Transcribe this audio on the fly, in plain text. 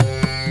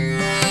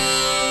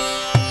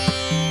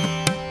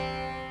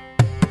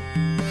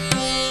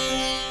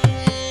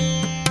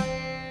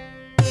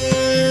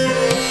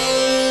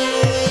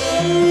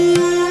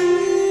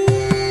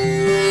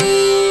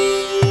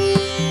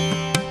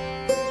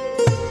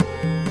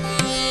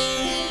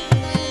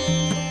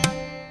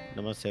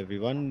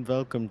everyone.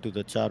 Welcome to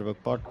the Charvak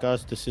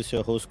podcast. This is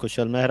your host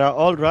Kushal Mehra.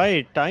 All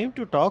right, time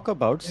to talk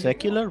about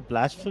secular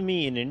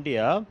blasphemy in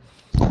India.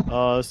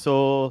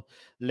 So,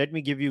 let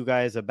me give you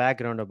guys a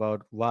background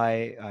about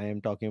why I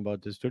am talking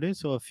about this today.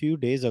 So, a few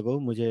days ago,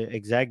 मुझे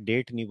exact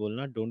date नहीं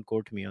बोलना, don't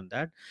quote me on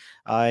that.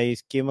 I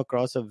came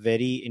across a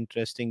very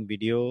interesting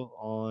video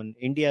on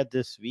India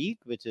This Week,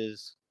 which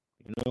is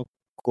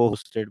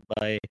co-hosted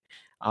by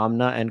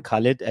Amna and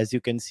Khalid. As you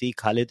can C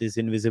Khalid is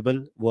invisible.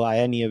 वो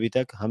आया नहीं अभी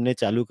तक, हमने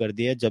चालू कर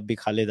दिया. जब भी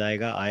खालिद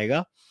आएगा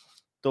आएगा.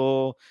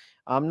 तो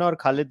आमना और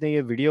खालिद ने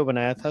ये वीडियो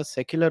बनाया था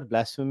सेक्युलर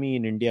ब्लास्फेमी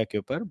इन इंडिया के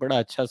ऊपर. बड़ा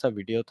अच्छा सा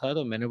वीडियो था.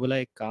 तो मैंने बोला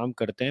एक काम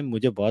करते हैं,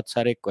 मुझे बहुत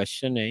सारे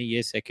क्वेश्चन है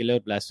ये सेक्युलर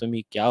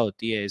ब्लास्फेमी क्या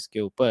होती है इसके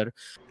ऊपर.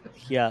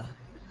 या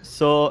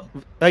सो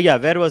या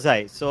where was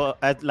I. So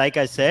like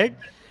I said,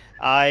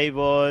 I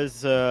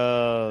was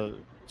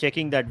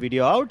checking that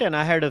video out and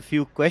I had a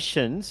few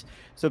questions.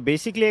 So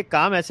basically एक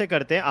काम ऐसे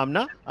करते हैं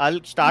आमना, I'll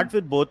start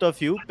with both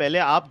of you. पहले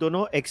आप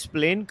दोनों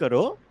explain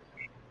करो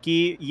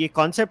कि ये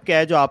कॉन्सेप्ट क्या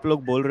है जो आप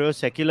लोग बोल रहे हो,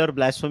 सेक्युलर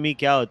ब्लास्फेमी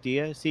क्या होती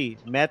है. सी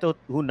मैं तो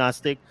हूँ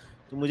नास्तिक,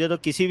 तो मुझे तो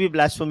किसी भी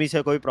ब्लास्फेमी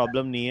से कोई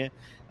प्रॉब्लम नहीं है.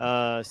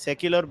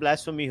 सेक्युलर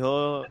ब्लास्फेमी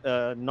हो,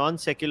 नॉन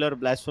सेक्युलर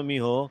ब्लास्फेमी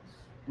हो,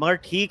 मगर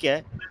ठीक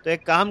है. तो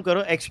एक काम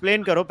करो,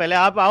 एक्सप्लेन करो. पहले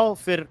आप आओ,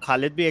 फिर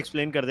खालिद भी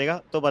एक्सप्लेन कर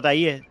देगा. तो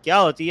बताइए क्या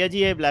होती है जी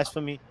ये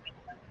ब्लास्फेमी.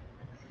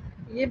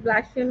 ये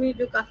ब्लैस्फेमी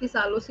जो काफ़ी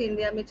सालों से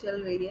इंडिया में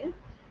चल रही है,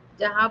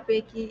 जहाँ पे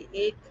कि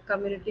एक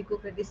कम्युनिटी को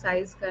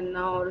क्रिटिसाइज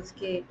करना और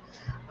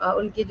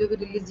उनके जो भी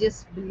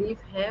रिलीजियस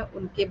बिलीफ है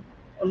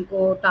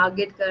उनको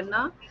टारगेट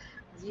करना,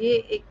 ये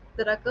एक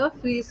तरह का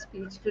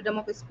फ्रीडम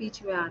ऑफ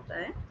स्पीच में आता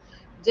है.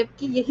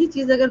 जबकि यही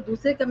चीज़ अगर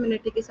दूसरे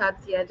कम्युनिटी के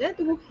साथ किया जाए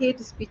तो वो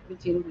हेट स्पीच में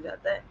चेंज हो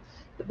जाता है.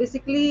 तो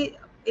basically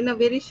in a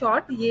very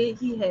short ये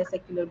ही है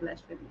सेक्युलर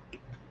ब्लास्फेमी.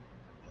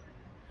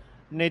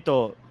 नहीं तो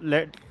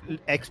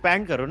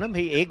एक्सपैंड करो ना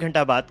भाई, 1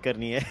 घंटा बात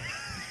करनी है.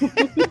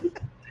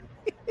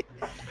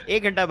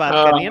 1 घंटा बात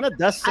करनी है ना.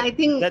 10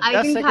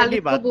 सेकंड ही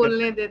बात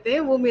बोलने देते हैं,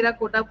 वो मेरा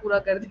कोटा पूरा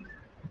कर दे.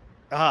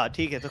 हाँ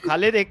ठीक है. तो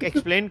खालिद एक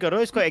एक्सप्लेन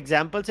करो इसको,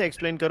 एग्जांपल से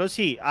एक्सप्लेन करो.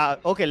 See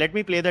okay, let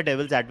me play the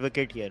devil's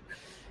advocate here.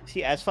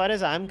 See as far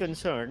as I am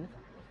concerned,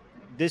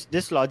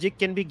 this logic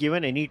can be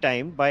given any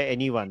time by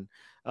anyone.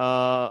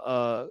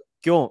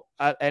 क्यों?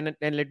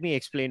 And let me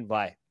explain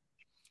why.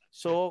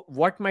 So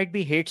what might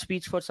be hate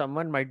speech for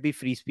someone might be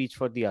free speech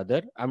for the other.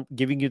 I'm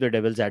giving you the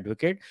devil's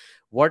advocate.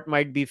 What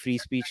might be free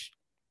speech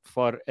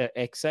for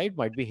X side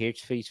might be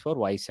hate speech for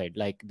Y side,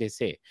 like they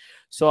say.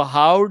 So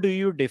how do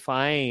you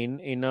define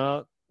in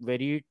a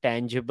very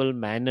tangible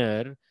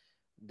manner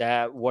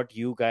that what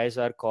you guys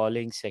are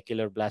calling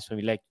secular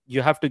blasphemy? Like,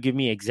 you have to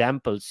give me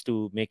examples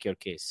to make your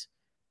case.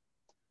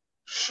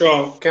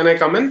 Sure. Can I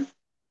come in?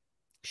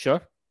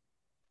 Sure.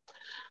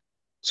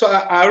 So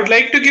I would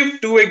like to give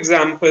 2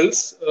 examples.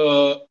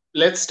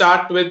 Let's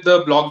start with the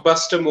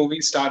blockbuster movie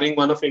starring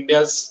one of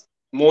India's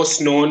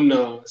most known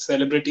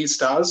celebrity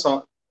stars,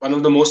 or one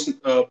of the most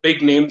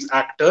big names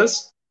actors,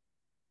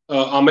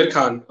 Amir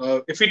Khan.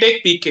 If we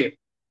take PK,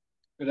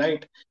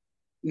 right?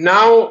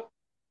 Now,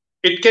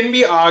 it can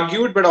be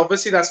argued, but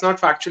obviously that's not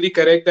factually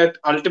correct,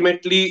 that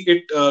ultimately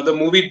the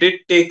movie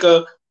did take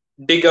a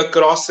dig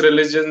across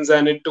religions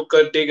and it took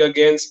a dig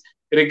against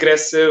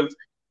regressive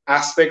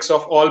aspects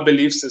of all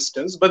belief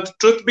systems. But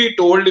truth be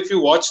told, if you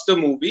watch the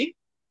movie,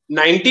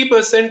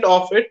 90%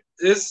 of it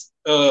is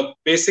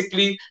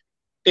basically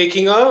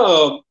taking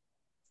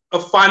a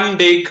fun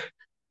dig,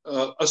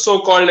 a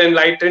so-called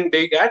enlightened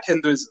dig at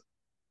Hinduism,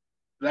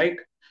 right?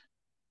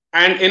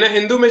 And in a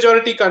Hindu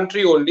majority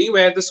country only,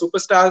 where the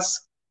superstar's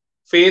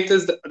faith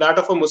is that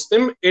of a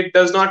Muslim, it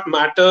does not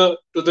matter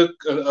to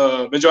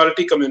the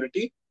majority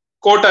community,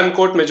 quote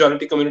unquote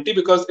majority community,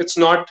 because it's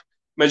not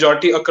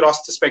majority across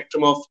the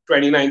spectrum of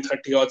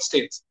 29-30 odd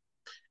states.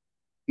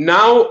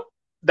 Now,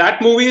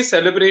 that movie is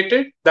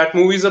celebrated. That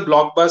movie is a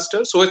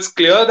blockbuster. So it's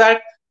clear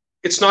that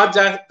it's not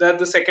that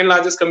the second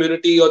largest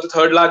community or the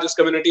third largest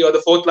community or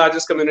the fourth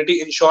largest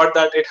community ensured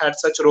that it had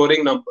such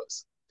roaring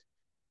numbers.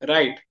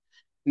 Right.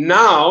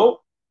 Now,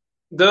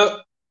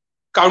 the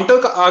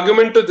counter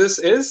argument to this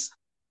is,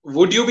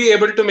 would you be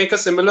able to make a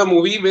similar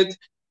movie with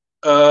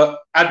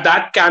at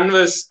that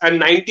canvas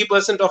and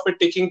 90% of it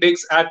taking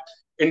digs at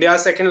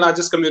India's second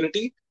largest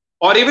community,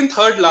 or even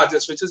third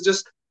largest, which is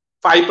just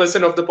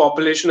 5% of the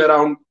population,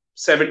 around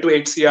 7 to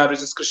 8 CR,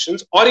 which is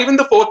Christians, or even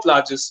the fourth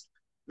largest,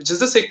 which is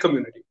the Sikh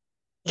community?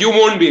 You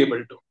won't be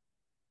able to.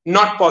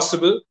 Not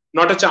possible,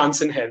 not a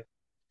chance in hell.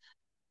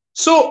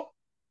 So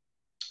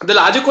the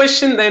larger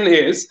question then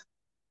is,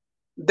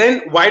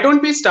 then why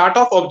don't we start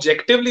off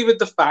objectively with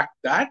the fact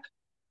that,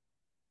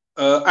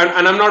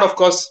 and I'm not, of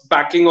course,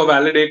 backing or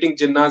validating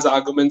Jinnah's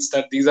arguments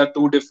that these are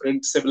 2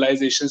 different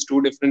civilizations,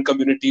 2 different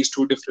communities,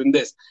 2 different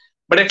this,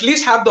 but at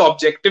least have the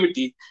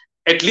objectivity,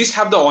 at least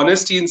have the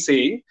honesty in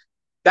saying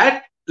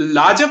that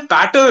larger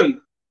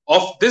pattern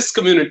of this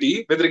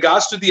community with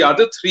regards to the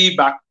other 3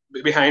 back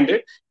behind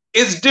it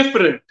is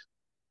different.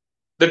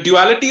 The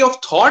duality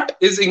of thought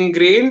is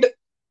ingrained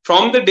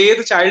from the day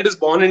the child is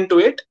born into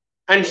it,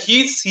 and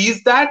he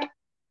sees that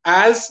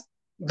as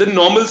the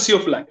normalcy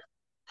of life.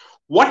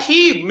 What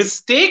he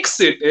mistakes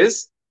it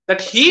is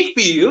that he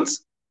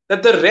feels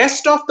that the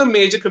rest of the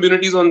major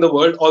communities on the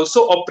world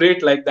also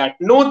operate like that.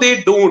 No,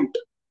 they don't.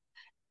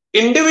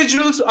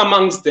 Individuals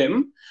amongst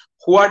them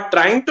who are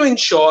trying to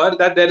ensure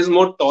that there is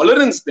more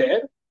tolerance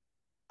there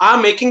are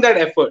making that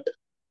effort.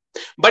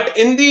 But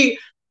in the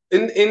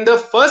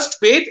first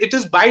faith, it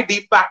is by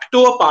de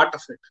facto a part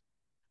of it.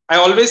 I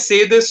always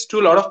say this to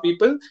a lot of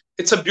people.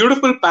 It's a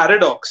beautiful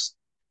paradox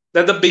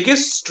that the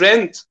biggest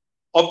strength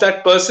of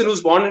that person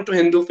who's born into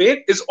Hindu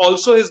faith is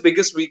also his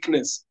biggest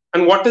weakness.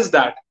 And what is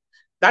that?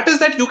 That is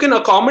that you can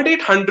accommodate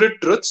 100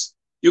 truths,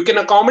 you can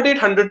accommodate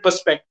 100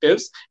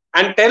 perspectives,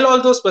 and tell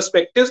all those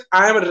perspectives,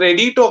 I am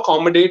ready to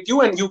accommodate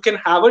you, and you can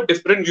have a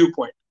different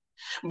viewpoint.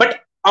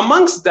 But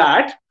amongst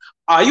that,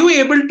 are you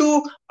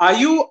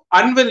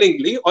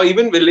unwillingly or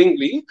even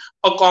willingly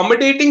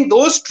accommodating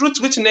those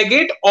truths which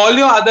negate all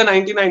your other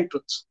 99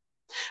 truths?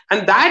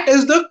 And that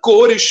is the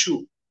core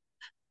issue.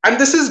 And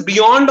this is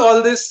beyond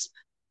all this,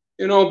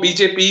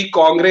 BJP,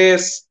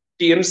 Congress,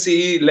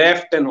 TMC,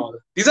 left, and all.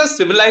 These are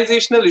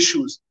civilizational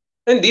issues.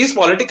 And these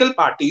political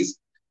parties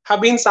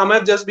some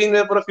have just been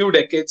there for a few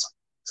decades.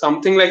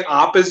 Something like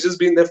AAP has just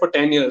been there for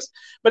 10 years.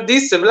 But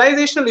these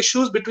civilizational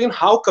issues between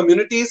how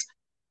communities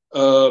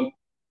uh,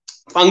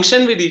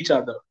 function with each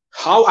other,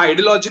 how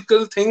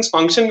ideological things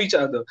function with each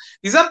other,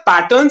 these are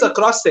patterns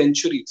across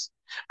centuries.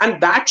 And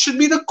that should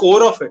be the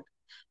core of it.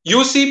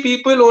 You see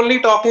people only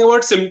talking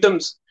about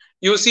symptoms.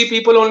 You see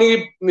people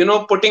only,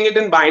 putting it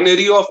in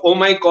binary of, oh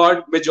my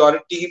God,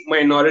 majority,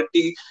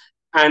 minority,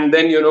 and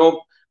then,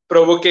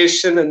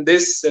 provocation and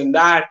this and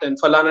that and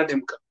falana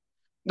dhimka.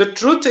 The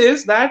truth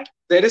is that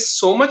there is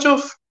so much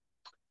of,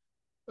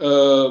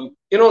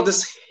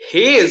 this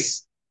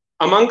haze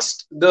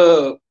amongst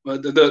the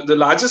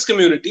largest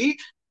community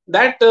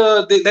that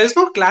there is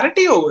no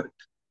clarity over it.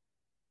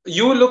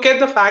 You look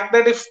at the fact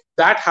that if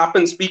that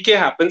happens, PK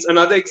happens,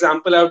 another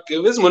example I would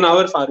give is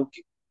Munawar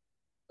Faruqi,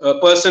 a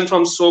person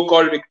from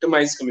so-called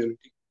victimized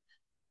community.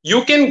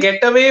 You can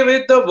get away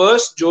with the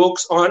worst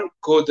jokes on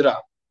Godhra,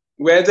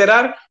 where there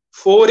are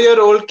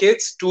 4-year-old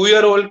kids,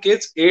 2-year-old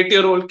kids,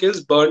 8-year-old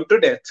kids burned to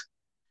death.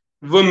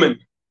 Women,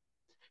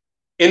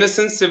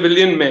 innocent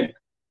civilian men.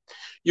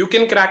 You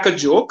can crack a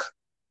joke.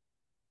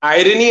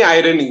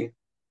 Irony.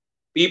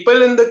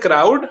 People in the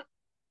crowd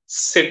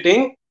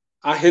sitting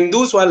are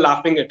Hindus who are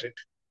laughing at it.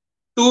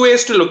 Two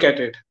ways to look at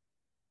it.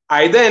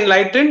 Either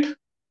enlightened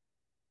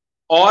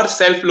or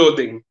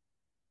self-loathing,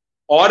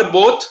 or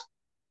both,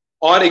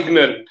 or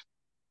ignorant,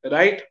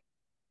 right?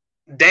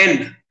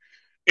 Then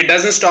it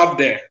doesn't stop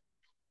there.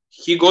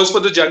 He goes for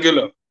the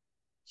jugular.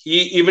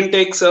 He even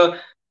takes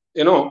a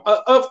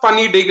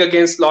funny dig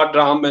against Lord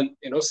Ram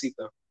and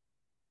Sita.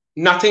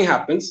 Nothing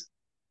happens.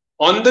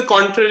 On the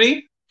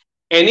contrary,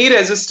 any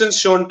resistance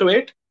shown to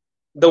it,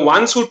 the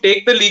ones who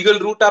take the legal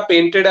route are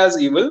painted as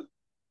evil.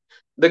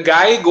 The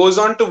guy goes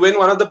on to win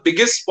one of the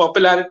biggest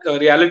popular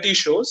reality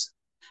shows,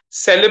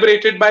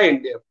 celebrated by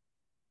India.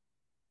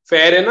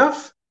 Fair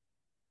enough.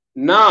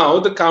 Now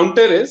the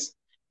counter is,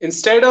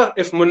 instead of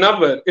if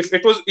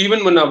it was even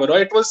Munawar or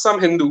it was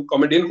some Hindu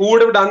comedian who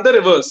would have done the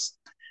reverse,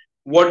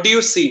 what do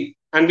you see?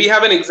 And we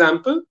have an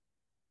example.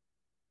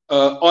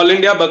 All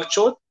India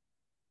Bakchod,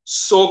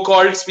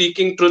 so-called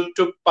speaking truth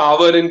to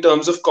power in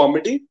terms of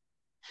comedy.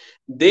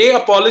 They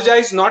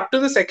apologized not to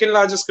the second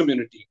largest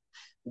community.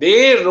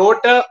 They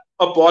wrote an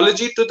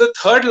apology to the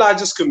third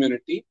largest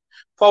community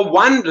for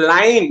one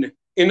line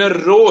in a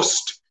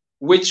roast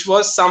which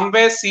was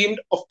somewhere seemed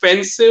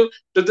offensive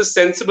to the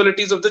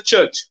sensibilities of the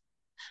church.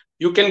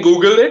 You can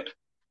Google it.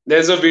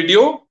 There's a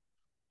video.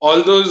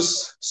 All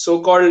those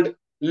so-called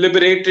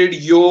liberated,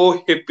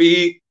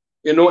 hippie,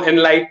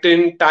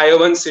 enlightened, Tier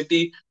 1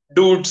 city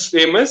dudes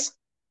famous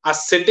are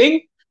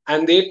sitting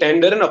and they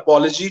tender an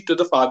apology to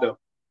the father,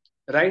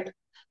 right?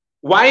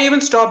 Why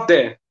even stop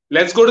there?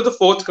 Let's go to the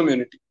fourth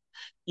community.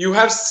 You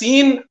have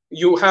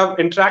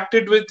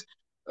interacted with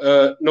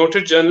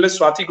noted journalist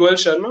Swati Goel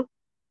Sharma.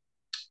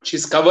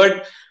 She's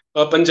covered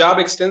Punjab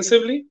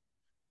extensively.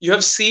 You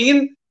have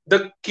seen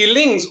the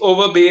killings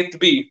over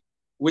Betbi,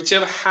 which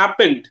have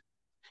happened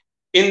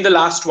in the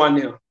last 1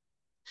 year.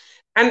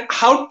 And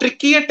how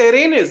tricky a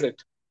terrain is it?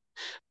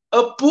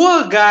 A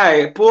poor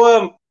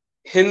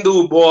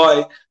Hindu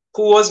boy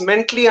who was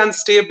mentally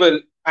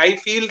unstable. I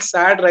feel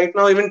sad right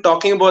now even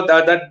talking about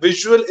that. That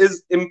visual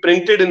is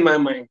imprinted in my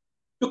mind.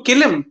 You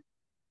kill him.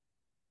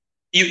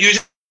 You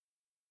just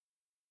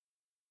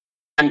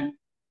and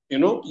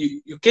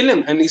you kill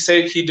him. And he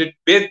said he did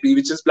Betbi,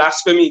 which is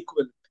blasphemy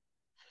equivalent.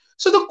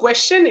 So the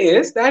question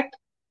is that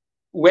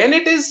when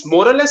it is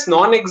more or less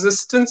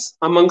non-existence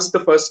amongst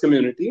the first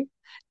community,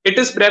 it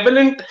is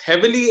prevalent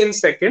heavily in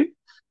second,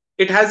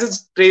 it has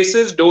its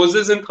traces,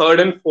 doses in third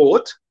and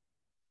fourth,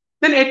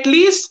 then at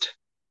least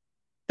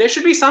there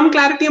should be some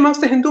clarity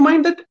amongst the Hindu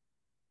mind that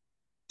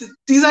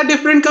these are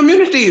different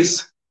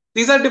communities.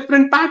 These are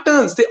different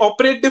patterns. They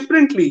operate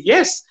differently.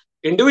 Yes,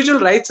 individual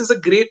rights is a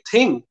great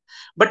thing.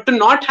 But to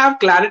not have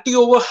clarity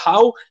over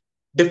how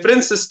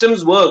different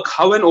systems work,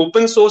 how an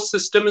open source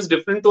system is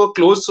different to a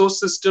closed source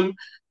system,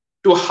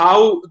 to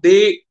how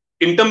they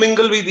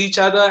intermingle with each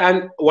other,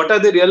 and what are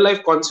the real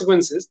life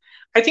consequences.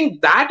 I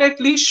think that at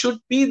least should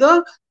be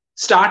the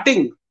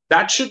starting.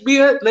 That should be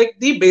like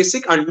the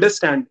basic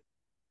understanding.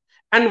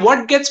 And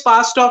what gets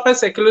passed off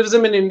as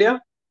secularism in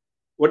India?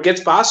 What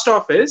gets passed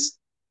off is,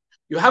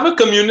 you have a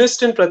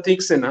communist in Pratik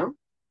Sinha.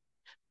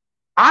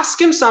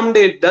 Ask him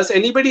someday, does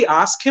anybody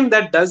ask him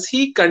that, does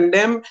he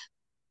condemn,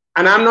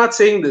 and I'm not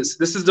saying this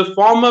is the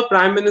former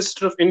Prime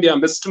Minister of India,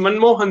 Mr.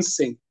 Manmohan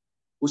Singh,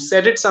 who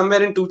said it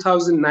somewhere in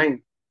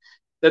 2009,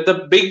 that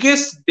the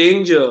biggest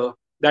danger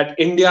that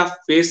India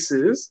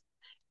faces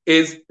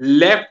is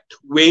left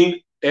wing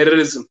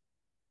terrorism.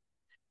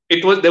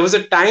 There was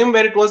a time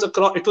where it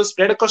was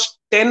spread across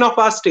 10 of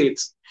our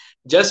states.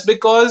 Just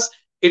because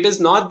it is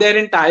not there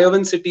in tier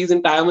 1 cities,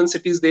 in tier 1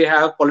 cities they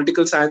have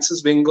political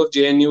sciences wing of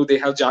JNU, they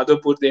have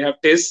Jadavpur, they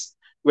have TIS,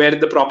 where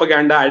the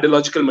propaganda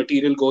ideological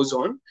material goes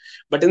on.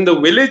 But in the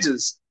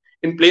villages,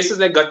 in places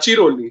like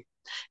Gachiroli,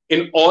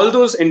 in all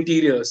those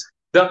interiors,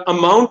 the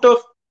amount of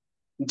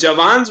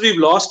jawans we've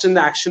lost in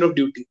the action of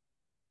duty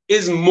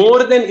is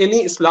more than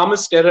any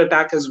Islamist terror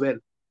attack as well.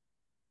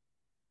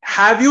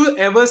 Have you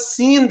ever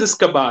seen this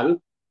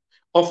cabal,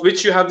 of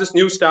which you have this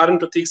new star in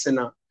Pratik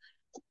Sinha,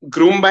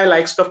 groomed by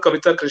likes of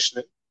Kavita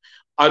Krishnan,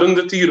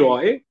 Arundhati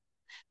Roy?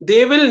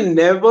 They will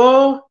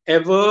never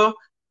ever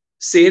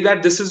say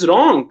that this is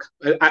wrong.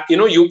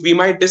 We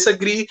might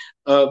disagree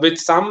with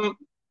some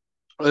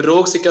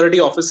rogue security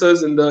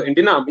officers in the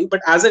Indian army,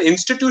 but as an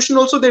institution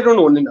also they don't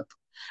own it up.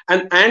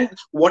 And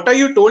what are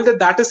you told,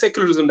 that is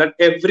secularism, that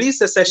every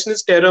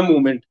secessionist terror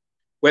movement,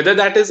 whether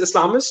that is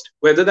Islamist,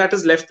 whether that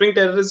is left-wing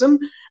terrorism,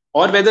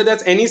 or whether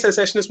that's any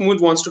secessionist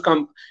movement wants to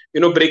come,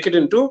 break it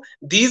into,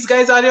 these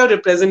guys are your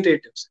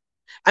representatives.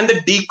 And the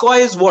decoy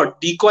is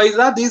what? Decoys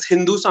are these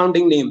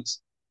Hindu-sounding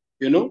names,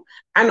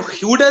 And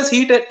who does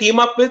he team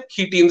up with?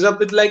 He teams up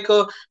with like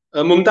a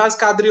Mumtaz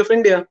Qadri of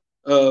India,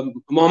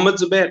 Mohammed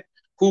Zubair,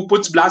 who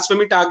puts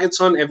blasphemy targets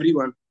on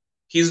everyone.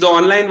 He's the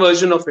online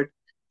version of it.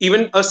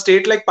 Even a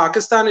state like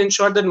Pakistan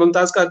ensured that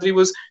Mumtaz Qadri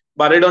was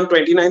buried on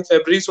 29th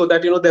February, so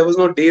that there was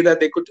no day that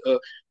they could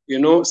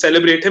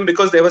celebrate him,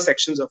 because there were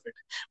sections of it.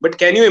 But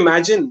can you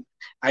imagine?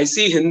 I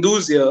see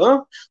Hindus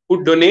here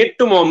who donate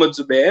to Mohammed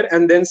Zubair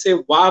and then say,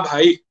 "Wah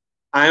bhai,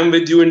 I am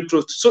with you in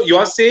truth." So you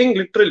are saying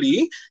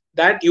literally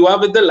that you are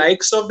with the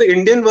likes of the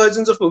Indian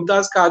versions of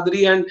Mumtaz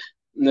Qadri and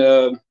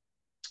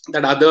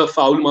that other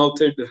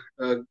foul-mouthed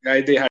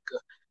guy they had.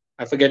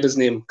 I forget his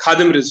name,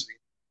 Khadim Rizvi.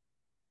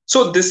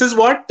 So this is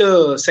what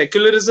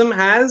secularism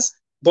has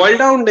boiled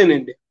down in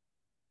India.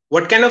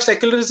 What kind of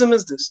secularism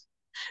is this?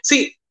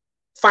 See,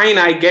 fine,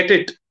 I get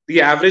it.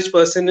 The average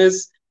person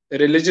is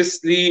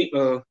religiously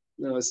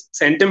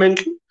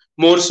sentimental,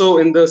 more so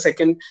in the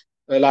second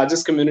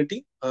largest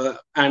community,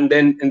 and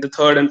then in the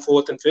third and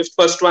fourth and fifth.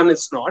 First one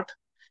is not.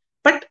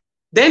 But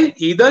then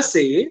either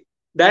say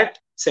that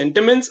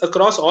sentiments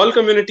across all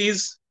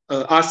communities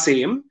are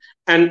same,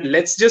 and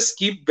let's just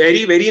keep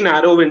very, very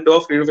narrow window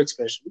of freedom of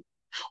expression,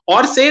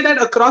 or say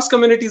that across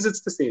communities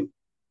it's the same.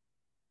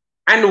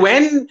 And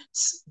when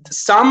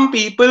some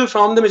people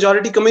from the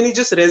majority community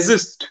just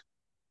resist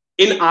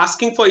in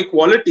asking for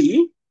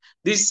equality,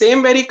 these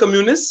same very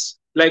communists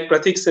like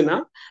Pratik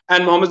Sinha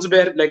and Mohammed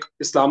Zubair, like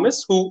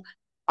Islamists, who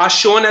are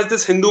shown as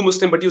this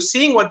Hindu-Muslim, but you're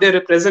seeing what they're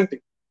representing.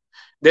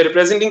 They're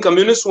representing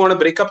communists who want to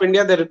break up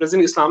India. They're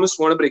representing Islamists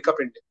who want to break up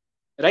India,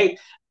 right?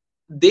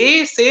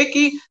 They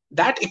say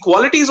that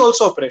equality is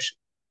also oppression.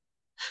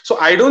 So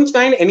I don't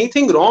find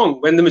anything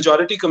wrong when the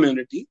majority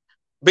community,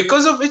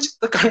 because of which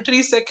the country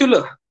is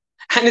secular.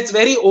 And it's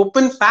very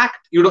open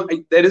fact.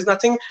 There is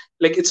nothing,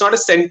 like, it's not a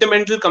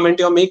sentimental comment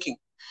you're making.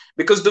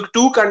 Because the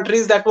two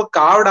countries that were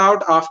carved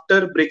out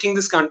after breaking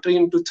this country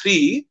into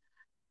three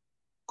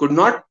could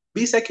not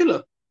be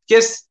secular.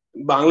 Yes,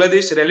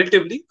 Bangladesh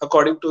relatively,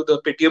 according to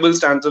the pitiable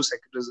standards of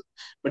secularism,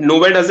 but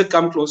nowhere does it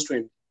come close to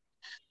India.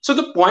 So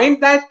the point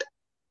that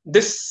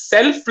this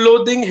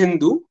self-loathing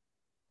Hindu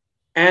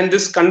and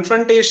this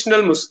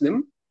confrontational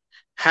Muslim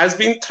has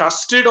been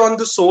thrusted on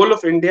the soul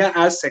of India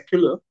as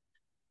secular,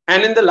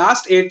 and in the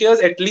last 8 years,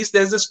 at least,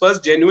 there's this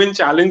first genuine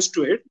challenge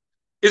to it,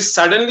 is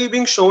suddenly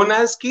being shown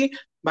as ki,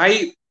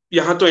 bhai,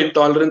 yahan to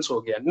intolerance ho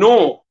gaya.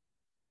 No,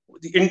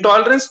 the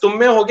intolerance tum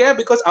mein ho gaya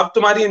because ab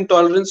tumhari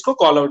intolerance ko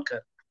call out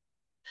kar.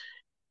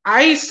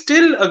 I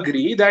still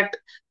agree that,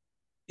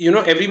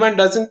 everyone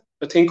doesn't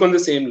think on the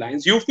same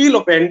lines. You feel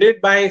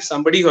offended by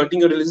somebody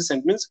hurting your religious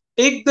sentiments,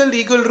 take the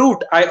legal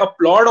route. I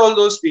applaud all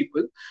those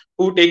people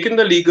who've taken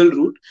the legal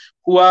route,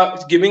 who are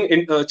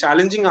giving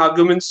challenging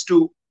arguments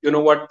to,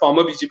 what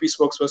former BJP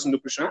spokesperson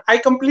Krishna. I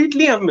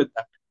completely am with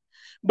that.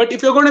 But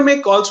if you're going to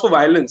make calls for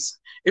violence,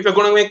 if you're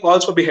going to make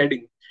calls for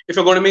beheading, if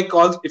you're going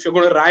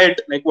to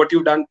riot like what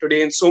you've done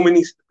today in so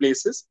many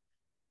places,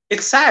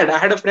 it's sad. I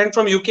had a friend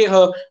from UK,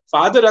 her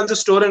father runs a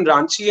store in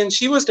Ranchi, and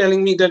she was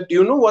telling me that, do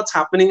you know what's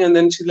happening? And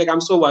then she's like, I'm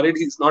so worried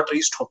he's not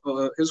reached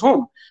his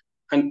home.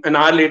 And an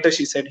hour later,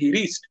 she said he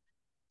reached.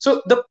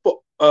 So the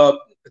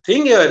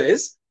thing here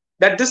is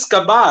that this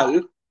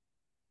cabal,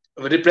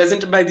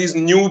 represented by these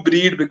new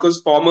breed,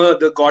 because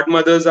the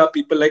godmothers are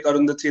people like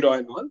Arundhati Roy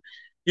and all,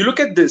 you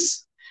look at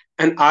this,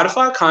 and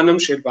Arfa Khanum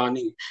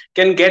Shirvani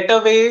can get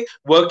away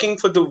working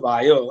for The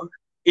Wire,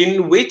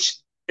 in which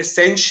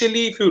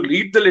essentially, if you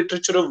read the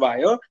literature of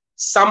Wire,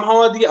 somehow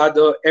or the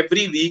other,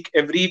 every week,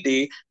 every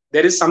day,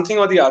 there is something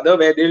or the other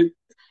where they'll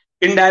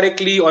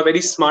indirectly or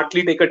very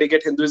smartly take a dig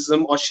at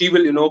Hinduism, or she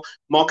will,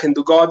 mock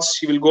Hindu gods.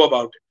 She will go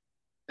about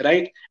it,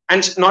 right?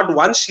 And not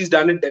once, she's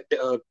done it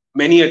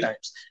many a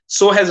times.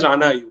 So has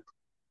Rana Ayub.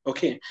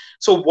 Okay.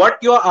 So what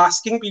you're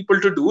asking people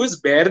to do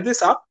is bear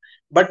this up.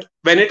 But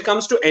when it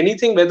comes to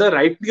anything, whether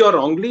rightly or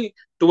wrongly,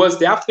 towards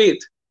their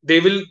faith, they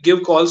will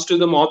give calls to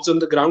the mobs on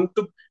the ground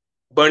to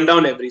burn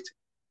down everything.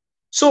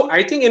 So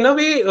I think in a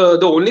way,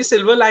 the only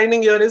silver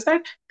lining here is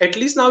that at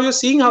least now you're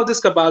seeing how this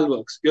cabal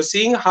works. You're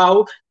seeing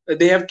how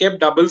they have kept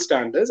double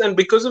standards, and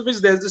because of which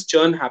there's this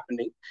churn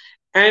happening.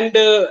 And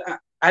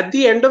at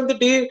the end of the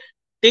day,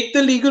 take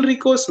the legal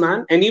recourse,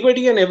 man.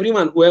 Anybody and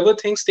everyone, whoever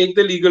thinks, take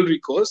the legal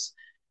recourse,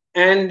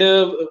 and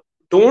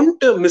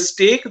don't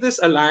mistake this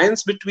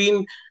alliance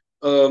between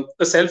a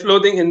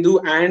self-loathing Hindu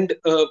and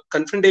a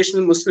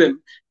confrontational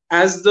Muslim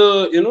as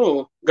the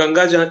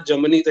Ganga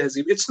Jamuni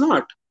Tehzeeb. It's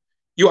not.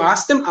 You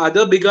ask them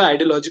other bigger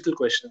ideological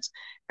questions.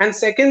 And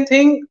second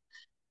thing,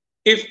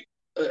 if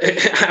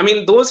I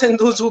mean those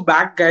Hindus who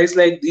back guys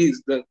like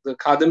these, the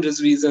Khadim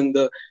Rizvis and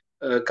the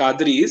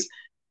Qadris,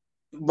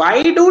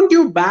 why don't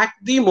you back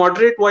the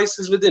moderate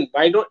voices within?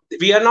 Why don't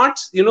we are not,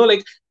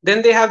 like,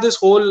 then they have this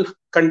whole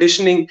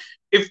conditioning.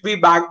 If we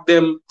back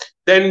them,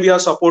 then we are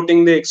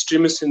supporting the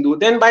extremist Hindu.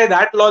 Then by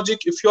that logic,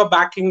 if you're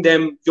backing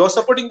them, you're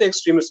supporting the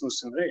extremist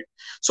Muslim, right?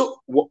 So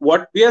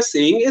what we are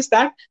saying is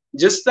that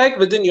just like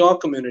within your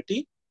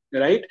community,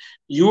 right,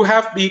 you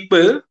have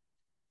people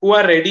who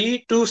are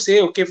ready to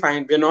say, okay,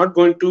 fine, we're not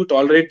going to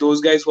tolerate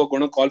those guys who are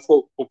going to call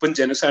for open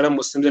genocide of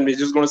Muslims, and we're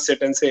just going to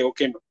sit and say,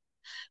 okay, no.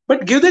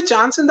 But give the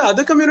chance in the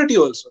other community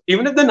also,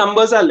 even if the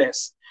numbers are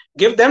less.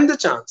 Give them the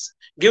chance.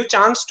 Give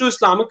chance to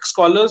Islamic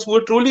scholars who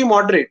are truly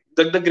moderate.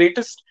 The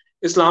greatest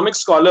Islamic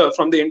scholar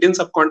from the Indian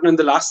subcontinent in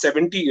the last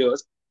 70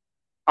 years,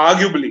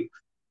 arguably,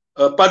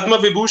 Padma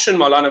Vibhushan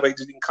Maulana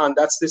Waizuddin Khan.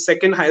 That's the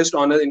second highest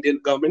honor Indian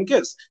government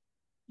gives.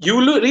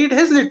 You read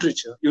his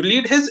literature, you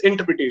read his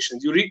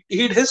interpretations, you read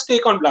his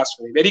take on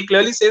blasphemy. Very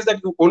clearly says that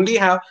you only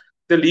have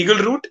the legal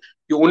route,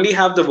 you only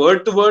have the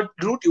word-to-word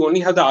route, you only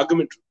have the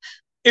argument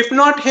route. If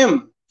not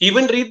him,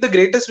 even read the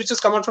greatest which has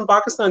come out from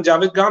Pakistan,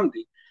 Javed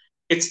Ghamidi.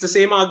 It's the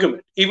same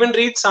argument. Even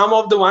read some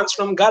of the ones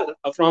from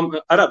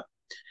Arab.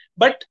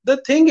 But the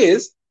thing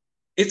is,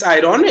 it's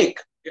ironic.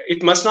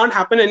 It must not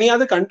happen in any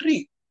other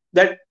country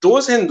that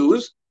those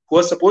Hindus who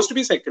are supposed to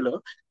be secular,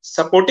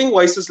 supporting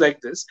voices like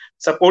this,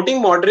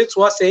 supporting moderates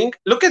who are saying,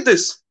 look at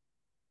this.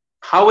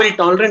 How very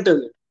tolerant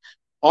is it?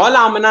 All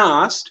Amana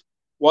asked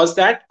was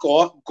that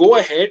go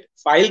ahead,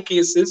 file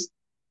cases.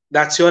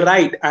 That's your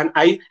right. And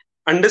I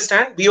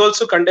understand. We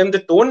also condemn the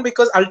tone,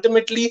 because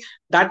ultimately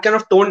that kind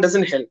of tone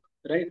doesn't help,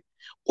 right?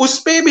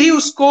 Uspe bhi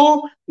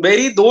usko,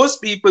 those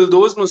people,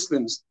 those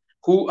Muslims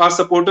who are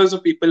supporters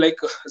of people like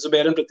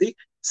Zubair and Pratik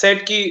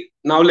said ki,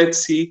 now let's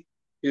see,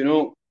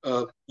 you'll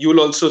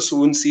also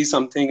soon see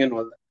something and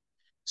all that.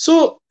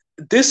 So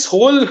this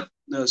whole,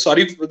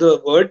 sorry for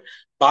the word,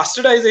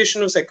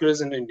 bastardization of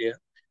secularism in India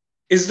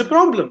is the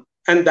problem.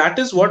 And that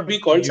is what we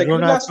call secular blasphemy. You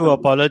don't have to blasphemy.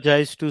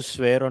 apologize to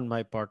swear on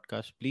my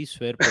podcast. Please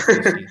swear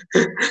profusely.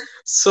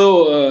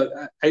 So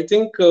I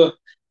think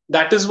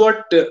that is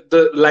what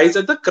lies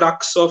at the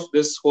crux of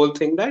this whole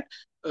thing, that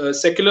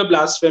secular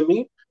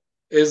blasphemy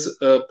is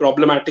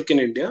problematic in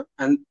India.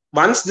 And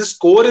once this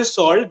core is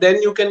solved,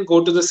 then you can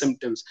go to the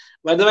symptoms.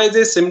 Otherwise,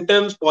 there's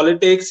symptoms,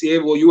 politics,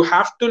 you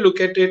have to look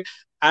at it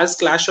as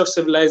clash of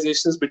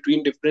civilizations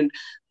between different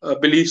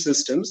belief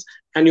systems.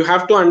 And you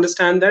have to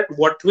understand that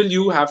what will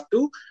you have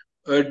to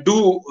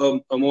do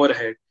more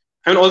ahead.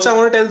 And also, I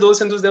want to tell those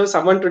Hindus, there was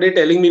someone today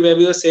telling me where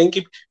we were saying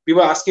we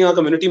were asking our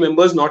community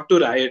members not to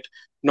riot,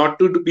 not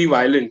to be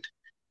violent,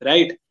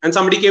 right? And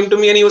somebody came to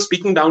me and he was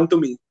speaking down to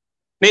me.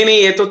 नहीं नहीं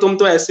ये तो तुम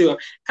तो ऐसे हो.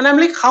 And I'm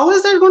like, how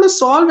is that going to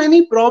solve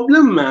any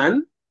problem,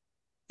 man?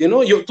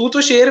 तू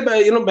तो शेर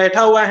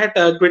बैठा हुआ है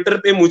ट्विटर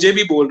पे, मुझे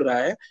भी बोल रहा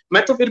है.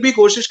 मैं तो फिर भी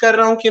कोशिश कर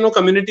रहा हूँ कि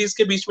कम्युनिटीज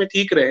के बीच में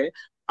ठीक रहे,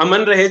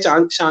 अमन रहे,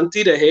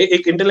 शांति रहे,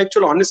 एक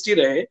इंटेलेक्चुअल ऑनेस्टी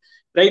रहे,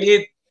 राइट?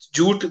 ये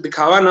झूठ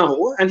दिखावा ना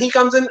हो. And he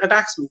comes and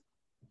attacks me.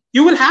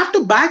 You will have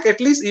to back,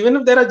 at least, even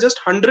if there are just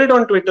 100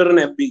 on Twitter and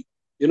FB,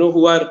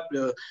 who are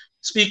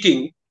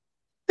speaking,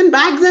 then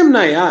back them, na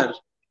yaar.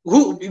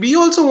 We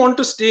also want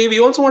to stay, we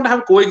also want to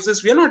have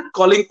coexist. We are not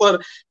calling for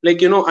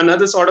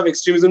another sort of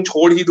extremism,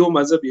 छोड़ ही दो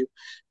मजहब ये.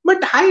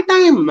 But high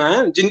time,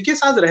 man. जिनके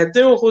साथ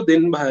रहते हो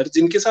दिन भर,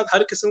 जिनके साथ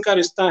हर किस्म का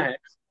रिश्ता है,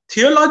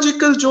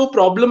 थियोलॉजिकल जो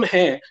प्रॉब्लम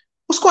है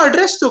उसको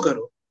एड्रेस तो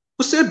करो,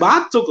 उससे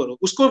बात तो करो.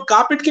 उसको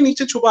कारपेट के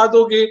नीचे छुपा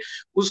दोगे,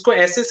 उसको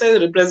ऐसे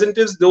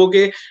रिप्रेजेंटेटिव्स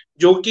दोगे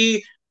जो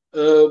कि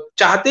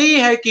चाहते ही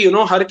है कि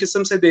हर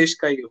किस्म से देश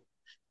का ही हो.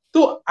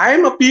 तो I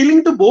M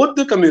appealing to both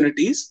the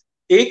communities.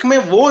 एक में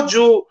वो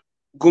जो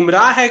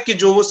गुमराह है कि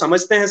जो वो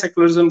समझते हैं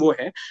सेक्युलरिज्म वो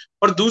है,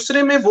 और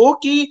दूसरे में वो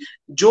कि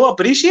जो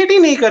अप्रिशिएट ही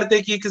नहीं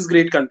करते कि किस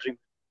ग्रेट कंट्री में.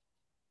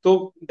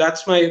 तो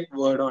that's my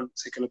word on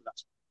secular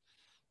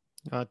blasphemy.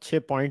 अच्छे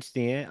पॉइंट्स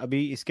दिए हैं। अभी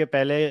इसके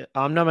पहले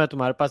आमना मैं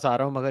तुम्हारे पास आ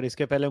रहा हूँ, मगर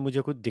इसके पहले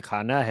मुझे कुछ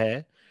दिखाना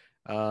है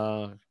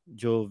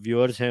जो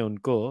व्यूअर्स हैं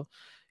उनको।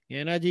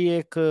 ये ना जी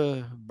एक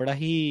बड़ा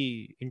ही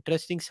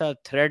इंटरेस्टिंग सा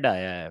थ्रेड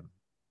आया है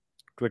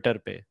ट्विटर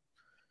पे।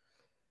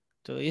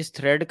 तो इस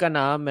थ्रेड का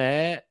नाम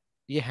है,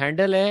 ये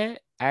हैंडल है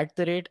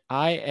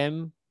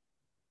 @IMPOLSOL।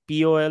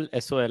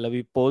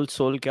 अभी पोल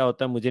सोल क्या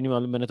होता है मुझे नहीं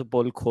मालूम, मैंने तो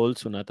पोल खोल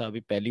सुना था, अभी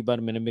पहली बार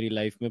मैंने मेरी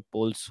लाइफ में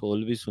पोल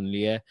सोल भी सुन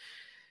लिया है।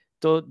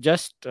 तो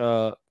जस्ट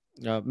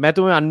मैं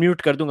तुम्हें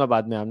अनम्यूट कर दूंगा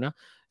बाद में आना।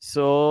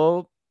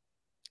 सो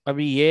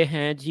अभी ये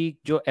हैं जी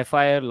जो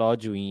FIR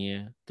लॉन्च हुई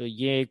हैं, तो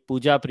ये एक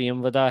पूजा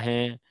प्रियमवदा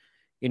हैं,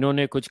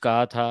 इन्होंने कुछ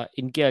कहा था,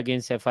 इनके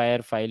अगेंस्ट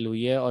FIR फाइल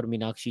हुई है, और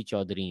मीनाक्षी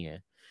चौधरी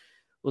हैं।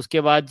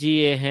 उसके बाद जी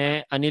ये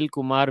हैं अनिल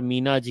कुमार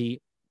मीना जी,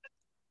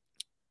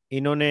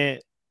 इन्होंने,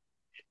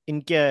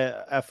 इनके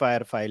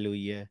FIR फाइल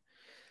हुई है।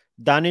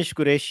 दानिश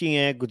कुरैशी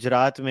हैं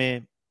गुजरात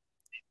में,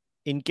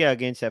 इनके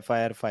अगेंस्ट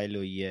FIR फाइल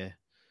हुई है।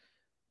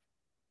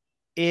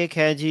 एक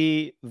है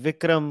जी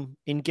विक्रम,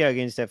 इनके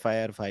अगेंस्ट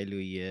FIR फाइल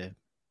हुई है।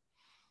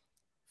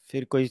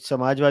 फिर कोई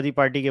समाजवादी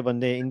पार्टी के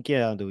बंदे, इनके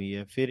याद हुई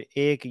है। फिर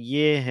एक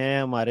ये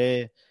हैं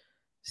हमारे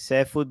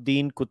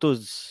सैफुद्दीन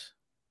कुतुज,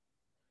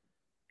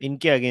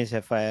 इनके अगेंस्ट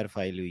FIR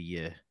फाइल हुई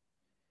है।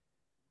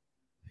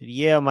 फिर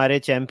ये हमारे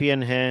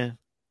चैंपियन हैं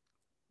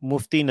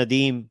मुफ्ती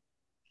नदीम,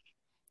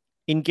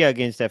 इनके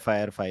अगेंस्ट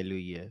FIR फाइल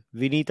हुई है।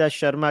 विनीता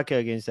शर्मा के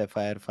अगेंस्ट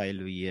FIR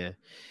फाइल हुई है।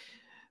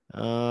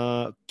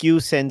 क्यू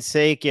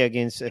सेंसे के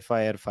अगेंस्ट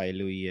FIR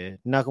फाइल हुई है।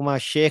 नगमा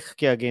शेख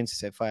के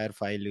अगेंस्ट FIR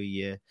फाइल हुई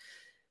है।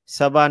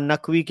 सबा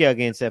नकवी के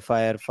अगेंस्ट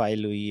FIR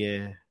फाइल हुई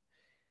है।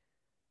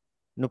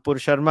 नुपुर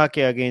शर्मा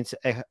के अगेंस्ट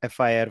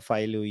FIR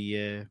फाइल हुई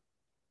है।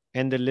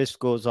 And the list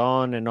goes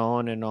on and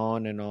on and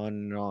on and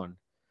on and on.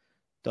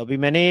 तो अभी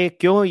मैंने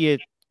क्यों ये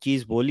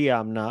चीज बोली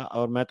आमना,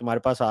 और मैं तुम्हारे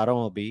पास आ रहा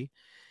हूँ अभी।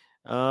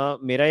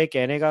 मेरा ये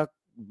कहने का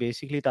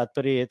बेसिकली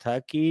तात्पर्य ये था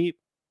कि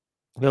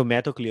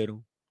मैं तो क्लियर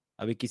हूँ।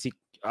 अभी किसी,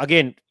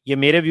 अगेन ये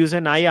मेरे व्यूज है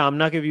ना, ये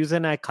आमना के व्यूज है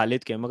ना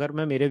खालिद के, मगर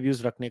मैं मेरे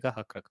व्यूज रखने का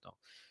हक रखता हूँ।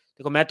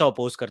 देखो मैं तो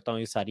अपोज करता हूँ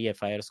ये सारी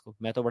FIRs को,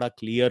 मैं तो बड़ा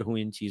क्लियर हूँ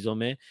इन चीजों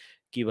में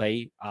कि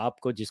भाई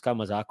आपको जिसका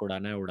मजाक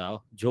उड़ाना है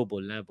उड़ाओ, जो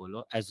बोलना है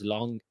बोलो, as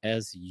long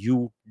as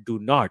you do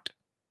not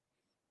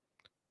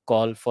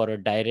call for a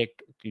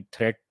direct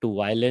threat to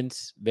violence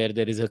where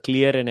there is a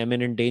clear and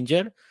imminent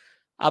danger।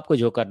 आपको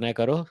जो करना है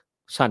करो,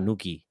 सानू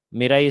की।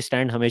 मेरा ये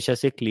स्टैंड हमेशा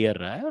से क्लियर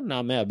रहा है, और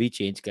ना मैं अभी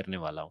चेंज करने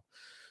वाला हूँ।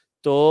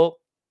 तो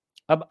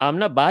अब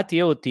आमना बात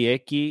ये होती है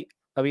कि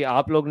अभी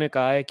आप लोग ने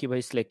कहा है कि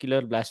भाई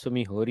सेक्युलर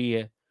ब्लास्फेमी हो रही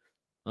है,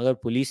 मगर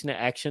पुलिस ने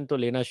एक्शन तो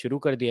लेना शुरू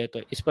कर दिया है, तो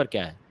इस पर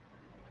क्या है?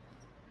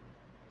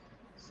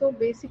 सो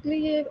बेसिकली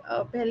ये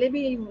पहले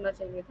भी यही होना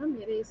चाहिए था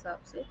मेरे हिसाब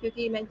से,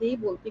 क्योंकि मैं यही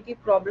बोलती हूँ कि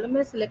प्रॉब्लम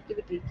है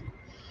सिलेक्टिविटी की,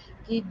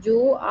 कि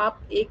जो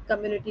आप एक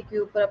कम्युनिटी के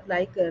ऊपर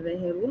अप्लाई कर रहे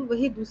हैं रूल,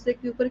 वही दूसरे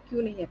के ऊपर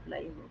क्यों नहीं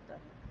अप्लाई होता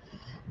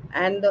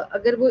है। एंड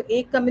अगर वो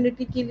एक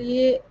कम्युनिटी के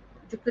लिए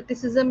जो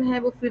क्रिटिसिज्म है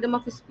वो फ्रीडम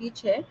ऑफ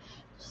स्पीच है,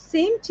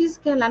 सेम चीज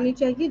कहलानी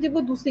चाहिए जब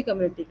वो दूसरी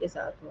कम्युनिटी के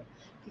साथ हो,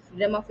 कि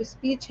फ्रीडम ऑफ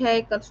स्पीच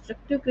है,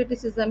 कंस्ट्रक्टिव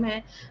क्रिटिसिज्म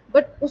है,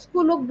 बट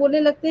उसको लोग बोलने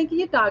लगते हैं कि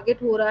ये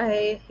टारगेट हो रहा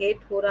है,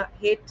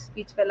 हेट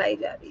स्पीच फैलाई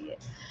जा रही है।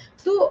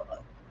 तो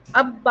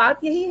अब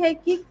बात यही है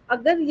कि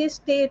अगर ये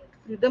स्टेट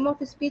फ्रीडम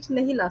ऑफ स्पीच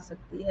नहीं ला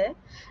सकती है,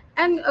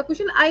 and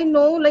question I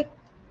know like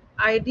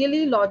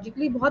ideally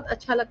logically बहुत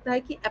अच्छा लगता है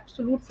कि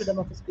एब्सोल्यूट फ्रीडम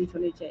ऑफ स्पीच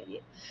होनी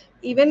चाहिए,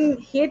 इवन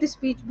हेट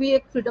स्पीच भी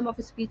एक फ्रीडम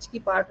ऑफ स्पीच की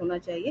पार्ट होना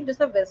चाहिए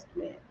जैसा वेस्ट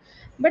में है।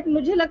 बट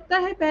मुझे लगता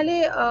है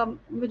पहले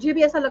मुझे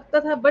भी ऐसा लगता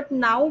था, but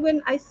now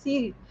when I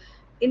C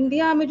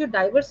India में जो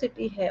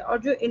डाइवर्सिटी है और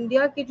जो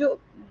इंडिया के जो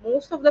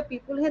मोस्ट ऑफ द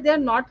पीपल है, दे are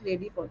not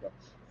ready for the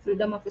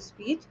freedom of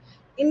speech.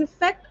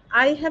 In fact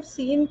I have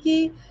seen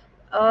कि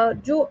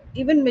जो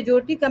इवन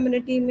मेजोरिटी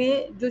कम्युनिटी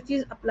में जो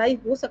चीज़ अप्लाई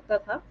हो सकता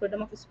था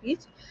फ्रीडम ऑफ स्पीच,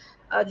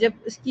 जब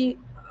इसकी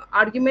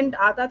आर्ग्यूमेंट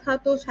आता था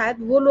तो शायद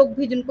वो लोग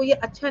भी जिनको ये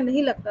अच्छा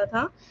नहीं लगता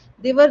था,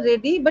 दे वर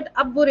रेडी, बट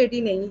अब वो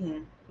रेडी नहीं है।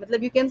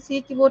 मतलब यू कैन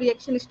सी कि वो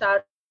रिएक्शन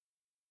स्टार्ट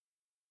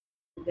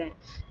हो गए।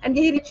 एंड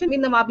यही रिएक्शन भी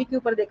नवाबी के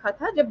ऊपर देखा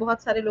था जब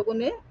बहुत सारे लोगों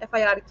ने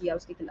FIR किया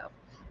उसके खिलाफ,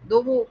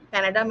 दो वो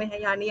कनाडा में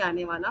है, यहाँ नहीं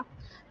आने वाला।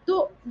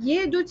 तो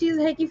ये जो चीज़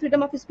है कि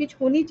फ्रीडम ऑफ स्पीच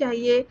होनी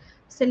चाहिए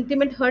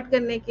सेंटिमेंट हर्ट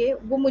करने के,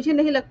 वो मुझे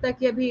नहीं लगता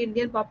कि अभी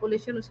इंडियन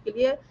पॉपुलेशन उसके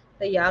लिए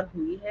तैयार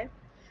हुई है।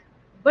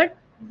 बट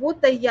वो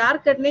तैयार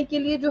करने के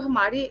लिए जो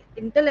हमारी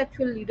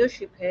इंटेलेक्चुअल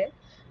लीडरशिप है,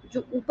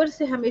 जो ऊपर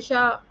से हमेशा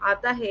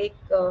आता है एक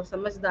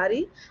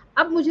समझदारी,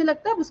 अब मुझे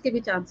लगता है उसके भी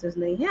चांसेस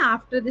नहीं है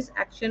after this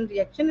action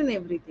reaction and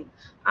everything,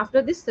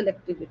 after this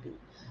selectivity.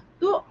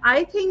 तो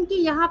आई थिंक कि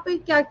यहाँ पे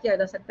क्या किया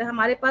जा सकता है,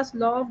 हमारे पास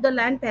लॉ ऑफ द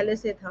लैंड पहले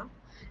से था,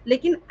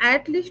 लेकिन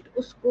एटलीस्ट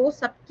उसको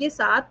सबके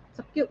साथ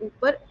सबके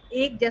ऊपर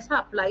एक जैसा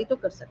अप्लाई तो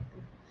कर सकते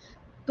हैं।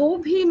 तो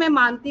भी मैं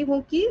मानती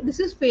हूँ कि this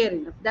is fair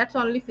enough, that's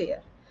only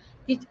fair,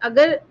 कि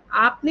अगर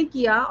आपने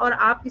किया और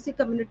आप किसी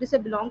कम्युनिटी से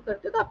बिलोंग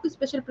करते हो तो आपको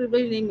स्पेशल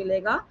प्रिविलेज नहीं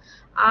मिलेगा।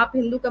 आप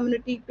हिंदू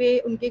कम्युनिटी पे,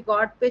 उनके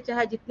गॉड पे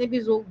चाहे जितने भी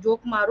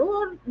जोक मारो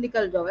और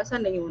निकल जाओ, ऐसा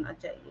नहीं होना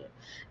चाहिए।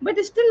 बट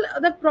स्टिल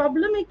द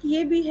प्रॉब्लम एक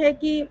ये भी है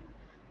कि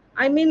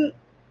आई मीन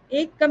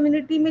एक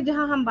कम्युनिटी में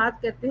जहाँ हम बात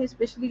करते हैं,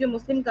 स्पेशली जो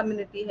मुस्लिम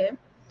कम्युनिटी है,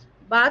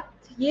 बात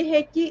ये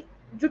है कि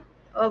जो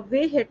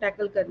वे है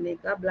टैकल करने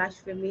का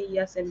ब्लास्फेमी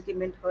या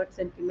सेंटिमेंट, हर्ट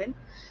सेंटिमेंट,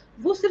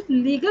 वो सिर्फ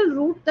लीगल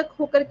रूट तक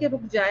होकर के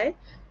रुक जाए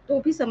तो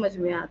भी समझ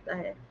में आता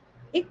है।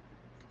 एक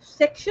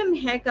सेक्शन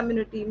है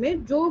कम्युनिटी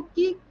में जो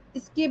कि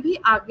इसके भी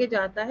आगे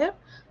जाता है,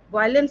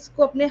 वायलेंस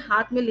को अपने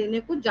हाथ में लेने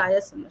को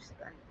जायज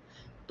समझता है।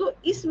 तो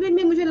इस वे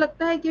में मुझे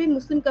लगता है कि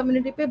मुस्लिम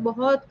कम्युनिटी पे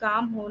बहुत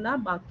काम होना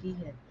बाकी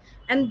है,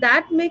 and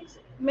that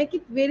make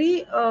it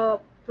very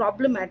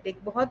problematic,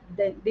 बहुत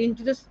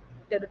डेंजरस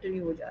टेरिटरी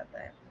हो जाता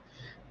है।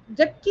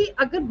 जबकि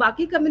अगर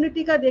बाकी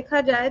कम्युनिटी का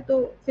देखा जाए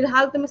तो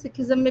फिलहाल तो मैं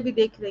सिखिज्म में भी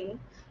देख रही हूँ।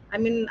 I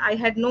mean I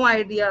had no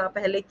idea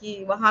पहले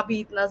कि वहां भी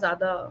इतना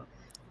ज्यादा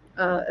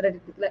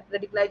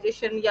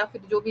रेडिकलाइजेशन या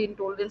फिर जो भी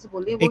इंटॉलरेंस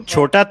बोले वो एक है।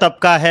 छोटा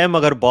तबका है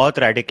मगर बहुत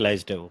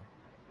रेडिकलाइज्ड है वो।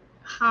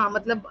 हाँ,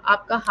 मतलब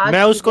आपका हाथ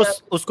मैं छू उसको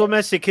गया उसको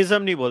मैं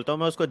सिखिज्म नहीं बोलता हूँ,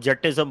 मैं उसको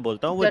जटिज्म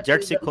बोलता हूँ। वो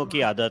जट सिखों जटिज्म,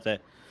 की हाँ, आदत है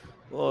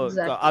वो।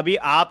 एग्जैक्टली। अभी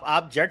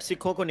आप जट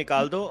सिखों को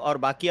निकाल दो और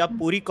बाकी आप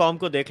पूरी कौम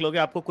को देख लोगे,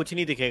 आपको कुछ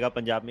नहीं दिखेगा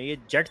पंजाब में। ये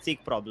जट सिख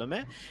प्रॉब्लम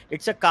है,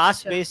 इट्स अ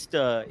कास्ट अच्छा,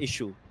 based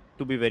issue,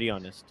 to be very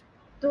honest.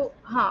 तो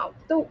हाँ,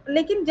 तो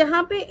लेकिन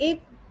जहाँ पे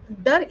एक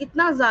डर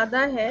इतना ज्यादा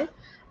है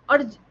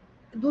और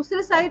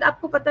दूसरे साइड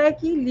आपको पता है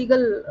कि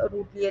लीगल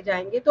रूट लिए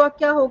जाएंगे, तो अब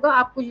क्या होगा,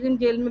 आप कुछ दिन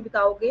जेल में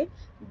बिताओगे,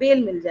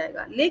 बेल मिल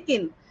जाएगा,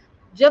 लेकिन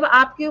जब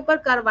आपके ऊपर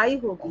कार्रवाई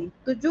होगी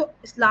तो जो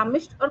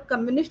इस्लामिस्ट और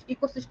कम्युनिस्ट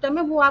इकोसिस्टम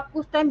है वो आपको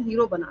उस टाइम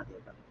हीरो बना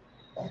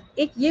देगा।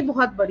 एक ये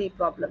बहुत बड़ी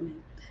प्रॉब्लम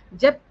है।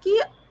 जबकि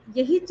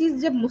यही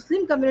चीज जब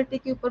मुस्लिम कम्युनिटी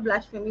के ऊपर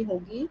ब्लास्फेमी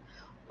होगी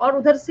और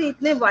उधर से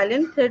इतने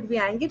वायलेंट थ्रेट भी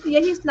आएंगे, तो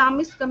यही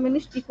इस्लामिस्ट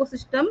कम्युनिस्ट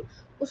इकोसिस्टम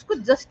उसको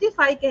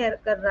जस्टिफाई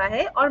कर रहा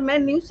है। और मैं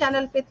न्यूज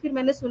चैनल पे फिर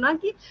मैंने सुना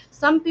कि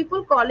some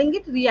people calling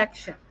it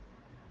reaction,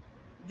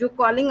 जो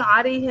कॉलिंग आ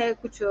रही है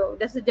कुछ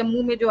जैसे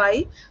जम्मू में जो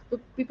आई, तो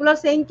पीपल आर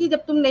सेइंग कि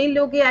जब तुम नहीं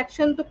लोगे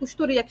एक्शन तो कुछ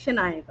तो रिएक्शन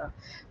आएगा।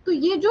 तो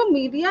ये जो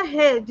मीडिया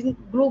है, जिन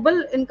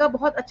ग्लोबल इनका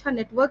बहुत अच्छा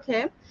नेटवर्क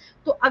है,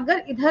 तो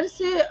अगर इधर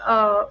से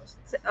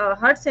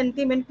हर्ट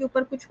सेंटीमेंट के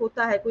ऊपर कुछ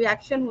होता है, कोई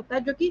एक्शन होता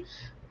है जो कि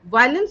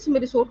वायलेंस में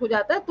रिसोर्ट हो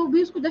जाता है, तो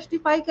भी उसको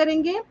जस्टिफाई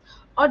करेंगे।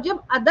 और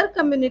जब अदर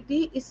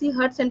कम्युनिटी इसी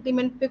हर्ट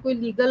सेंटीमेंट पे कोई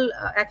लीगल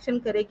एक्शन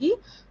करेगी,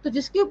 तो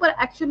जिसके ऊपर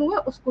एक्शन हुआ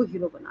उसको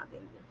हीरो बना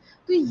देंगे।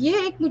 तो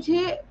ये एक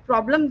मुझे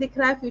प्रॉब्लम दिख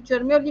रहा है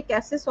फ्यूचर में, और ये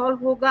कैसे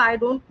सॉल्व होगा I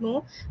don't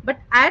know, but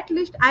at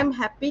least I am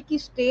happy कि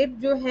स्टेट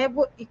जो है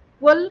वो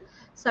इक्वल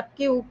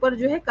सबके ऊपर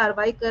जो है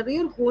कार्रवाई कर रही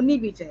है, और होनी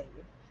भी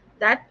चाहिए।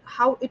 That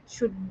how it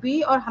should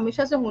be, और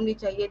हमेशा से होनी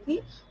चाहिए थी,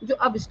 जो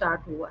अब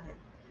स्टार्ट हुआ है।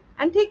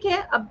 एंड ठीक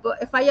है, अब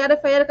एफ आई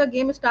आर का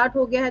गेम स्टार्ट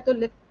हो गया है, तो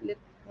लेट लेट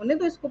होने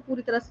दो, इसको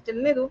पूरी तरह से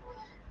चलने दो।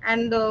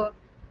 एंड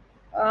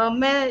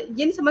मैं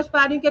ये नहीं समझ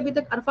पा रही हूँ कि अभी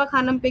तक अरफा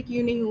खानम पे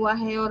क्यों नहीं हुआ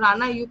है और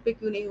राना अयूब पे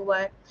क्यों नहीं हुआ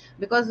है,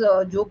 बिकॉज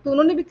जोक तो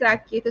उन्होंने भी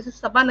क्रैक किए थे,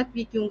 सबा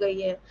नकवी क्यों गई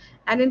है।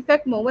 एंड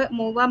इनफैक्ट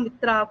मोवा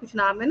मित्रा कुछ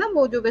नाम है ना,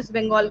 वो जो वेस्ट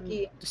बंगाल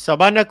की।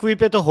 सबा नकवी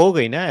पे तो हो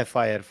गई ना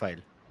एफआईआर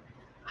फाइल।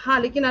 हाँ,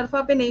 लेकिन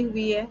अरफा पे नहीं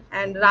हुई है,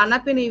 एंड राना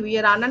पे नहीं हुई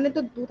है। राना ने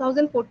तो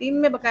 2014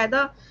 में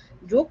बकायदा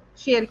जोक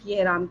शेयर किए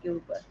हैं राम के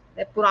ऊपर,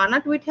 पुराना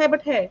ट्वीट है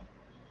बट है।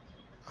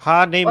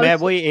 हाँ नहीं, और मैं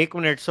वही, एक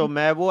मिनट, सो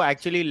मैं वो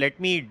actually let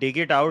me dig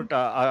it out.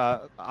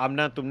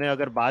 आमना, तुमने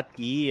अगर बात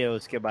की है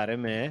उसके बारे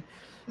में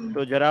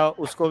तो जरा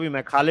उसको भी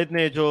मैं, खालिद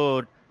ने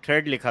जो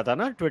थ्रेड लिखा था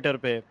ना ट्विटर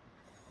पे,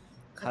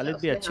 अच्छा, खालिद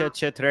उस भी पे अच्छे हाँ।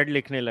 अच्छे थ्रेड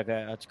लिखने लगा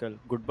है आजकल,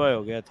 गुड बॉय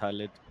हो गया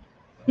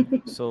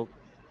खालिद।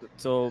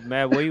 सो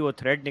मैं वही वो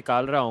थ्रेड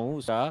निकाल रहा हूँ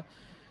उसका।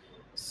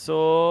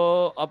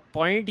 सो अब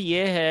पॉइंट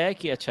ये है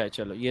कि अच्छा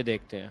चलो ये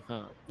देखते हैं।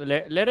 हाँ,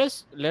 लेट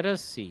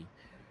अस सी।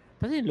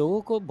 पता नहीं लोगों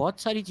को बहुत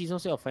सारी चीज़ों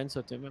से ऑफेंस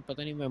होते हैं। मैं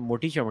पता नहीं, मैं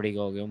मोटी चमड़ी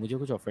का हो गया हूँ, मुझे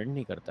कुछ ऑफेंड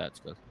नहीं करता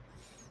आजकल।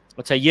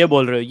 अच्छा, ये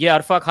बोल रहे हो ये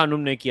अरफा खानूम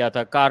ने किया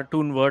था,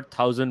 cartoon word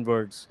 1000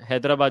 words,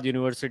 Hyderabad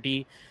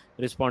university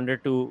responded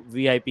to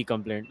VIP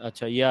complaint.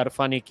 अच्छा, ये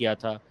अरफा ने किया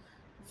था।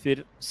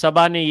 फिर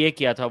सबा ने ये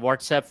किया था,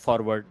 व्हाट्सएप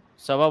फॉरवर्ड।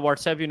 सबा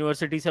व्हाट्सएप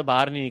यूनिवर्सिटी से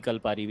बाहर नहीं निकल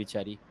पा रही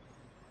बेचारी।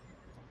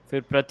 फिर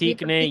ये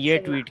प्रतीक ने प्रतीक ये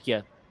सिन्हा, ट्वीट किया।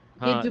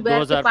 ये हाँ, जुबैर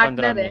के 2015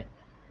 पार्टनर है।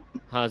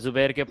 में। हाँ,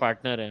 जुबैर के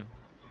पार्टनर हैं।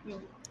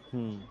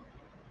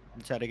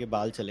 बेचारे के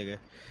बाल चले गए,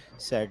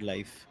 सैड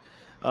लाइफ।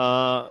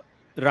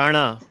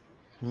 राणा,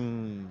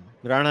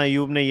 राणा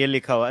अयूब ने ये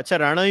लिखा हुआ। अच्छा,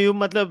 राणा अयूब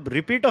मतलब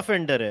रिपीट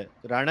ऑफेंडर है।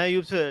 राणा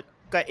अयूब से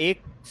का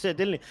एक से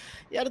दिल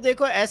नहीं। यार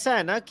देखो, ऐसा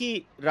है ना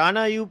कि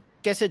राणा अयूब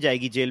कैसे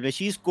जाएगी जेल में?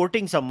 She is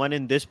quoting someone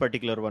in this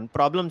particular one,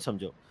 problem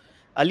समझो।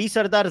 Ali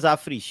Sardar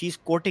Jafri, she is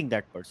quoting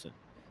that person.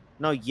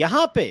 Now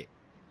यहाँ पे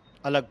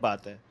अलग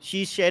बात है,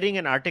 she is sharing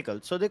an article.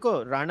 So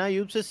देखो, राणा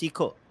अयूब से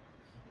सीखो,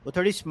 वो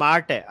थोड़ी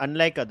स्मार्ट है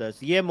अनलाइक अदर्स।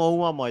 ये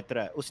महुआ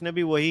मोइत्रा है, उसने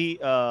भी वही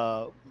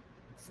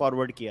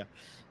फॉरवर्ड किया।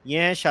 ये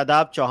है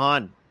शादाब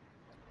चौहान,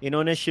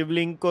 इन्होंने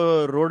शिवलिंग को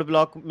रोड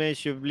ब्लॉक में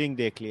शिवलिंग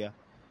देख लिया।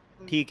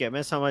 ठीक है,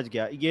 मैं समझ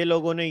गया, ये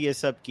लोगों ने ये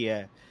सब किया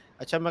है।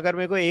 अच्छा, मगर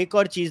मेरे को एक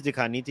और चीज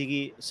दिखानी थी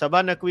कि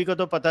सबा नकवी को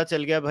तो पता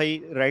चल गया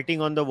भाई,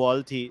 राइटिंग ऑन द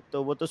वॉल थी,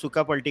 तो वो तो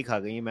सूखा पलटी खा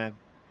गई मैम।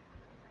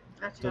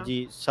 तो अच्छा।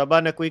 जी, सबा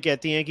नकवी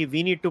कहती हैं कि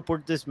we need to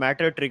put this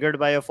matter triggered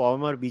by a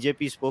former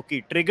BJP spokie.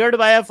 Triggered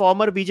by a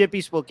former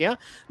BJP spokie.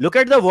 Look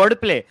at the word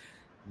play.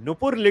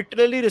 Nupur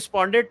literally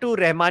responded to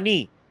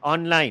Rahmani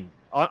online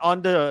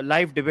on the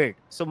live debate.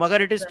 So,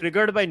 Magar, it is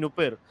triggered by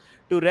Nupur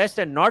to rest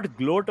and not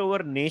gloat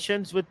over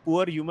nations with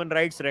poor human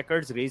rights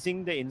records,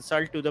 raising the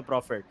insult to the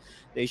Prophet.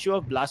 The issue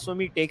of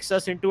blasphemy takes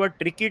us into a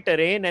tricky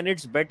terrain, and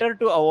it's better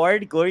to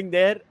avoid going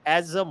there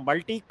as a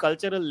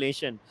multicultural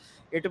nation.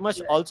 It must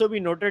Right. also be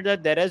noted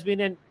that there has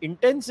been an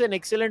intense and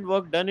excellent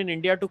work done in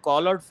India to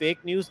call out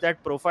fake news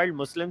that profiled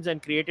Muslims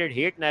and created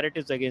hate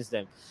narratives against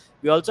them.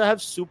 We also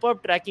have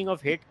superb tracking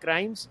of hate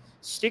crimes.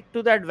 Stick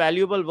to that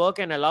valuable work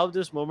and allow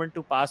this moment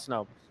to pass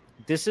now.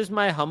 This is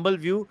my humble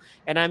view,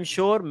 and I'm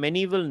sure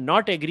many will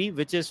not agree,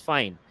 which is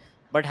fine.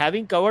 But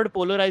having covered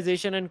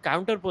polarization and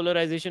counter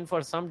polarization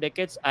for some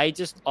decades, I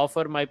just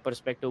offer my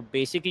perspective.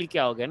 Basically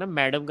क्या हो गया ना,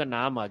 madam का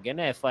नाम आ गया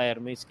ना FIR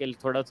में, इसके लिए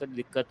थोड़ा सा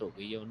दिक्कत हो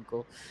गई है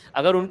उनको.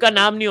 अगर उनका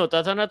नाम नहीं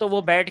होता था ना, तो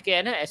वो बैठ के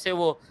है ना ऐसे,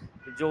 वो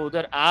जो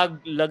उधर आग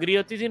लग रही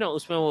होती थी ना,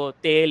 उसमें वो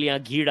तेल या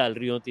घी डाल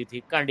रही होती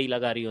थी, कांडी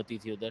लगा रही होती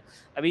थी उधर.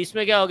 अभी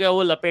इसमें क्या हो गया,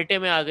 वो लपेटे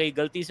में आ गई,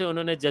 गलती से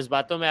उन्होंने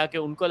जज्बातों में आके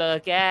उनको लगा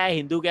क्या है,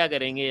 हिंदू क्या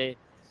करेंगे,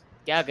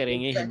 क्या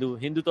करेंगे, हिंदू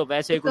एग्जैक्टली। हिंदू तो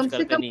वैसे तो ही कुछ कम से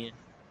करते कम नहीं है.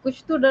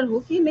 कुछ तो डर हो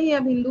कि नहीं,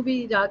 अब हिंदू भी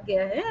जाग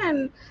गया है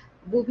एंड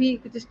वो भी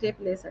कुछ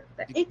स्टेप ले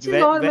सकता है। एक चीज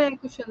वे, और वे, मैं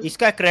कुशल।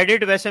 इसका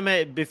क्रेडिट वैसे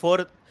मैं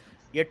बिफोर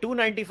ये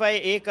 295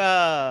 ए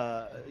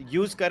का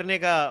यूज करने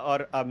का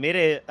और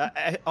मेरे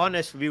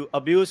ऑनेस्ट व्यू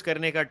अब्यूज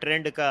करने का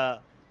ट्रेंड का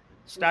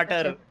अच्छा।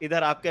 स्टार्टर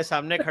इधर आपके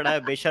सामने खड़ा है.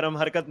 बेशरम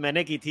हरकत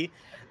मैंने की थी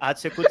आज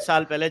से कुछ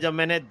साल पहले, जब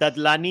मैंने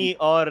ददलानी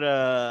और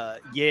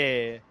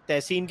ये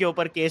तहसीन के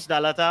ऊपर केस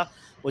डाला था.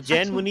 वो जैन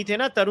अच्छा। मुनि थे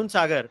ना, तरुण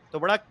सागर, तो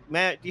बड़ा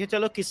मैं ये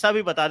चलो किस्सा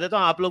भी बता देता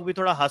हूँ, आप लोग भी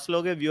थोड़ा हंस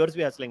लोगे, व्यूअर्स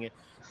भी हंस लेंगे.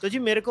 तो जी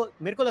मेरे को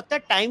लगता है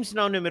टाइम्स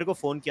नाउ ने मेरे को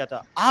फोन किया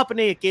था,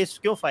 आपने ये केस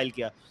क्यों फाइल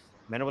किया.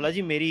 मैंने बोला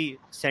जी मेरी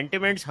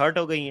सेंटिमेंट्स हर्ट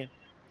हो गई हैं.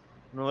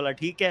 उन्होंने बोला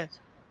ठीक है,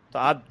 तो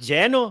आप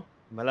जैन हो.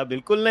 मैं बोला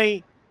बिल्कुल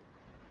नहीं.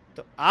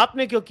 तो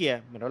आपने क्यों किया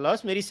है. मैंने बोला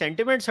बस मेरी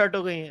सेंटिमेंट्स हर्ट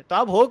हो गई हैं. तो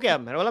आप हो क्या.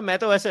 मैंने बोला मैं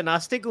तो वैसे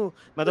नास्तिक हूँ,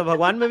 मैं तो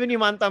भगवान में भी नहीं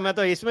मानता, मैं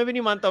तो इसमें भी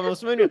नहीं मानता, मैं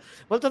उसमें भी नहीं.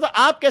 बोलता तो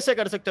आप कैसे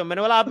कर सकते हो.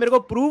 मैंने बोला आप मेरे को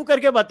प्रूव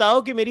करके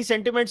बताओ कि मेरी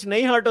सेंटिमेंट्स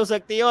नहीं हर्ट हो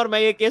सकती है और मैं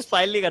ये केस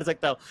फाइल नहीं कर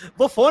सकता.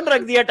 वो फोन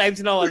रख दिया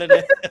टाइम्स नाउ वाले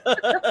ने.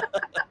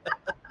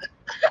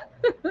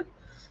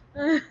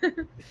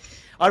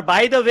 और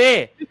बाय द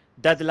वे,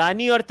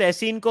 ददलानी और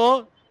तहसीन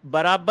को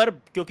बराबर,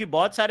 क्योंकि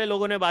बहुत सारे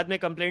लोगों ने बाद में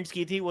कंप्लेंट्स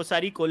की थी, वो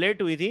सारी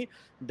कोलेट हुई थी,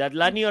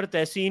 ददलानी और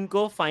तहसीन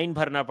को फाइन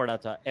भरना पड़ा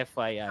था,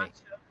 FII.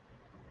 अच्छा,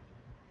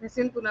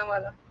 निसिन पुना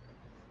वाला।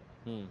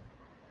 हम्म.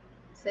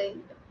 सही।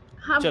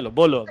 हाँ। चलो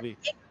बोलो अभी.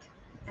 एक,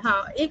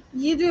 हाँ, एक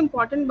ये जो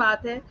इम्पोर्टेंट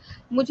बात है,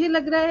 मुझे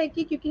लग रहा है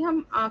कि क्योंकि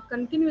हम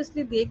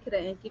कंटिन्यूअसली देख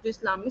रहे हैं कि जो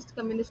इस्लामिस्ट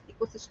कम्युनिस्ट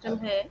इकोसिस्टम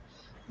है,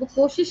 वो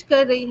कोशिश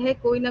कर रही है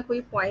कोई ना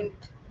कोई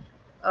पॉइंट,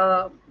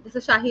 जैसे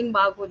शाहीन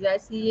बाग हो जाए,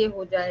 सीए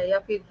हो जाए, या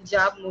फिर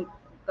हिजाब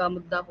का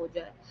मुद्दा हो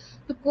जाए,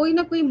 तो कोई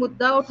ना कोई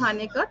मुद्दा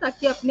उठाने का,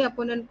 ताकि अपने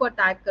अपोनेंट को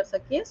अटैक कर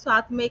सके,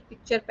 साथ में एक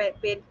पिक्चर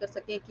पेंट कर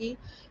सके कि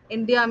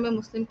इंडिया में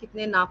मुस्लिम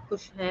कितने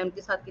नाखुश हैं,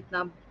 उनके साथ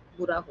कितना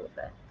बुरा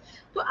होता है।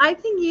 तो आई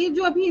थिंक ये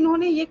जो अभी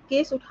इन्होंने ये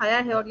केस उठाया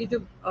है, और ये जो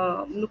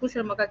नुपुर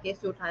शर्मा का केस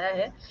जो उठाया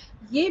है,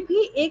 ये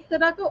भी एक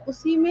तरह का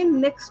उसी में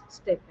नेक्स्ट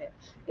स्टेप है।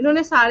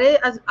 इन्होंने सारे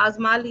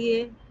आजमा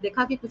लिए,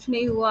 देखा कि कुछ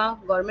नहीं हुआ,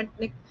 गवर्नमेंट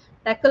ने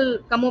टैकल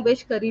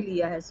कमोबेश कर ही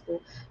लिया है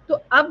इसको।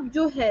 तो अब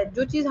जो है,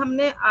 जो चीज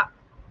हमने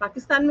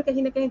पाकिस्तान में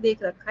कहीं ना कहीं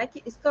देख रखा है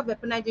कि इसका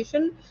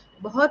वेपनाइजेशन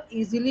बहुत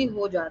इजीली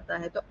हो जाता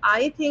है। तो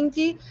आई थिंक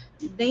कि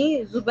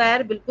नहीं,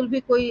 जुबैर बिल्कुल भी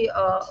कोई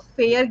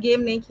फेयर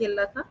गेम नहीं खेल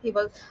रहा था। He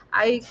was,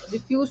 I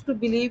refuse to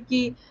believe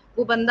कि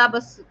वो बंदा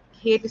बस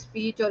हेट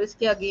स्पीच और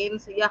इसके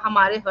अगेंस्ट, या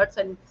हमारे हर्ट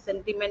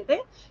सेंटिमेंट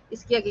है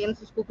इसके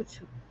अगेंस्ट उसको कुछ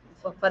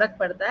फर्क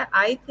पड़ता है।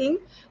 आई थिंक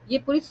ये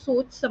पूरी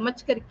सोच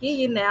समझ करके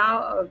ये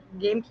नया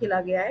गेम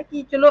खेला गया है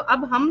कि चलो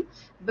अब हम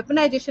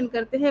वेपनाइजेशन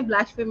करते हैं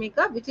ब्लास्फेमी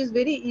का, which is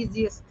very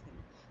easiest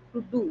to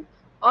do.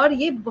 और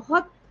ये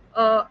बहुत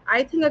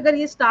आई थिंक अगर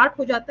ये स्टार्ट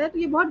हो जाता है तो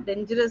ये बहुत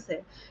डेंजरस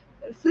है।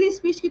 फ्री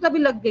स्पीच की तो अभी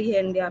लग गई है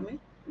इंडिया में,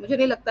 मुझे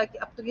नहीं लगता कि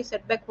अब तो ये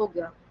सेटबैक हो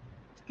गया,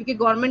 क्योंकि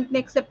गवर्नमेंट ने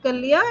एक्सेप्ट कर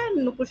लिया है,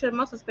 नुपुर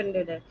शर्मा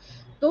सस्पेंडेड है,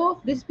 तो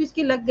फ्री स्पीच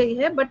की लग गई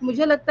है। बट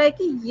मुझे लगता है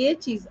कि ये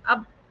चीज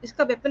अब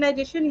इसका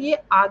वेपनाइजेशन ये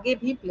आगे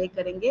भी प्ले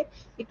करेंगे,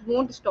 it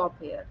won't stop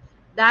here.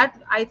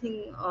 That I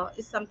think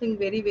is something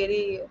very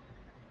very,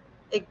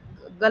 एक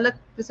गलत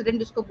प्रेसिडेंट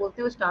जिसको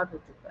बोलते हैं वो स्टार्ट हो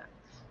चुका है।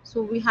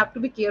 So we have to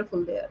be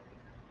careful there.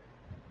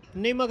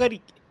 नहीं मगर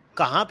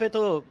कहाँ पे,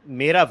 तो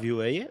मेरा व्यू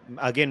है ये,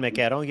 अगेन मैं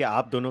कह रहा हूँ ये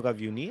आप दोनों का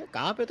व्यू नहीं है.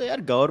 कहाँ पे तो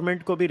यार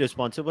गवर्नमेंट को भी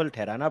रिस्पॉन्सिबल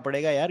ठहराना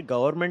पड़ेगा यार.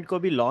 गवर्नमेंट को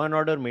भी लॉ एंड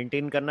ऑर्डर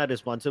मेंटेन करना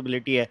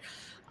रिस्पॉन्सिबिलिटी है.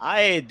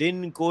 आए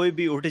दिन कोई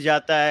भी उठ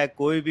जाता है,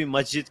 कोई भी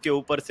मस्जिद के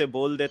ऊपर से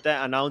बोल देता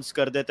है, अनाउंस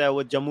कर देता है.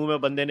 वो जम्मू में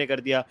बंदे ने कर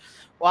दिया.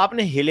 वो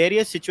आपने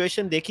हिलेरियस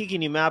सिचुएशन देखी कि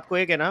नहीं. मैं आपको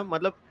एक है ना,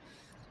 मतलब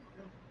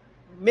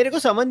मेरे को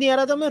समझ नहीं आ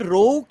रहा था मैं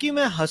रो कि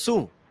मैं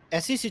हंसूं.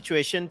 ऐसी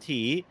सिचुएशन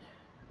थी,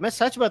 मैं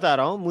सच बता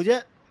रहा हूँ.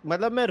 मुझे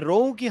मतलब मैं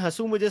रोऊं कि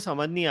हंसूं मुझे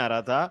समझ नहीं आ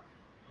रहा था.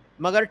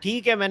 मगर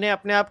ठीक है, मैंने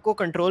अपने आप को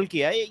कंट्रोल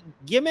किया.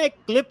 ये मैं एक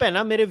क्लिप है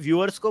ना मेरे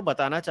व्यूअर्स को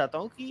बताना चाहता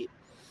हूँ कि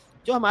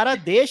जो हमारा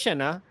देश है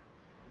ना,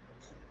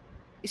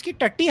 इसकी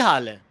टट्टी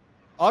हाल है.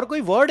 और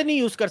कोई वर्ड नहीं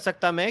यूज कर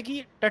सकता मैं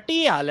कि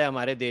टटी हाल है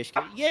हमारे देश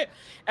के ये।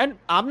 एंड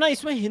आमना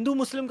इसमें हिंदू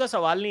मुस्लिम का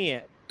सवाल नहीं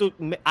है, तो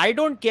I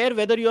don't care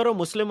whether you are a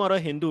मुस्लिम और अ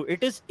Hindu,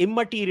 it is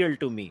immaterial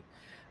to me.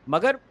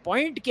 मगर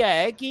पॉइंट क्या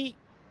है कि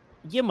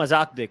ये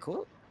मजाक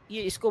देखो,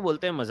 ये इसको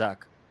बोलते हैं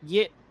मजाक।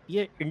 ये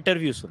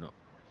इंटरव्यू सुनो।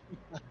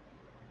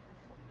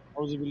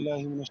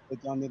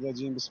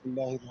 औज़ुबिल्लाहिमिनश्शैतानिर्रजीम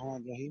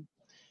बिस्मिल्लाहिर्रहमानिर्रहीम।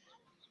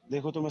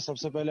 देखो, तो मैं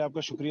सबसे पहले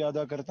आपका शुक्रिया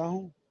अदा करता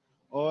हूँ।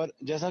 और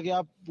जैसा कि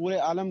आप पूरे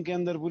आलम के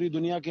अंदर, पूरी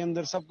दुनिया के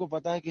अंदर सबको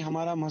पता है कि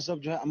हमारा मज़हब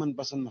जो है अमन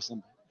पसंद मज़हब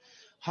है।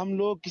 हम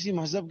लोग किसी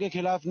मज़हब के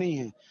खिलाफ नहीं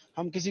हैं,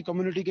 हम किसी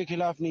कम्युनिटी के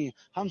खिलाफ नहीं हैं,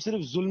 हम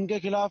सिर्फ जुल्म के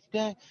खिलाफ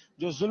हैं।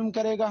 जो जुल्म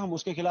करेगा हम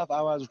उसके खिलाफ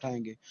आवाज़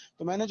उठाएंगे।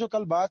 तो मैंने जो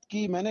कल बात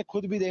की, मैंने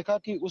खुद भी देखा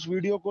कि उस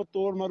वीडियो को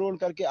तोड़ मरोड़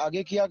करके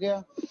आगे किया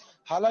गया।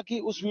 हालांकि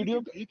उस वीडियो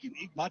लेकिन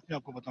एक बात मैं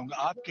आपको बताऊंगा,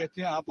 आप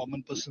कहते हैं आप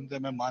अमन पसंद है,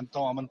 मैं मानता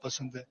हूँ अमन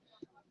पसंद है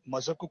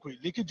मजहब को कोई,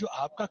 लेकिन जो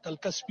आपका कल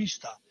का स्पीच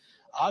था,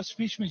 आप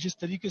स्पीच में जिस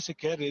तरीके से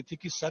कह रहे थे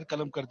कि सर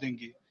कलम कर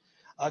देंगे,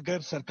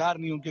 अगर सरकार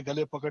नहीं उनके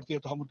गले पकड़ती है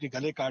तो हम उनके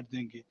गले काट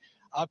देंगे।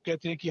 आप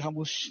कहते हैं कि हम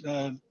उस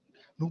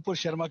नूपुर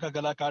शर्मा का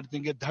गला काट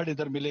देंगे, धड़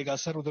इधर मिलेगा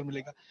सर उधर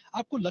मिलेगा।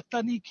 आपको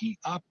लगता नहीं कि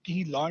आप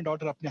कहीं लॉ एंड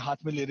ऑर्डर अपने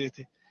हाथ में ले रहे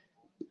थे?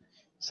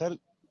 सर,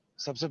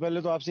 सबसे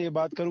पहले तो आपसे ये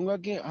बात करूंगा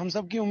कि हम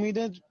सब की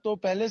उम्मीदें तो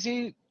पहले से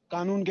ही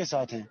कानून के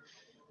साथ हैं।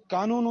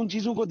 कानून उन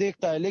चीजों को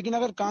देखता है, लेकिन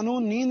अगर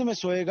कानून नींद में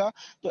सोएगा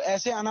तो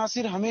ऐसे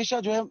अनासिर हमेशा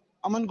जो है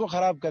अमन को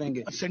खराब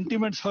करेंगे।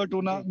 सेंटिमेंट्स हर्ट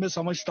होना मैं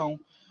समझता हूँ,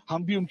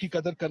 हम भी उनकी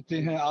कदर करते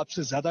हैं,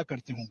 आपसे ज्यादा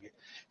करते होंगे,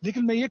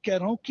 लेकिन मैं ये कह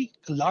रहा हूँ कि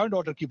लॉ एंड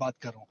ऑर्डर की बात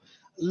कर रहा हूँ।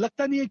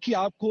 लगता नहीं है कि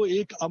आपको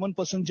एक अमन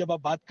पसंद, जब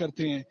आप बात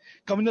करते हैं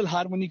कम्युनल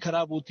हार्मनी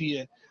खराब होती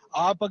है,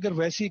 आप अगर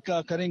वैसी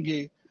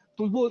करेंगे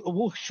तो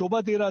वो शोभा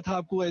दे रहा था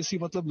आपको ऐसी,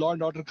 मतलब लॉ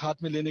एंड ऑर्डर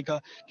हाथ में लेने का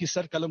कि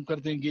सर कलम कर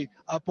देंगे।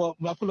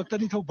 आपको लगता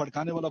नहीं था वो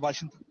भड़काने वाला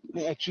भाषण था?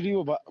 नहीं, एक्चुअली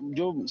वो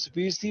जो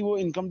स्पीच थी वो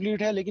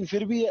इनकम्प्लीट है, लेकिन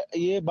फिर भी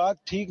ये बात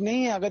ठीक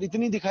नहीं है। अगर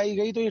इतनी दिखाई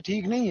गई तो ये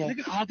ठीक नहीं है।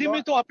 लेकिन आधे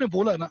में तो आपने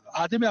बोला ना,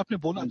 आधे में आपने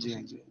बोला। जी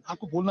हाँ जी।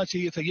 आपको बोलना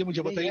चाहिए था, ये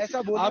मुझे बताइए।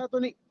 ऐसा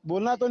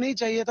बोलना तो नहीं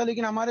चाहिए था,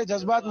 लेकिन हमारे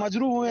जज्बात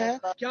मजरू हुए हैं।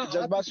 क्या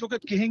जज्बात इस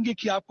वक्त कहेंगे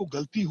कि आपको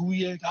गलती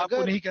हुई है?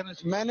 आपको नहीं कहना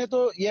चाहिए। मैंने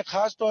तो ये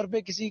खास तौर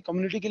पे किसी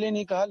कम्युनिटी के लिए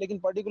नहीं कहा, लेकिन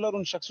पर्टिकुलर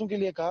उन शख्सों के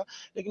लिए कहा।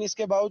 लेकिन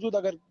इसके बावजूद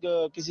अगर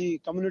किसी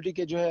कम्युनिटी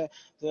के जो है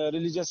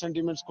रिलीजियस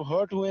सेंटिमेंट्स को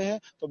हर्ट हुए हैं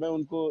तो मैं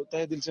उनको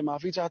तहे दिल से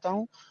माफी चाहता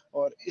हूँ।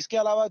 और इसके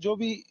अलावा जो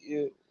भी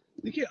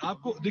देखिए,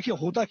 आपको देखिए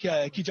होता क्या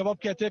है कि जब आप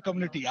कहते हैं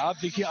कम्युनिटी, आप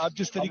देखिए आप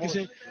जिस तरीके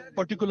से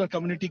पर्टिकुलर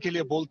कम्युनिटी के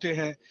लिए बोलते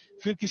हैं,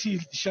 फिर किसी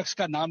शख्स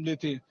का नाम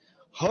लेते हैं,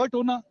 हर्ट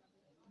होना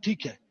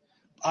ठीक है,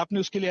 आपने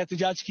उसके लिए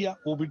एहतजाज किया,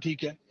 वो भी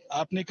ठीक है,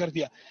 आपने कर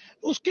दिया।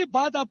 उसके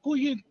बाद आपको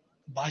ये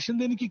भाषण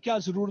देने की क्या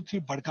जरूरत थी,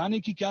 भड़काने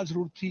की क्या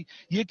जरूरत थी,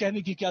 ये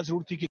कहने की क्या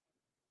जरूरत थी कि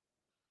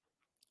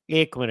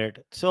एक minute.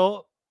 So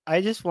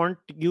I just want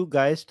you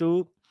guys to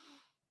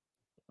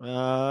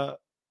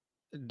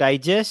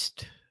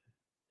digest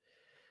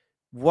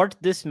what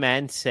this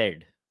man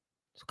said.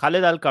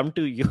 Khalid, I'll come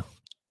to you.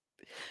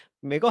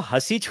 मेरे को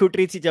हंसी छूट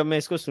रही थी जब मैं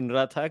इसको सुन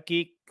रहा था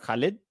कि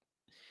Khalid,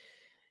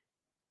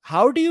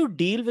 how do you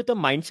deal with a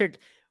mindset.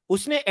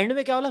 उसने एंड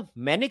में क्या बोला,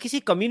 मैंने किसी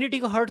कम्युनिटी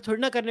को हर्ट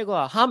थोड़ी ना करने को,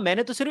 हाँ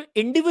मैंने तो सिर्फ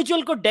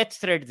इंडिविजुअल को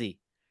death threat the.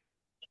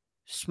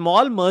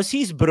 Small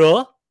mercies bro.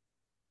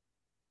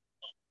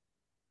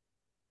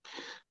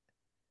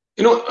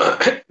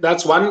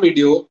 That's one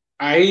video.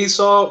 I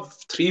saw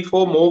 3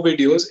 4 more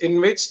videos in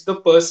which the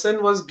person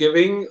was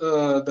giving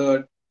the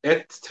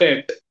death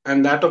threat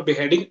and that of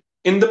beheading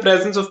in the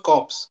presence of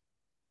cops.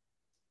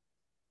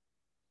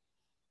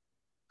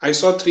 I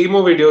saw 3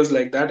 more videos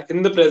like that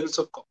in the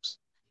presence of cops.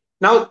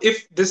 Now,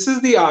 if this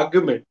is the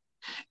argument,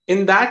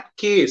 in that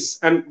case,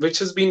 and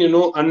which has been,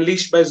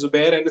 unleashed by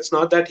Zubair, and it's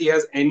not that he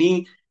has any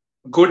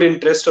good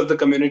interest of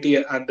the community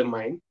at the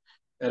mind,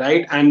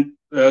 right? And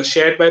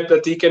shared by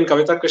Pratik and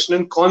Kavita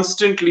Krishnan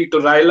constantly to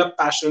rile up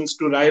passions,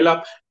 to rile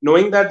up,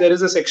 knowing that there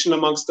is a section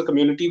amongst the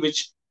community which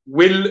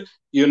will,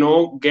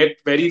 get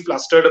very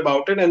flustered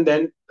about it, and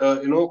then,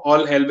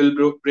 all hell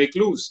will break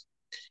loose.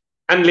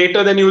 And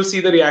later, then you will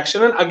see the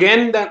reaction, and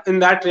again, that in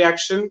that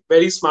reaction,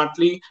 very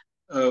smartly,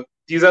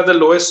 these are the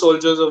lowest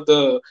soldiers of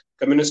the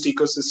communist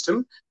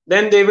ecosystem.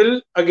 Then they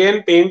will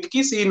again paint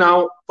ki, see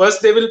now,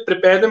 first they will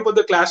prepare them for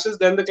the clashes,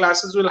 then the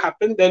clashes will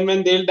happen, then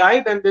when they'll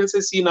die, then they'll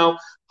say, see now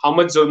how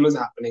much zulm is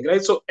happening,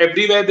 right? So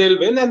everywhere they'll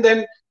win, and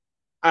then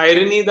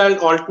irony that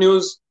alt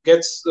news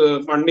gets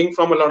funding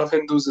from a lot of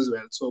Hindus as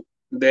well. So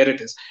there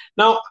it is.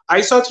 Now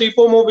I saw 3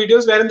 4 more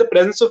videos where in the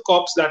presence of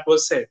cops that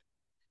was said.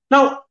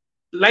 Now,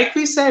 like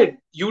we said,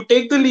 you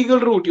take the legal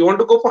route. You want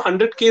to go for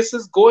 100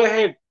 cases, go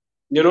ahead.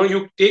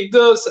 You take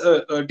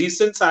the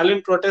decent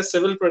silent protest,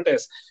 civil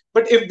protest.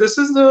 But if this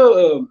is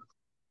the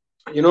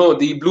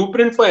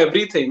blueprint for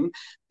everything,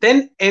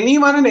 then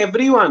anyone and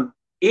everyone,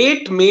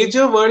 8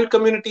 major world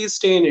communities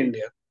stay in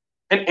India,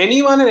 and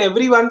anyone and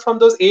everyone from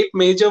those 8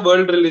 major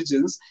world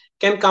religions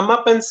can come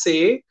up and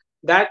say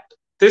that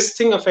this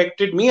thing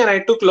affected me and I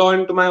took law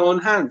into my own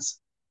hands.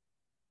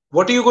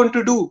 What are you going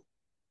to do?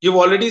 You've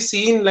already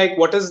seen like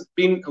what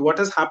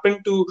has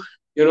happened to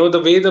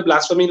the way the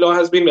blasphemy law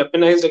has been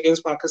weaponized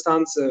against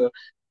Pakistan's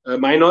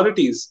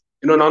minorities,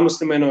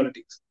 non-Muslim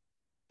minorities.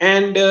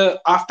 And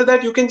after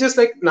that, you can just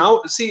like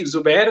now see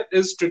Zubair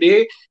is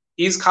today,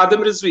 he's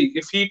Khadim Rizvi.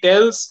 If he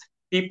tells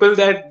people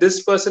that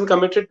this person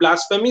committed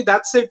blasphemy,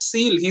 that's it,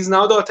 seal. He's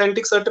now the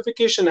authentic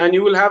certification. And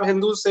you will have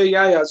Hindus say,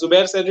 yeah,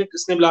 Zubair said it,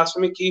 isne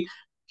blasphemy ki,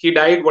 he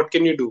died, what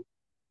can you do?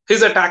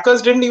 His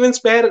attackers didn't even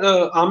spare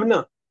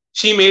Amna.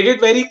 She made it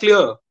very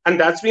clear. And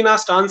that's been our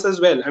stance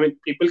as well. I mean,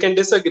 people can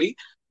disagree,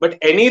 but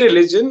any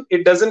religion,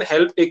 it doesn't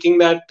help taking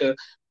that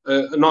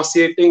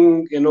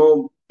nauseating,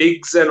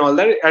 digs and all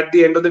that. At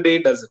the end of the day,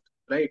 it doesn't,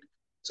 right?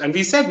 So, and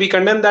we said we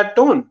condemn that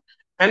tone.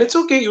 And it's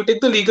okay. You take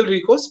the legal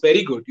recourse.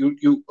 Very good.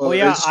 You Oh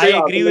yeah, register I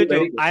your agree argument. with you.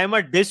 Very good. I am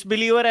a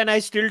disbeliever and I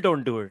still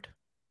don't do it.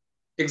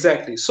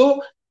 Exactly.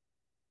 So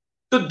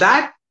to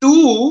that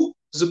too,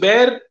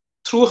 Zubair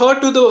threw her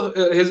to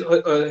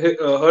the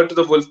her to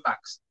the wolf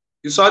packs.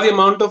 You saw the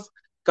amount of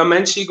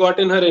comments she got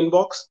in her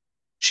inbox.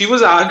 She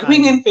was I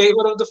arguing in know.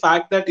 favor of the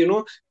fact that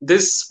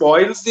this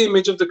spoils the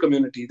image of the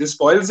community. This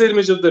spoils the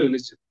image of the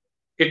religion.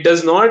 It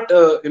does not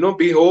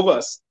behove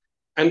us,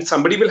 and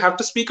somebody will have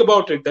to speak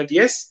about it. That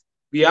yes,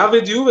 we are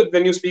with you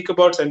when you speak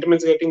about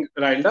sentiments getting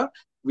riled up.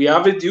 We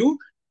are with you.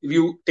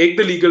 You take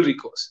the legal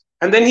recourse,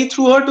 and then he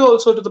threw her to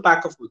also to the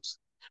pack of wolves.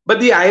 But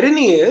the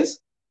irony is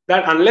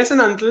that unless and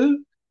until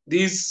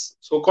these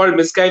so-called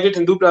misguided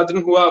Hindu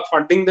brethren who are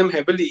funding them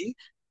heavily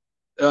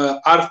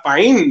are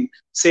fine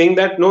saying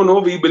that no,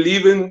 we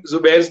believe in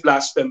Zubair's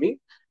blasphemy,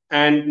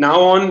 and now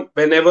on,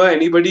 whenever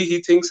anybody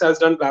he thinks has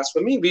done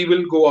blasphemy, we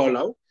will go all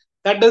out.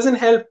 That doesn't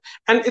help,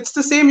 and it's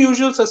the same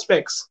usual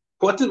suspects.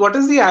 What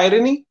is the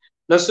irony?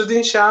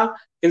 Nasruddin Shah,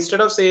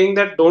 instead of saying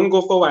that don't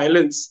go for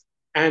violence,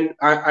 and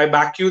I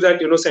back you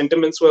that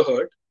sentiments were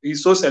hurt,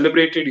 he's so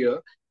celebrated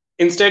here.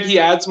 Instead, he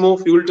adds more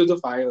fuel to the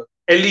fire.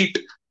 Elite,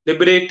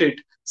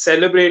 liberated,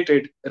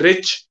 celebrated,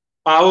 rich,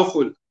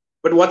 powerful.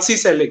 But what's he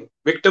selling?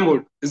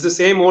 Victimhood. Is the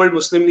same old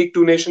Muslim League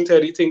two nation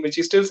theory thing which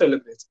he still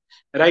celebrates.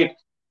 Right?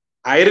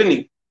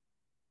 Irony.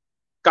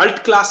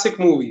 Cult classic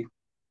movie.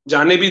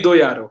 Jaane bhi do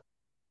yaro.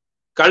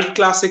 Cult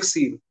classic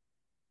scene.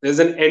 There's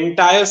an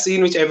entire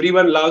scene which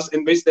everyone loves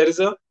in which there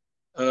is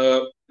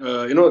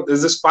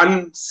there's this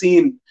fun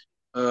scene.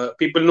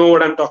 People know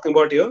what I'm talking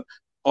about here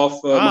of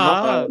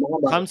हाँ,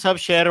 Mahabharata. हम सब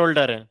share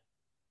holder हैं.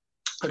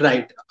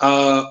 Right.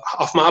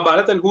 Of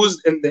Mahabharata, and who's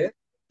in there?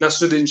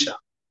 Nasruddin Shah.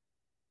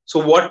 So,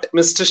 what,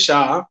 Mr.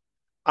 Shah,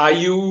 are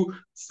you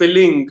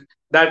filling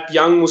that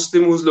young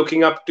Muslim who's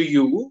looking up to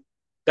you?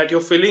 That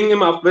you're filling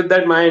him up with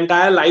that my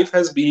entire life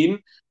has been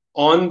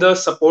on the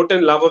support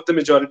and love of the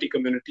majority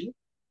community.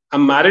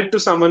 I'm married to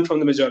someone from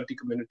the majority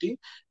community.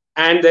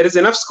 And there is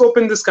enough scope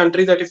in this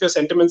country that if your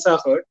sentiments are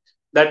hurt,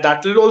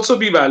 that will also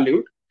be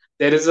valued.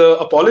 There is an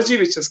apology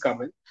which has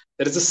come in.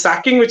 There is a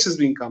sacking which has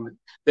been coming.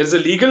 There is a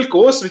legal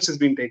course which has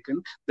been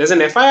taken. There's an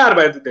FIR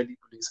by the Delhi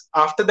police.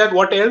 After that,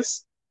 what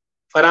else?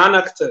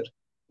 Farhan Akhtar,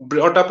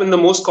 brought up in the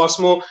most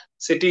cosmo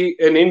city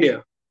in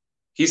India.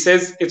 He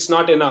says it's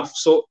not enough.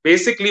 So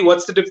basically,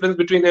 what's the difference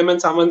between him and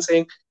someone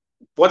saying,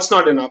 what's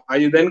not enough? Are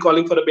you then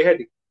calling for a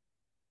beheading?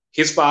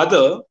 His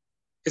father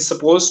is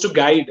supposed to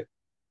guide,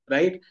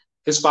 right?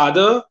 His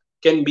father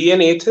can be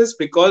an atheist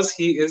because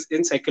he is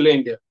in secular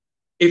India.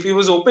 If he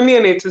was openly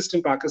an atheist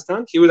in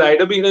Pakistan, he would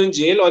either be in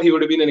jail or he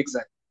would have been in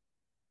exile.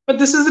 But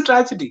this is the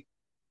tragedy.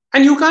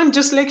 And you can't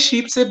just like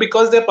sheep say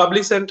because they're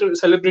public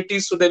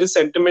celebrities, so there is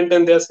sentiment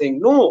and they're saying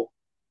no.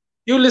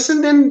 You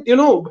listen, then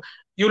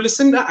you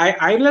listen.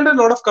 I read a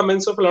lot of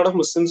comments of a lot of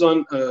Muslims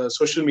on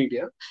social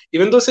media.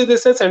 Even though say they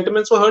said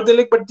sentiments were heard, they're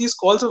like, but these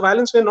calls of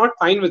violence, we're not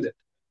fine with it.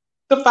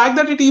 The fact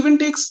that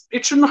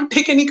it should not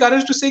take any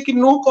courage to say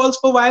no calls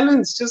for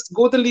violence. Just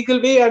go the legal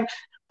way, and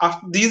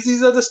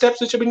these are the steps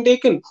which have been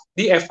taken.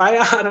 The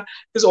FIR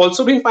has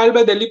also been filed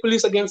by Delhi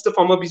police against the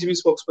former BJP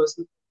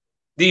spokesperson.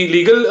 The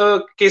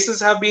legal cases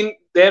have been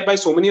there by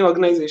so many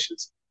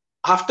organizations.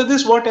 After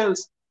this, what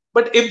else?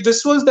 But if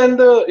this was then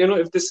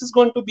if this is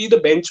going to be the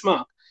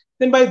benchmark,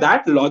 then by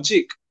that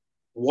logic,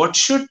 what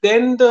should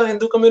then the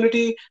Hindu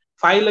community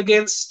file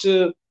against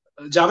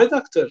Javed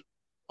Akhtar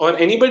or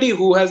anybody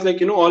who has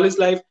all his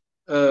life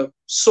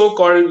so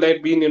called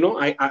like been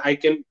I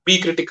can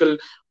be critical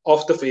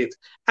of the faith.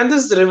 And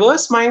this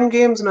reverse mind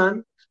games,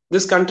 man.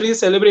 This country has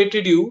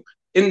celebrated you.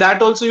 In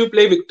that also you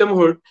play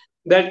victimhood,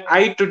 that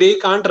I today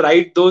can't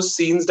write those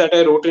scenes that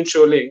I wrote in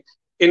Sholay,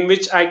 in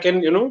which I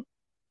can,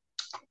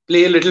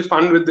 play a little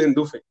fun with the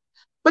Hindu faith.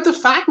 But the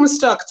fact,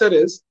 Mr. Akhtar,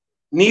 is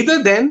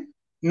neither then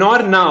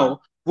nor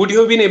now would you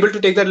have been able to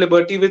take that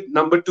liberty with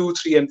number 2,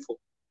 3, and 4.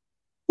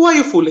 Who are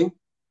you fooling?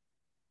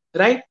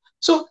 Right?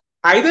 So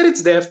either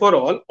it's there for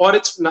all or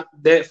it's not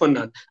there for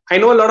none. I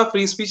know a lot of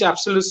free speech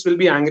absolutists will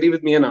be angry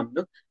with me and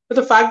Amna, but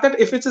the fact that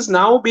if it is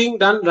now being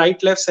done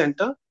right, left,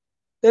 center,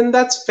 then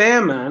that's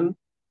fair, man.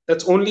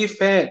 That's only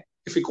fair.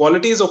 If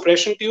equality is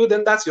oppression to you,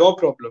 then that's your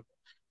problem.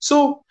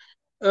 So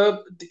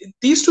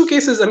these two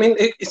cases, I mean,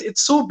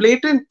 it's so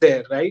blatant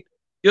there, right?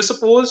 You're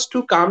supposed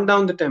to calm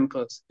down the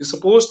tempers. You're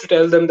supposed to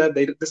tell them that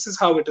this is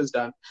how it is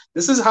done.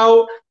 This is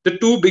how the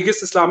two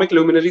biggest Islamic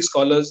luminary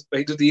scholars,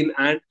 Wahiduddin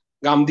and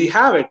Gandhi,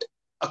 have it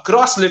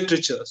across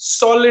literature.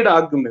 Solid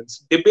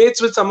arguments,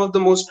 debates with some of the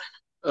most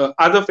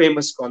other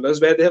famous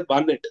scholars where they have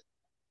won it,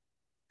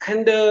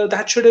 and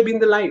that should have been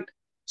the light.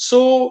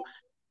 So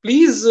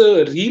please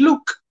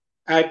relook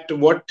at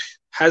what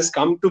has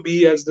come to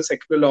be as the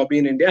secular lobby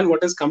in India and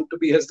what has come to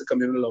be as the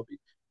communal lobby.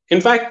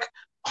 In fact,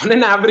 on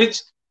an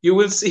average, you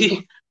will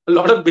see a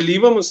lot of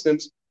believer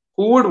Muslims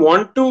who would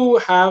want to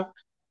have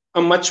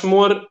a much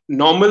more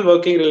normal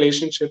working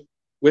relationship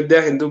with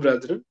their Hindu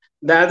brethren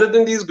rather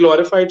than these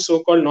glorified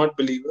so-called not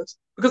believers.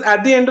 Because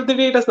at the end of the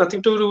day, it has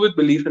nothing to do with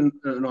belief and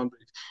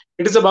non-belief.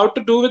 It is about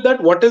to do with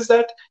that. What is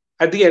that?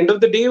 At the end of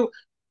the day,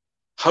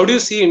 how do you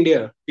see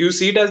India? Do you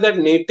see it as that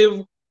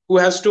native who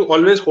has to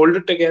always hold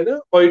it together,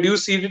 or do you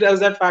see it as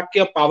that fact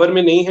that power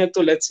mein nahi hai,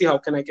 so let's see how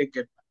can I get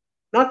back?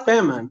 Not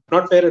fair, man.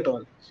 Not fair at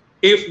all.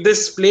 If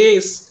this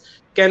place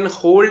can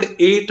hold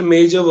 8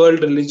 major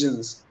world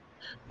religions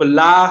for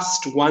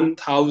last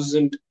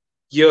 1,000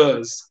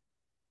 years,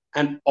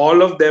 and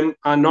all of them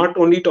are not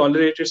only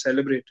tolerated,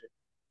 celebrated,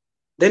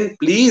 then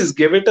please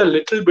give it a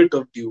little bit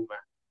of due, man.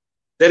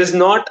 There is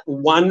not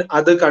one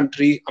other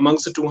country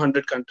amongst the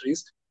 200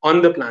 countries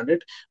on the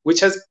planet which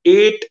has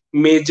 8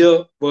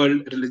 major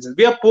world religions.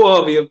 We are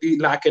poor, we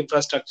lack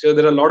infrastructure,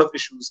 there are a lot of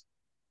issues,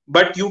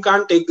 but you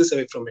can't take this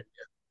away from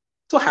India.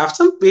 So have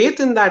some faith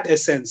in that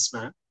essence,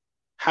 man.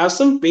 Have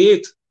some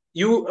faith.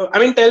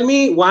 Tell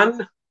me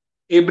one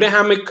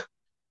Abrahamic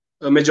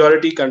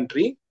majority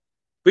country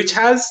which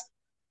has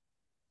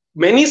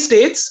many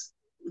states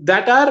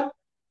that are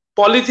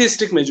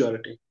polytheistic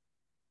majority.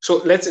 So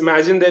let's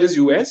imagine there is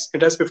US.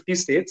 It has 50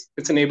 states.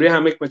 It's an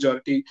Abrahamic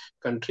majority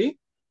country.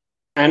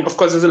 And of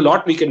course, there's a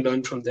lot we can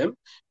learn from them.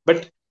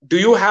 But do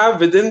you have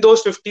within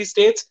those 50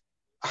 states,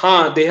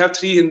 they have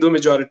 3 Hindu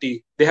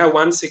majority. They have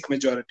 1 Sikh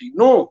majority.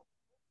 No.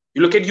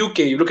 You look at UK,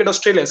 you look at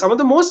Australia, some of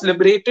the most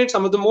liberated,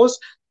 some of the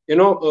most,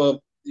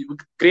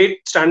 great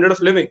standard of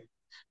living.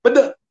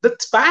 But the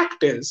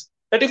fact is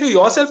that if you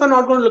yourself are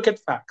not going to look at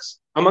facts,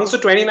 amongst the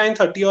 29,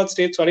 30 odd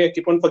states, sorry, I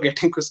keep on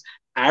forgetting because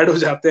add ho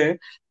jate hain,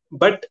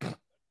 but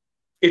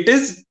it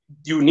is,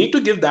 you need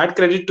to give that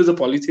credit to the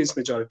polytheist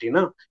majority,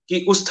 na?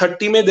 Ki us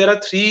 30 mein there are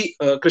 3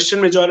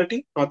 Christian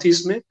majority,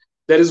 Northeast mein,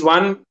 there is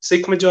 1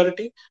 Sikh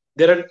majority,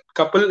 there are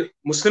couple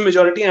Muslim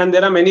majority, and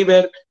there are many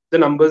where the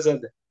numbers are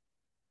there.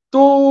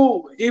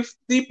 So if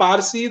the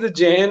Parsi, the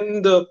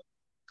Jain, the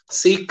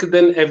Sikh,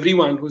 then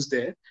everyone who's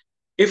there,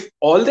 if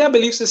all their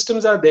belief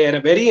systems are there,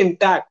 very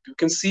intact, you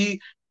can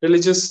see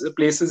religious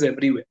places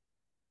everywhere,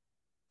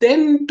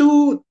 then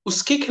to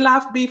uske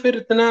khilaf bhi fir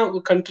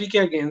itna country ke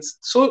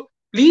against. So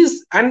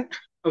please, and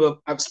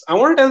I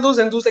want to tell those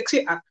Hindus,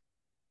 actually,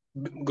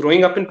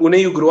 growing up in Pune,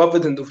 you grow up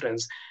with Hindu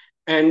friends.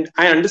 And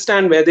I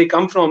understand where they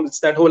come from. It's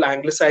that whole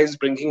anglicized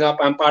bringing up.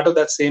 I'm part of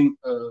that same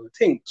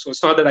thing. So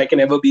it's not that I can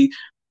ever be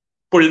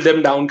pull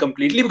them down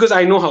completely because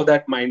I know how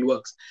that mind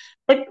works.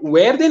 But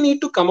where they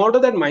need to come out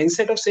of that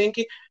mindset of saying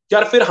कि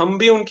यार फिर हम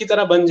भी उनकी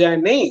तरह बन जाए,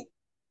 नहीं,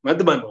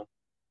 मत बनो.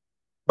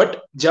 But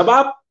जब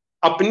आप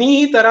अपनी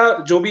ही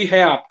तरह जो भी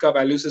है आपका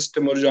वैल्यू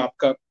सिस्टम और जो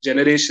आपका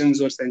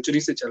जनरेशंस और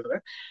सेंचुरी से चल रहा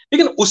है,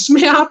 लेकिन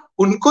उसमें आप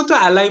उनको तो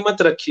एलाई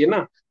मत रखिए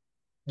ना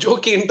जो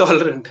कि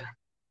इंटॉलरेंट है,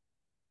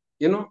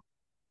 यू नो.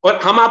 और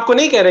हम आपको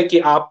नहीं कह रहे कि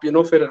आप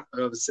फिर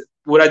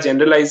पूरा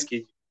जनरलाइज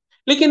कीजिए,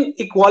 लेकिन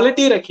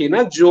इक्वालिटी रखिए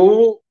ना.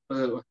 जो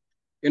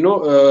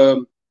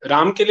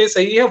राम के लिए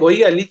सही है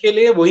वही अली के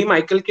लिए, वही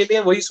माइकल के लिए,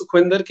 वही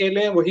सुखविंदर के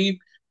लिए, वही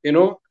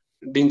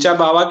डिंचा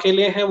बाबा के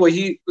लिए है,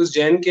 वही उस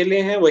जैन के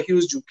लिए है, वही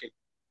उस जू के लिए.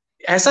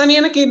 ऐसा नहीं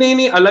है ना कि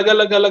नहीं अलग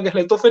अलग अलग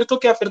है, तो फिर तो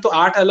क्या, फिर तो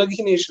 8 अलग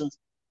ही नेशन.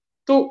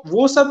 तो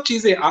वो सब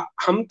चीजें,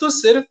 हम तो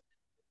सिर्फ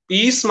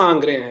पीस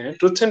मांग रहे हैं,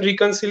 ट्रुथ एंड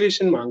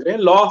रिकंसिलिएशन मांग रहे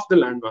हैं, लॉ ऑफ द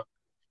लैंड मांग,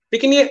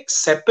 लेकिन ये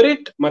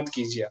सेपरेट मत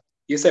कीजिए,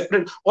 ये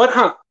सेपरेट. और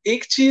हाँ,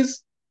 एक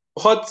चीज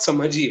बहुत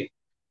समझिए,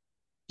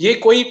 ये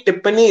कोई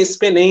टिप्पणी इस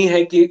पे नहीं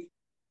है कि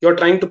you are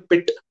trying to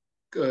pit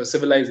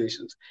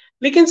civilisations,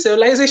 लेकिन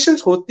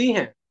सिविलाइजेशंस होती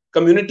हैं,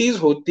 कम्युनिटीज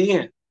होती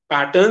हैं,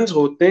 पैटर्न्स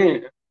होते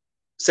हैं,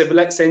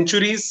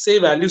 सेंचुरीज से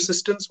वैल्यू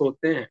सिस्टम्स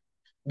होते हैं,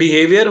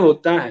 बिहेवियर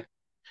होता है.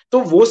 तो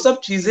वो सब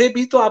चीजें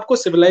भी तो आपको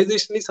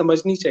सिविलाइजेशन ही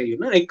समझनी चाहिए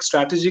ना. एक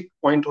स्ट्रैटेजिक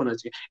पॉइंट होना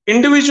चाहिए.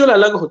 इंडिविजुअल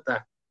अलग होता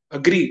है,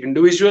 अग्री,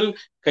 इंडिविजुअल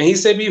कहीं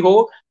से भी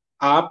हो,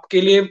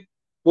 आपके लिए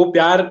वो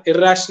प्यार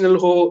इरेशनल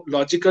हो,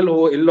 लॉजिकल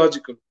हो,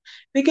 इलॉजिकल,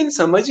 लेकिन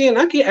समझिए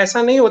ना कि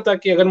ऐसा नहीं होता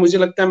कि अगर मुझे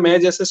लगता है मैं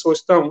जैसे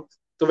सोचता हूँ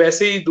तो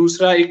वैसे ही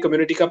दूसरा एक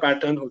कम्युनिटी का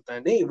पैटर्न होता है.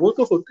 नहीं, वो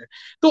तो होता है.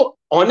 तो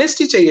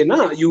ऑनेस्टी चाहिए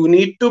ना. You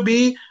need to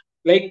be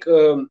like,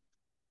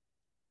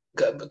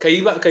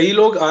 कई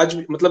लोग आज,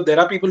 मतलब there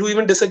are people who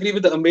even disagree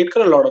with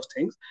Ambedkar a lot of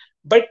things,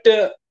 but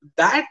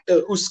that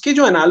उसके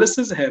जो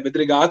एनालिसिस है with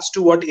regards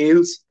to what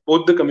else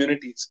both the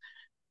communities,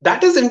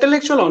 that is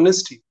intellectual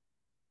honesty.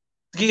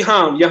 कि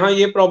हाँ, यहाँ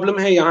ये प्रॉब्लम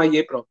है, यहाँ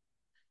ये प्रॉब्लम.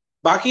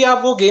 बाकी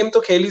आप वो गेम तो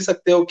खेल ही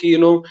सकते हो कि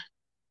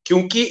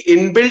क्योंकि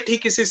इनबिल्ट ही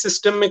किसी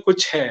सिस्टम में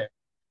कुछ है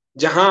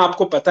जहां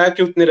आपको पता है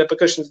कि उतने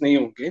रेपरकशंस नहीं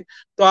होंगे,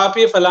 तो आप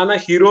ये फलाना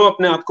हीरो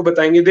अपने आप को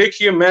बताएंगे,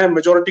 देखिए मैं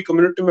मेजोरिटी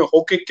कम्युनिटी में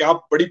होके क्या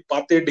बड़ी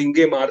बातें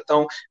डिंगे मारता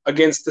हूं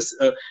against this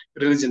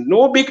religion.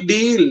 No big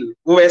deal,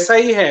 वो वैसा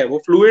ही है, वो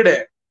फ्लूइड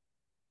है,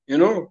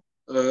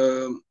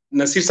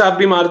 नसीर साहब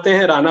भी मारते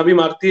हैं, राना भी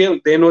मारती है,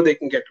 they know they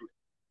can get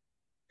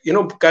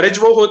courage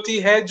वो होती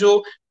है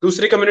जो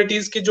दूसरे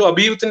कम्युनिटीज के जो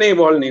अभी उतने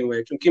इवॉल्व नहीं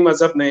हुए क्योंकि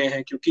मजहब नए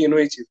हैं, क्योंकि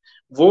ये चीज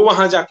वो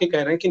वहां जाके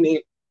कह रहे हैं कि नहीं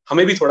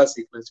हमें भी थोड़ा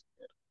सीखना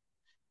चाहिए।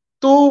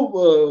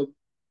 तो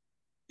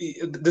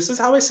this is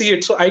how I see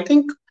it. So I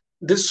think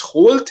this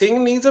whole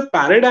thing needs a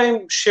paradigm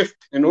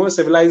shift,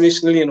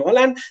 civilizationally and all,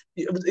 and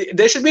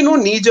there should be no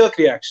knee-jerk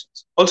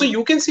reactions. Also,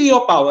 you can see your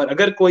power.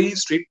 अगर कोई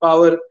street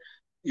power,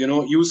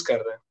 use कर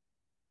रहा है,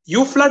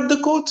 you flood the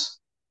courts,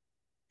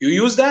 you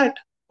use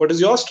that. What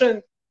is your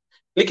strength?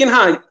 लेकिन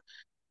हाँ,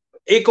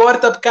 एक और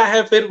तबका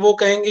है फिर वो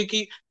कहेंगे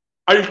कि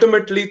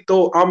अल्टीमेटली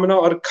तो आमना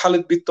और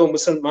खालिद भी तो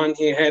मुसलमान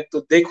ही है, तो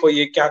देखो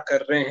ये क्या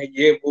कर रहे हैं,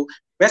 ये वो।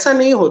 वैसा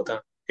नहीं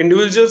होता।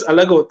 इंडिविजुअल्स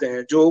अलग होते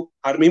हैं, जो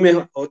आर्मी में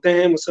होते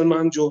हैं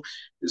मुसलमान, जो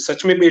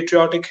सच में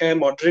पेट्रियाटिक है,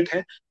 मॉडरेट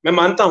है। मैं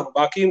मानता हूँ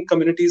बाकी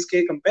कम्युनिटीज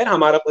के कंपेयर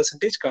हमारा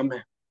परसेंटेज कम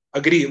है,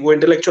 अग्री, वो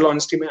इंटेलेक्चुअल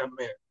ऑनेस्टी में हम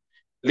में है,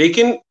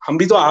 लेकिन हम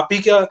भी तो आप ही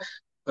क्या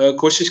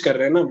कोशिश कर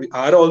रहे हैं ना।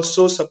 Are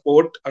also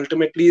support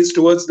ultimately is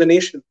towards the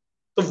nation.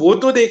 तो वो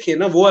तो देखिए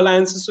ना, वो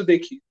अलायंसेस तो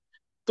देखिए।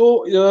 तो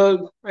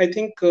I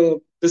think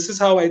this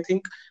is how I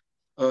think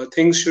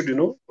things should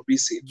be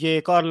seen. ये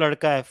एक और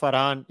लड़का है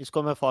फरहान,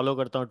 इसको मैं फॉलो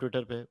करता हूँ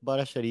ट्विटर पे,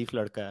 बड़ा शरीफ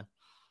लड़का है,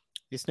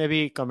 इसने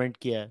भी कमेंट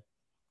किया है।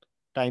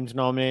 टाइम्स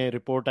नाउ में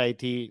रिपोर्ट आई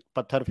थी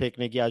पत्थर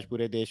फेंकने की आज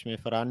पूरे देश में।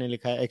 फरहान ने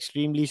लिखा है,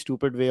 extremely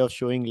stupid way of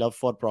showing love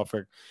for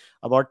prophet,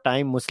 about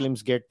time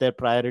Muslims get their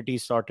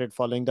priorities sorted,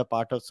 following the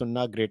part of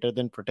सुन्ना greater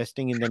than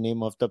protesting in the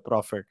name of the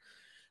prophet.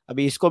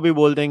 अभी इसको भी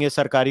बोल देंगे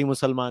सरकारी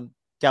मुसलमान,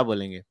 क्या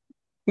बोलेंगे?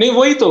 नहीं,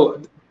 वही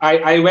तो।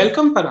 I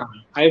welcome Farhan.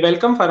 I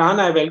welcome Farhan.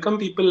 I welcome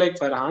people like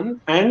Farhan.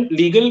 And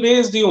legal way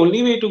is the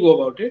only way to go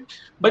about it.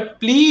 But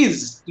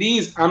please,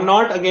 I'm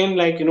not again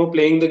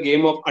playing the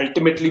game of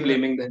ultimately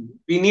blaming them.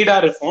 We need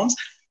our reforms.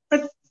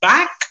 But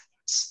back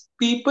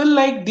people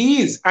like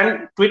these.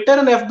 And Twitter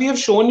and FB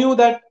have shown you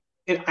that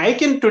I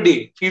can today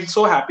feel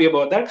so happy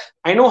about that.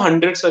 I know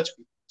 100 such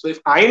people. So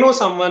if I know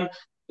someone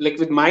like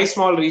with my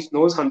small reach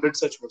knows 100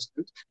 such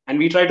Muslims, and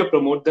we try to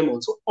promote them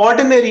also,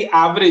 ordinary,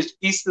 average,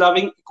 peace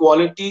loving,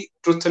 equality,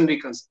 truth and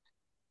reconciliation,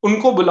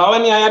 उनको बुलावा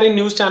नहीं आया।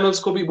 News channels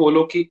को भी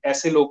बोलो कि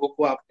ऐसे लोगों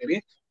को आप करिए,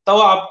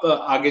 तब आप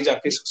आगे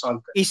जाके सॉल्व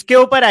करें। इसके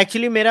ऊपर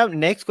एक्चुअली मेरा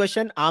नेक्स्ट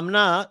क्वेश्चन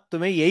आमना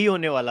तुम्हें यही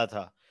होने वाला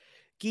था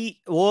कि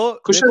वो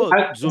Kushal,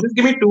 देखो just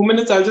give me 2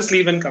 minutes. I'll just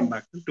leave and come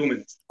back. 2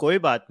 minutes. कोई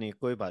बात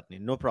नहीं,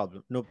 नो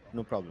प्रॉब्लम,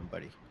 नो प्रॉब्लम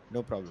बड़ी,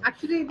 नो प्रॉब्लम।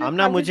 एक्चुअली जो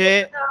आमना मुझे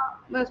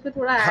मैं उसमें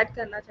थोड़ा ऐड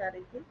करना चाह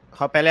रही थी।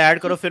 हाँ, पहले ऐड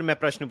करो फिर मैं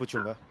प्रश्न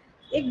पूछूंगा।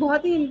 एक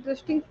बहुत ही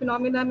इंटरेस्टिंग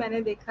फिनोमिना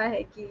मैंने देखा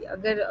है कि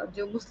अगर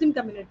जो मुस्लिम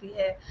कम्युनिटी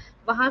है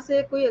वहाँ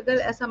से कोई अगर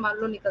ऐसा मान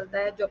लो निकलता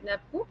है जो अपने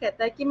आप को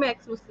कहता है कि मैं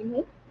एक्स मुस्लिम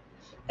हूँ,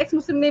 एक्स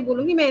मुस्लिम नहीं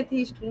बोलूंगी, मैं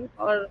एथीस्ट हूँ,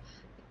 और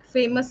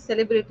फेमस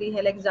सेलिब्रिटी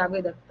है लाइक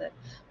जावेद अख्तर,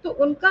 तो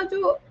उनका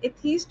जो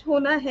एथीस्ट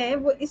होना है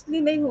वो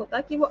इसलिए नहीं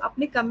होता कि वो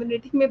अपनी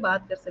कम्युनिटी में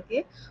बात कर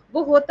सके,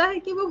 वो होता है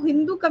कि वो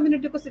हिंदू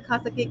कम्युनिटी को सिखा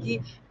सके कि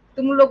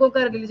तुम लोगों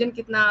का रिलीजन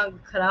कितना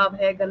खराब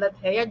है, गलत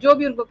है, या जो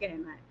भी उनको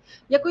कहना है।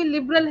 या कोई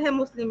लिबरल है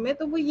मुस्लिम में,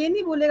 तो वो ये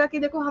नहीं बोलेगा कि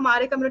देखो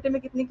हमारे कम्युनिटी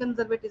में कितनी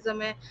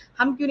कंजर्वेटिज्म है,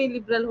 हम क्यों नहीं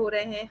लिबरल हो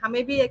रहे हैं,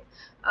 हमें भी एक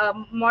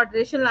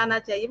मॉडरेशन लाना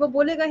चाहिए। वो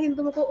बोलेगा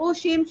हिंदुओं को, ओ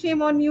शेम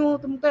शेम ऑन यू,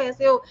 तुम तो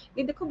ऐसे हो,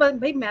 नहीं देखो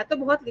भाई मैं तो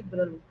बहुत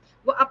लिबरल हूँ।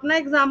 वो अपना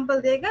एग्जाम्पल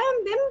देगा एंड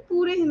देन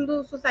पूरे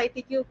हिंदू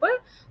सोसाइटी के ऊपर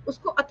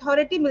उसको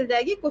अथॉरिटी मिल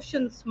जाएगी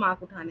क्वेश्चन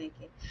मार्क उठाने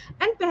के।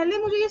 एंड पहले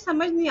मुझे ये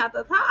समझ नहीं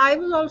आता था, I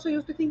was also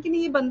used to think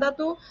ये बंदा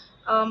तो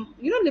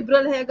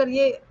लिबरल है, अगर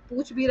ये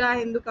पूछ भी रहा है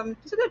हिंदू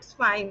कम्युनिटी से दैट्स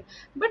फाइन।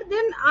 बट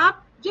देन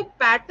आप जब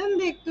पैटर्न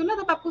देखते हो ना,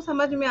 तब आपको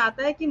समझ में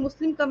आता है कि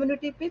मुस्लिम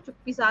कम्युनिटी पे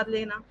चुप्पी साध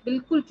लेना,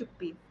 बिल्कुल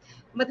चुप्पी,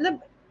 मतलब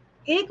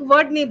एक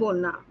वर्ड नहीं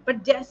बोलना,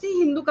 बट जैसे ही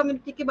हिंदू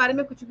कम्युनिटी के बारे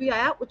में कुछ भी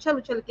आया उछल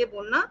उछल के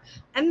बोलना,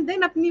 एंड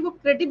देन अपनी वो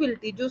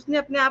क्रेडिबिलिटी जो उसने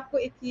अपने आप को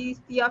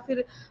एथीस्ट या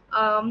फिर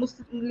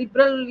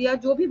लिबरल या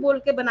जो भी बोल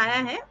के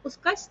बनाया है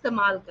उसका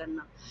इस्तेमाल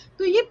करना।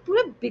 तो ये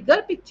पूरे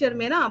बिगर पिक्चर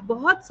में ना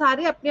बहुत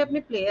सारे अपने अपने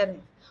प्लेयर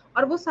हैं,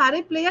 और वो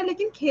सारे प्लेयर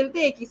लेकिन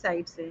खेलते एक ही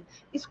साइड से।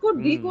 इसको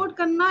डिकोड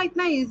करना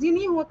इतना इजी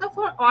नहीं होता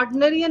for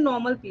ordinary and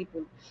normal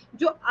people,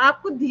 जो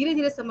आपको धीरे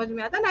धीरे समझ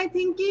में आता है। आई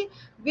थिंक कि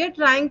we are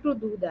trying to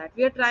do that,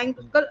 we are trying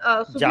to. कल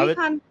सुबीर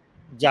खान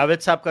जावेद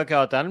साहब का क्या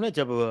होता है ना,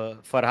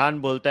 जब फरहान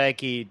बोलता है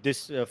कि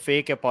this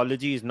fake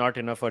apology is not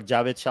enough, और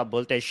जावेद साहब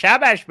बोलते हैं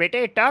शाबाश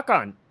बेटे टॉक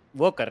ऑन,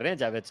 वो कर रहे हैं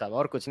जावेद साहब,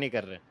 और कुछ नहीं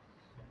कर रहे हैं।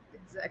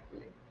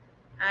 Exactly,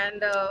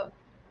 and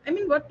I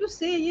mean what to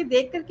say, ये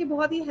देख करके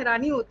बहुत ही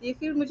हैरानी होती है।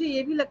 फिर मुझे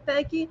ये भी लगता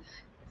है कि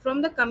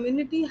from the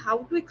community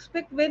how to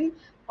expect when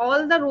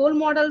all the role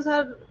models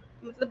are,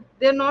 मतलब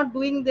they are not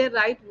doing their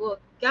right work,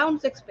 क्या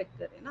उनसे एक्सपेक्ट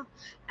करें ना।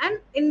 एंड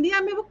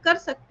इंडिया में वो कर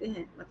सकते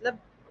हैं, मतलब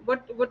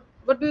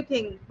what do you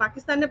think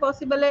Pakistan में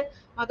पॉसिबल है?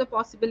 वहाँ तो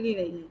पॉसिबल ही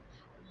नहीं है।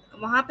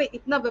 वहाँ पे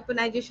इतना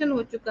वेपनाइजेशन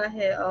हो चुका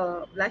है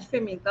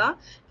ब्लास्फेमी का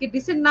कि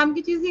डिसेंट नाम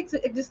की चीज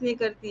एग्जिस्ट नहीं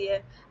करती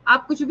है।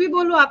 आप कुछ भी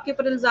बोलो, आपके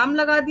ऊपर इल्जाम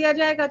लगा दिया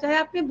जाएगा, चाहे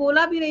आपने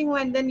बोला भी नहीं हो,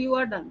 and then you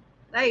are done,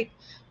 right.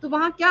 तो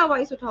वहाँ क्या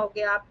वॉइस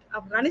उठाओगे आप?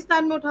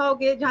 अफगानिस्तान में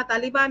उठाओगे जहाँ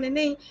तालिबान है?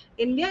 नहीं,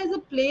 इंडिया इज अ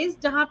प्लेस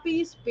जहाँ पे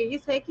ये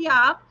स्पेस है कि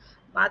आप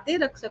बातें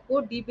रख सको,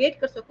 डिबेट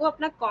कर सको,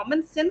 अपना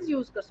कॉमन सेंस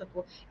यूज कर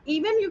सको।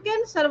 Even you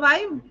can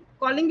survive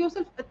calling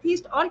yourself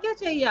atheist, और क्या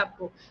चाहिए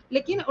आपको।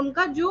 लेकिन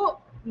उनका जो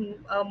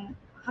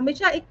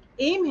हमेशा एक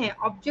एम है,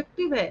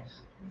 ऑब्जेक्टिव है,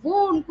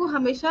 वो उनको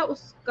हमेशा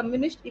उस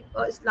कम्युनिस्ट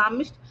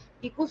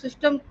इस्लामिस्ट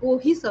इकोसिस्टम को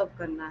ही सर्व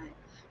करना है।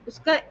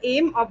 उसका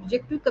एम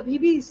ऑब्जेक्टिव कभी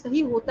भी सही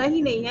होता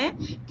ही नहीं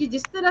है कि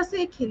जिस तरह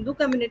से एक हिंदू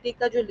कम्युनिटी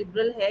का जो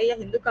लिबरल है या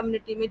हिंदू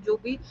कम्युनिटी में जो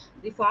भी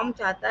रिफॉर्म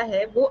चाहता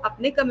है वो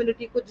अपने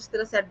कम्युनिटी को जिस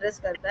तरह से एड्रेस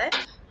करता है,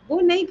 वो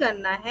नहीं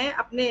करना है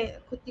अपने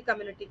खुद की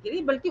कम्युनिटी के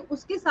लिए, बल्कि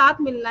उसके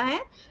साथ मिलना है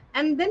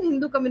एंड देन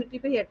हिंदू कम्युनिटी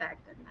पे ही अटैक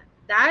करना है।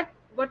 दैट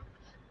व्हाट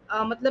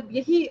मतलब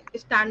यही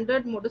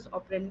स्टैंडर्ड मोडस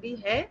ऑपरेंडी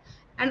है।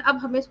 एंड अब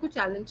हमें इसको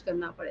चैलेंज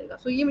करना पड़ेगा।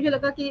 सो ये मुझे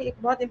लगा कि एक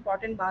बहुत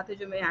इंपॉर्टेंट बात है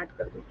जो मैं ऐड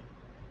कर दूँ।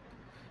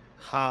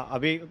 हाँ,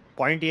 अभी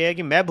पॉइंट ये है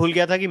कि मैं भूल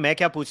गया था कि मैं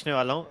क्या पूछने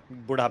वाला हूँ,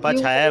 बुढ़ापा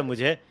You छाया है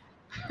मुझे।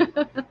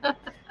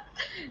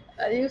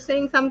 you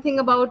saying something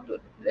about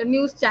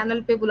news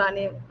channel पे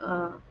बुलाने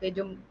पे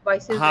जो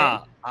वॉइसेस है।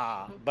 हाँ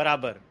हाँ,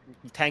 बराबर।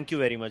 Thank you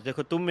very much.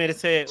 देखो, तुम मेरे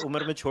से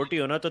उम्र में छोटी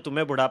हो ना, तो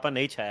तुम्हें बुढ़ापा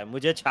नहीं छाया,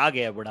 मुझे छा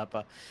गया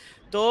बुढ़ापा।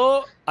 तो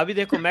अभी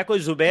देखो, मैं कोई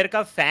जुबैर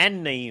का फैन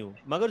नहीं हूं,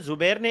 मगर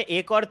जुबैर ने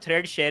एक और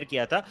थ्रेड शेयर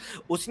किया था।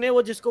 उसने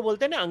वो जिसको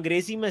बोलते हैं ना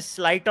अंग्रेजी में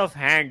स्लाइट ऑफ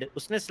हैंड,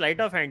 उसने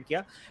स्लाइट ऑफ हैंड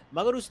किया,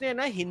 मगर उसने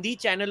ना हिंदी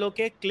चैनलों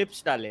के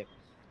क्लिप्स डाले,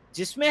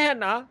 जिसमें है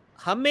ना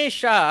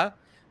हमेशा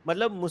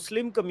मतलब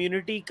मुस्लिम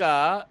कम्युनिटी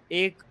का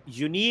एक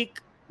यूनिक,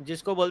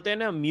 जिसको बोलते हैं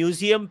ना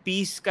म्यूजियम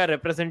पीस का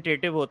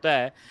रिप्रेजेंटेटिव होता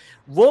है।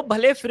 वो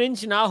भले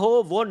फ्रिंज ना हो,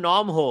 वो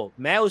नॉर्म हो,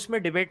 मैं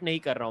उसमें डिबेट नहीं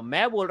कर रहा हूं।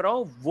 मैं बोल रहा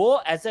हूं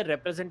वो एज ए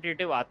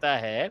रिप्रेजेंटेटिव आता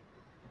है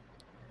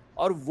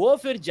और वो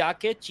फिर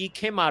जाके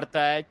चीखे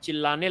मारता है,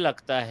 चिल्लाने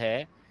लगता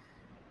है।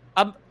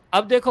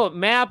 अब देखो,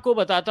 मैं आपको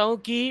बताता हूं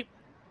कि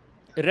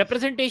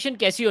रिप्रेजेंटेशन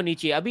कैसी होनी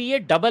चाहिए। अभी ये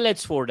डबल एज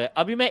स्वॉर्ड है।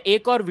 अभी मैं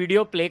एक और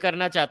वीडियो प्ले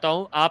करना चाहता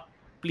हूं, आप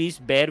please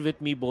bear with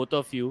me both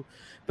of you,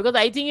 because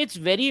I think it's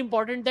very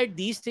important that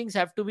these things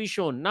have to be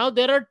shown. Now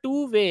there are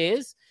two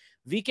ways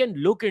we can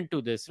look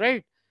into this,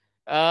 right?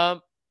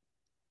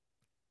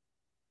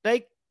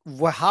 Like,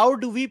 how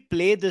do we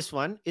play this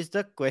one is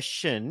the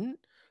question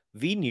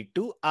we need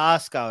to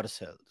ask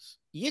ourselves.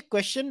 ये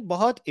question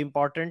बहुत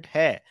important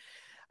है।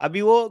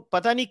 अभी वो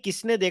पता नहीं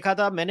किसने देखा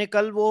था, मैंने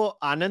कल वो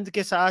आनंद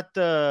के साथ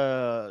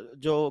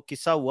जो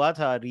किस्सा हुआ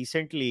था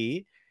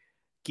रिसेंटली,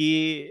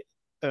 कि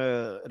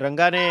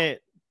रंगा ने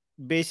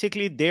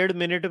बेसिकली 1.5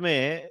 मिनट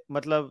में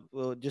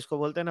मतलब जिसको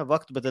बोलते हैं ना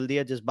वक्त बदल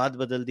दिया, जज्बात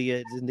बदल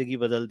दिए, जिंदगी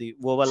बदल दी,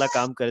 वो वाला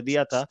काम कर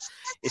दिया था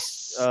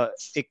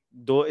इस एक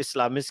दो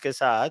इस्लामिस्ट के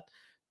साथ।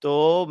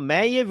 तो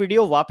मैं ये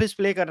वीडियो वापस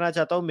प्ले करना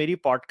चाहता हूँ मेरी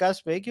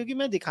पॉडकास्ट पे, क्योंकि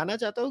मैं दिखाना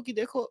चाहता हूँ कि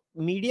देखो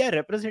मीडिया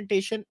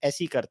रिप्रेजेंटेशन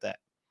ऐसी करता है।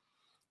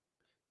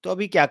 तो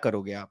अभी क्या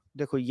करोगे आप?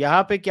 देखो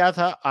यहाँ पे क्या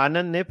था,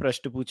 आनंद ने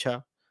प्रश्न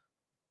पूछा,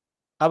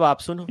 अब आप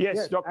सुनो।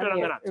 Yes, Dr.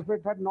 Ranganath. If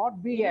it had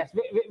not been, yes,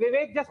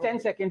 Vivek, just 10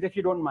 seconds if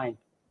you don't mind.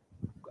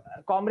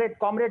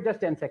 Comrade, just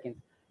 10 seconds.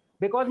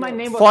 Because my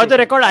name was For the taken.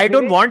 record, I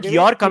don't Vivek, want Vivek,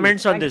 your please,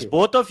 comments on thank this. you.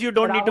 Both of you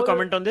don't need to Rahul,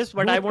 comment on this,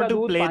 but I दूध want का to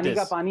दूध, play पानी this.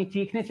 का पानी,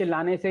 चीखने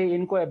चिल्लाने से,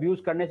 इनको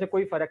अब्यूज करने से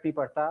कोई फर्क नहीं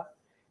पड़ता।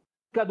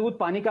 का दूध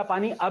पानी का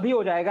पानी अभी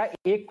हो जाएगा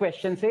एक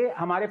क्वेश्चन से।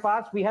 हमारे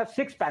पास we have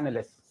 6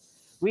 panelists.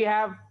 We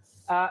have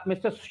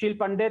Mr. Sushil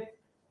Pandit.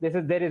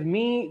 There is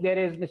me.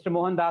 There is Mr.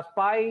 Mohandas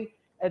Pai.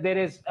 There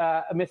is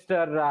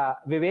Mr.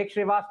 Vivek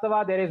Srivastava.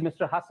 There is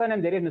Mr. Hassan,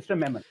 and there is Mr.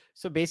 Memon.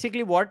 So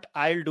basically what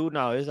I'll do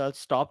now is I'll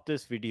stop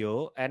this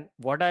video, and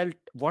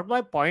what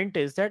my point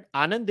is that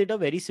Anand did a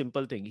very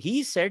simple thing.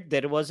 He said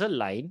there was a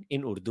line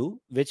in Urdu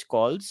which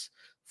calls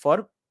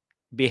for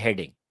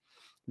beheading.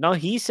 Now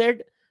he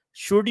said,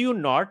 should you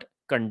not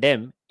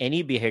condemn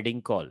any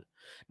beheading call?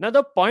 Now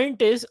the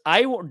point is,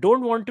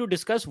 don't want to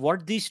discuss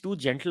what these two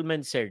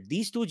gentlemen said.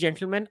 These two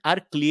gentlemen are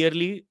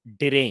clearly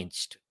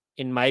deranged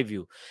in my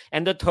view,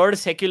 and the third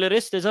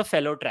secularist is a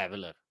fellow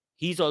traveler.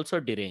 He's also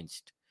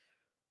deranged,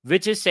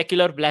 which is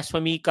secular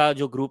blasphemy का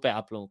जो group है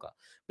आप लोगों का।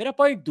 मेरा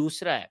point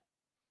दूसरा है,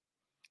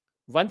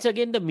 once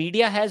again the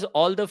media has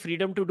all the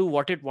freedom to do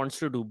what it wants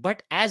to do,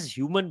 but as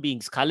human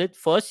beings, Khalid,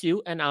 first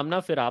you and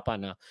Amna फिर आप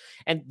आना,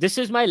 and this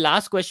is my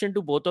last question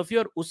to both of you,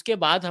 और उसके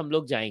बाद हम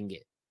लोग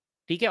जाएंगे,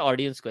 ठीक है,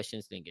 ऑडियंस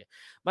क्वेश्चंस देंगे।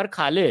 मगर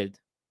खालिद,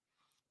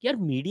 यार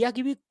मीडिया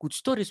की भी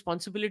कुछ तो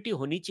रिस्पॉन्सिबिलिटी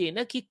होनी चाहिए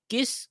ना, कि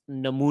किस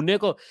नमूने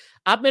को।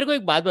 आप मेरे को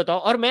एक बात बताओ,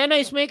 और मैं ना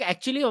इसमें एक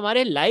एक्चुअली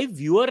हमारे लाइव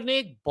व्यूअर ने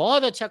एक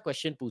बहुत अच्छा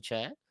क्वेश्चन पूछा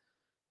है।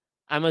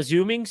 I'm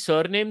assuming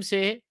surname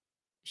से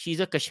she's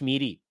a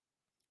Kashmiri.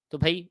 तो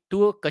भाई,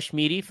 to a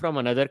Kashmiri from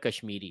another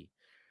Kashmiri.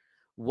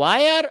 Why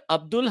are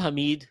Abdul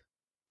Hamid,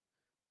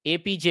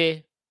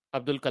 APJ,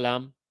 Abdul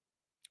Kalam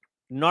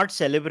not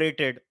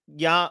celebrated?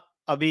 या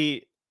अभी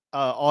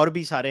और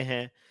भी सारे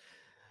हैं।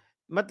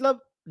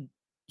 मतलब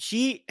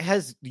she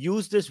has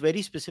used this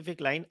very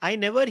specific line. I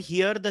never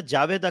hear the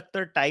Javed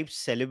Akhtar types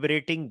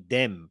celebrating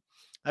them.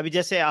 अभी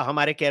जैसे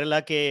हमारे केरला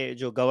के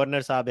जो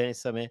गवर्नर साहब हैं,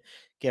 इस समय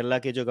केरला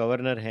के जो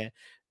गवर्नर हैं,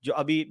 जो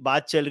अभी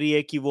बात चल रही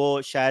है कि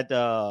वो शायद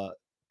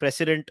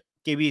प्रेसिडेंट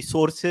के भी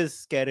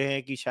सोर्सेस कह रहे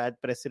हैं कि शायद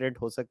प्रेसिडेंट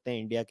हो सकते हैं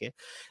इंडिया के।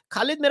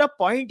 खालिद, मेरा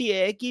पॉइंट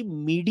ये है कि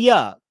मीडिया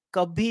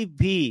कभी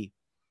भी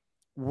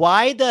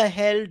Why the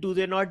hell do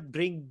they not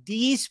bring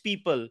these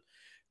people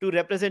to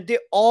represent? They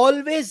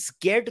always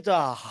get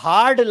the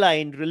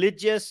hardline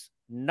religious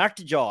nut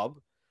job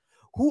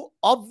who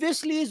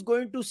obviously is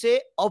going to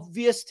say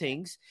obvious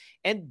things,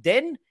 and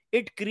then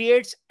it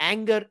creates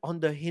anger on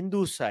the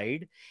Hindu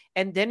side,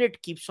 and then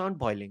it keeps on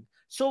boiling.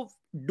 So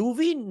do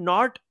we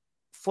not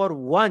for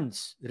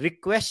once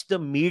request the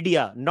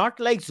media, not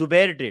like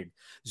Zubair did?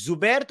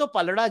 Zubair to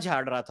palada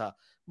jhad raha tha,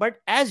 but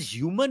as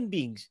human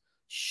beings,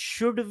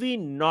 should we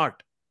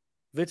not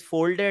with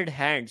folded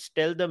hands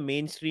tell the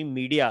mainstream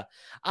media,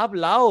 आप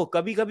लाओ,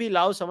 कभी कभी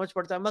लाओ, समझ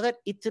पड़ता है, मगर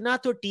इतना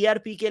तो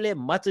टीआरपी के लिए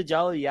मत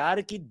जाओ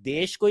यार कि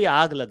देश को ही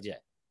आग लग जाए.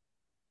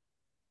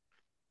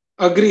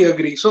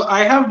 Agree. So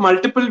I have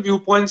multiple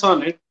viewpoints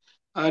on it.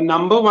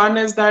 Number one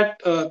is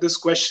that this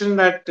question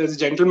that this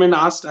gentleman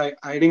asked, I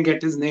didn't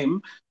get his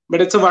name,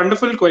 but it's a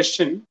wonderful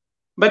question.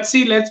 But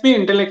see, let's be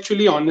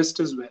intellectually honest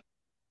as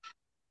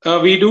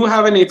well. We do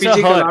have an It's a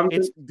APJ her. Kalam.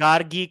 It's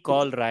Gargi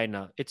Kaul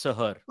Raina. It's a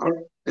her.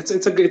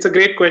 It's a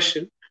great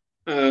question,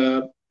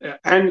 uh,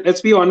 and let's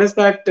be honest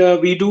that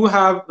we do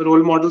have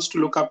role models to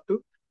look up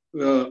to.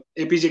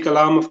 APJ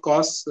Kalam, of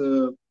course,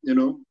 Maulana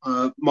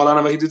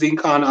Wahiduddin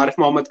Khan, Arif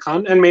Muhammad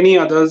Khan, and many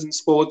others in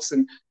sports,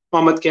 and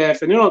Muhammad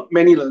Kaif, and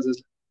many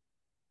others.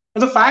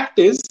 But the fact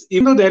is,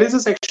 even though there is a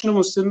section of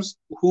Muslims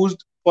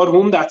for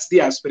whom that's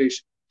the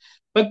aspiration,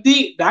 but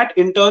that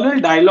internal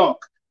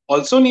dialogue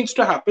also needs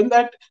to happen.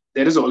 That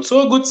there is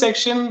also a good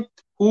section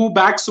who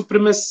backs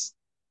supremacists,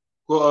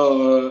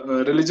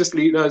 religious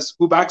leaders,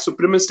 who back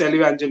supremacist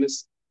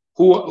televangelists,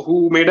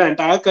 who made an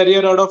entire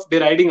career out of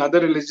deriding other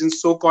religions,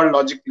 so-called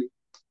logically,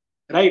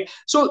 right?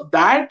 So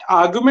that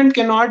argument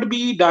cannot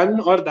be done,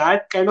 or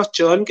that kind of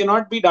churn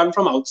cannot be done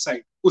from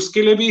outside.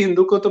 उसके लिए भी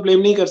हिंदू को तो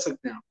blame नहीं कर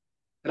सकते आप,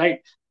 right?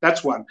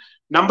 That's one.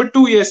 Number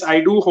two, yes, I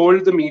do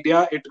hold the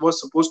media. It was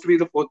supposed to be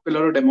the fourth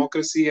pillar of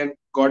democracy, and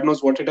God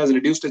knows what it has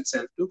reduced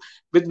itself to,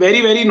 with very,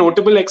 very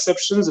notable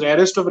exceptions,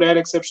 rarest of rare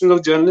exceptions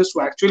of journalists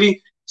who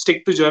actually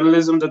stick to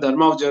journalism, the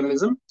dharma of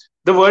journalism.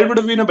 The world would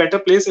have been a better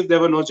place if there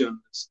were no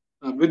journalists.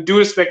 With due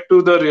respect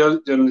to the real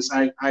journalists,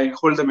 I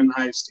hold them in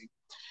high esteem.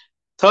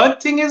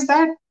 Third thing is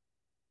that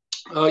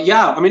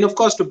I mean, of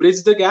course, to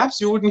bridge the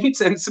gaps, you would need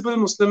sensible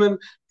Muslim and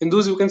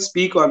Hindus who can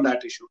speak on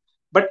that issue.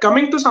 But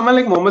coming to someone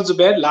like Mohammad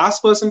Zubair,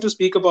 last person to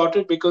speak about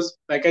it, because,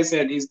 like I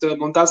said, he's the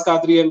Mumtaz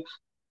Qadri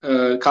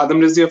and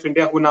Khadam Rizvi of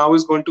India, who now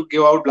is going to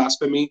give out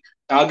blasphemy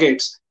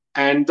targets.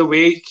 And the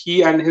way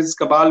he and his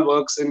cabal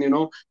works,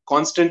 and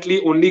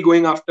constantly only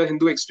going after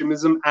Hindu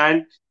extremism,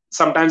 and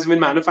sometimes even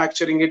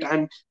manufacturing it,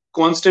 and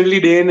constantly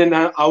day in and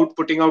out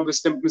putting out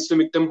Muslim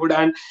victimhood,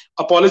 and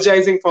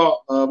apologizing for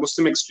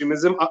Muslim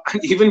extremism,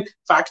 and even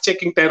fact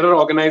checking terror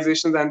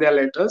organizations and their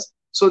letters.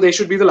 So they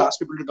should be the last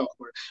people to talk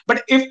about it.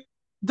 But if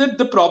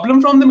the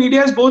problem from the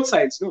media is both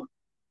sides, no?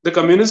 The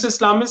communist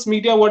Islamist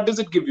media, what does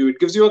it give you? It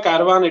gives you a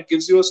caravan, it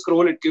gives you a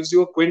scroll, it gives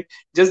you a quint.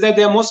 Just that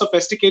they are more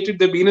sophisticated,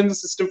 they've been in the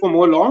system for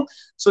more long,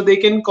 so they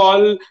can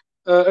call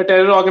a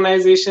terror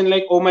organization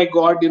like, oh my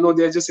God,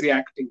 they're just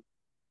reacting.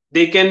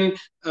 They can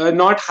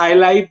not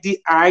highlight the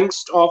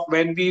angst of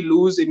when we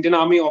lose Indian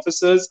Army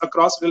officers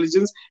across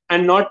religions,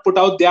 and not put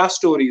out their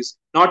stories,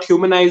 not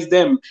humanize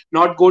them,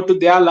 not go to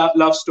their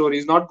love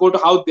stories, not go to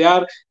how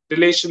their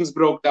relations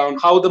broke down,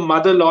 how the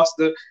mother lost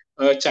the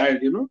child.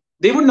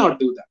 They would not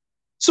do that.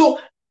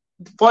 So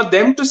for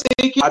them to say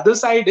the other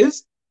side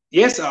is,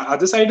 yes,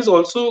 other side is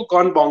also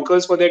gone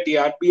bonkers for their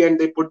TRP, and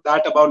they put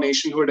that above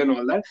nationhood and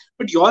all that.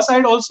 But your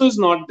side also is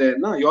not there.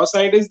 No? Your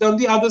side is on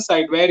the other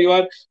side, where you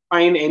are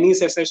fine any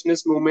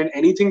secessionist movement,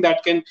 anything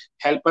that can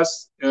help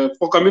us.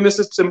 For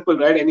communists, it's simple,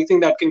 right? Anything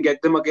that can get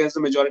them against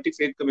the majority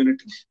faith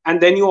community. And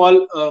then you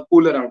all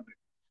pool around it.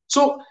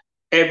 So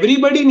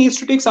everybody needs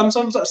to take some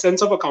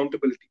sense of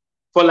accountability.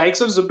 For likes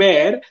of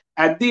Zubair,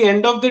 at the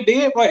end of the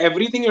day, for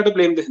everything you have to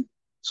blame the Hindu.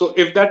 So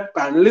if that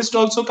panelist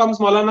also comes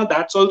Maulana,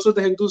 that's also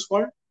the Hindu's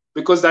fault,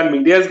 because that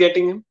media is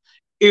getting him.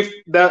 If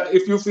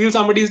you feel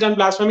somebody's done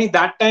blasphemy,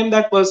 that time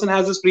that person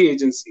has his free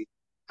agency.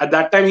 At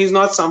that time, he's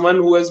not someone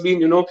who has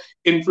been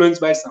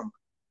influenced by someone.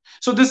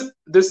 So this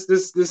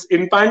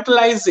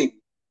infantilizing,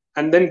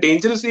 and then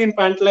dangerously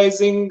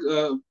infantilizing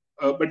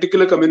a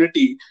particular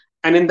community,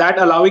 and in that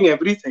allowing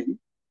everything,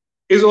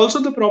 is also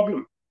the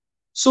problem.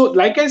 So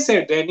like I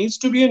said, there needs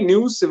to be a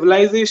new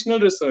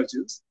civilizational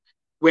resurgence,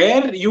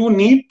 where you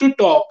need to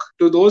talk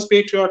to those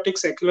patriotic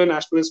secular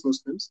nationalist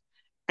Muslims,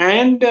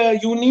 and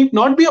you need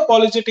not be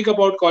apologetic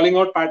about calling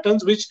out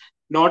patterns which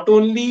not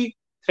only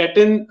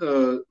threaten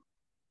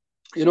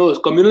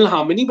communal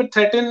harmony, but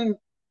threaten,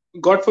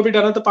 God forbid,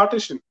 another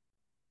partition,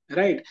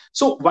 right?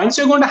 So once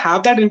you're going to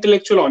have that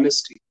intellectual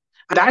honesty,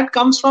 and that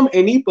comes from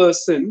any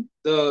person,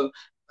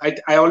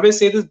 I always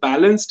say this: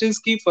 balanced is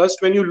key.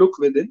 First, when you look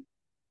within,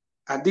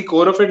 at the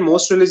core of it,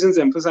 most religions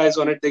emphasize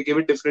on it, they give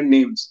it different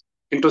names.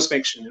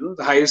 Introspection,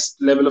 the highest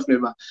level of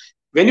nirvana.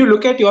 When you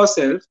look at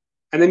yourself,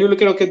 and then you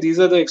look at, okay, these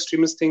are the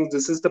extremist things,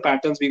 this is the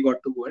patterns we got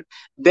to go at,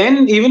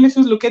 then even if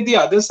you look at the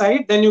other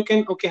side, then you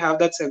can, okay, have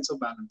that sense of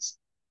balance.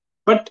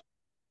 But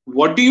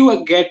what do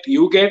you get?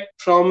 You get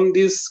from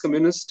this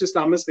communist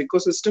Islamist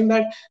ecosystem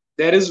that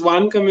there is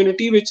one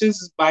community which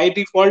is by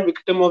default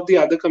victim of the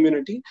other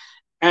community,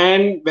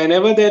 and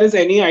whenever there is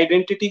any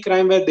identity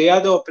crime where they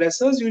are the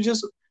oppressors, you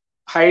just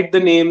hide the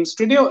names.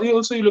 Today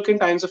also you look in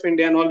Times of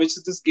India and all, which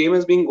is, this game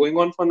has been going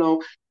on for now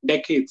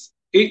decades.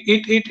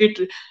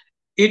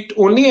 It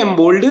only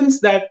emboldens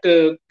that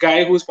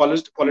guy who's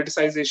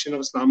politicization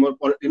of Islam,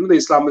 or the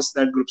Islamists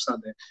that groups are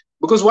there.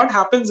 Because what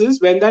happens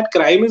is, when that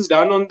crime is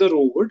done on the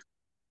road,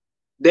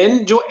 then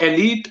जो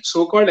elite,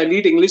 so called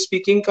elite English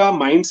speaking का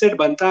mindset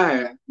बनता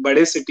है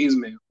बड़े cities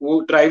में, वो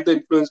drive the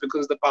influence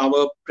because the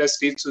power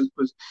prestige,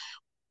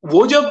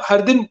 वो जब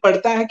हर दिन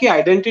पढ़ता है कि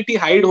आइडेंटिटी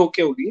हाइड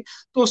होके होगी,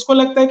 तो उसको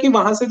लगता है कि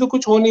वहां से तो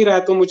कुछ हो नहीं रहा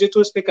है, तो मुझे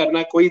तो इस पे करना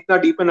है, कोई इतना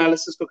डीप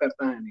एनालिसिस तो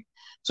करता है नहीं.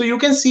 So you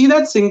can see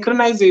that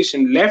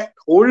synchronization left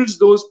holds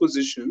those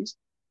positions.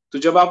 तो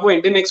जब आप वो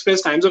Indian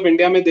Express, Times of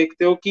India में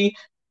देखते हो कि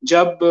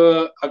जब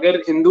अगर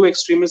हिंदू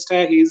एक्सट्रीमिस्ट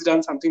है, he is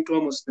done something to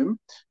a Muslim,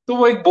 तो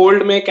वो एक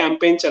बोल्ड में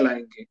कैंपेन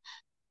चलाएंगे,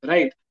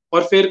 राइट?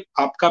 और फिर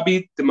आपका भी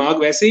दिमाग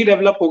वैसे ही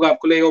डेवलप होगा,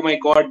 आपको लगेगा oh my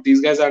god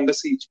these guys are under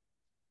siege.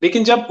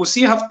 लेकिन जब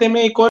उसी हफ्ते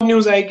में एक और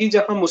न्यूज आएगी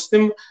जहां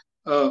मुस्लिम,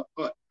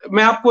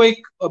 मैं आपको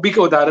एक अभी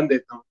का उदाहरण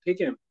देता हूँ,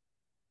 ठीक है?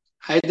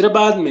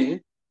 हैदराबाद में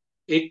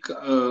एक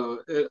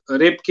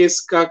रेप केस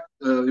का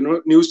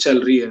न्यूज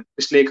चल रही है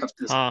पिछले एक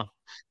हफ्ते से,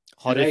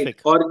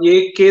 राइट? और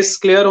ये केस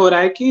क्लियर हो रहा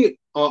है कि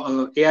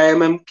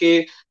AIMM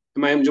के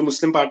जो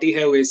मुस्लिम पार्टी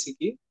है ओवैसी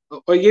की,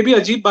 और ये भी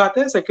अजीब बात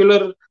है,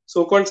 secular,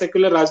 so called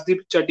secular,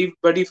 Rajdeep चड्डी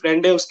बड़ी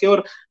फ्रेंड है उसके,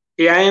 और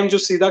AIM जो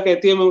सीधा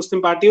कहती है मैं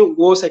मुस्लिम पार्टी हूँ,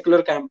 वो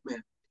सेक्युलर कैंप में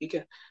है, ठीक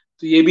है?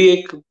 तो ये भी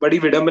एक बड़ी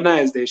विडंबना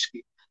है इस देश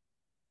की.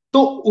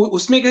 तो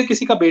उसमें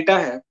किसी का बेटा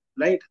है,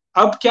 राइट?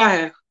 अब क्या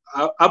है,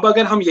 अब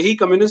अगर हम यही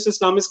कम्युनिस्ट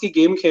इस्लामिस्ट की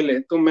गेम खेले,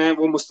 तो मैं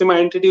वो मुस्लिम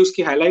आइडेंटिटी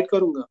उसकी हाईलाइट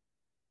करूंगा,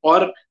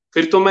 और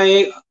फिर तो मैं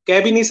ये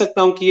कह भी नहीं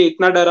सकता हूँ कि ये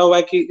इतना डरा हुआ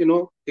है कि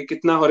ये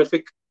कितना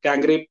हॉरिफिक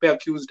गैंगरेप पे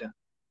अक्यूज्ड है.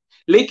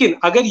 लेकिन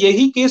अगर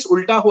यही केस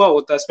उल्टा हुआ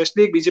होता,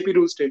 स्पेशली एक बीजेपी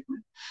रूल स्टेट में,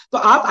 तो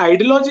आप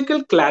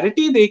आइडियोलॉजिकल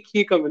क्लैरिटी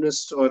देखिए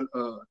कम्युनिस्ट और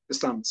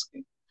इस्लामिस्ट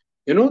की,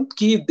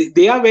 कि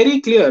they are very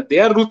clear, they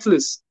are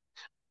ruthless.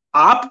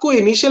 आपको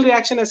इनिशियल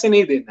रिएक्शन ऐसे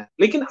नहीं देना है,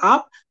 लेकिन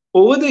आप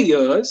ओवर द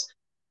इयर्स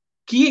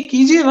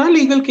कीजिए ना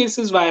लीगल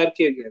केसेस वायर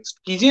के अगेंस्ट,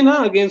 कीजिए ना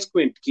अगेंस्ट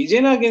क्विंट, कीजिए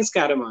ना अगेंस्ट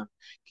कैरावान,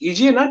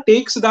 कीजिए ना,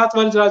 take Siddharth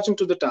Varadarajan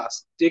to the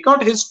task, take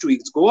out his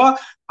tweets, go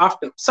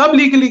after, सब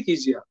लीगली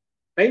कीजिए आप,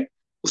 राइट?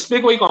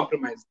 उसमें कोई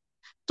कॉम्प्रोमाइज नहीं.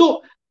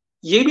 तो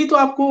ये भी तो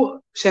आपको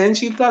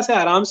सहनशीलता से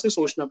आराम से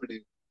सोचना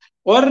पड़ेगा.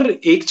 और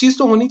एक चीज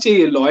तो होनी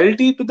चाहिए,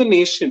 loyalty to the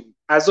nation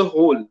as a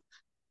whole,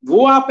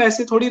 वो आप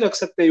ऐसे थोड़ी रख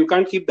सकते हैं. You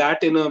can't keep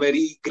that in a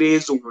very grey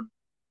zone,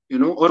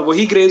 और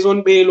वही ग्रे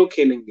जोन पे ये लोग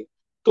खेलेंगे.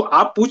 तो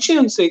आप पूछिए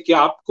उनसे कि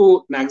आपको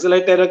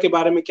नक्सलाइट टेरर के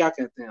बारे में क्या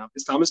कहते हैं, आप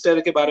इस्लामिस्ट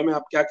टेरर के बारे में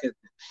आप क्या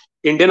कहते हैं,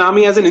 Indian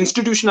army as an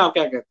institution आप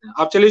क्या कहते हैं.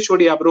 आप चलिए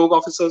छोड़िए, आप रोग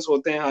ऑफिसर्स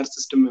होते हैं, हर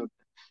सिस्टम में होते हैं.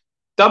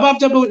 तब आप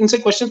जब इनसे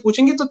क्वेश्चन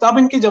पूछेंगे, तो तब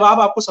इनके जवाब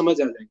आपको समझ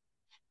आ जाएंगे.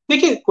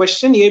 देखिए,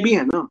 क्वेश्चन ये भी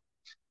है ना,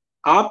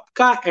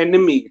 आपका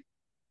एनिमी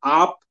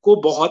आपको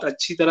बहुत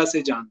अच्छी तरह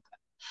से जानता है,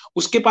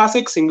 उसके पास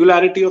एक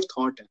सिंगुलैरिटी ऑफ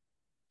थॉट है.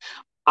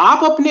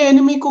 आप अपने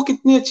एनिमी को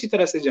कितनी अच्छी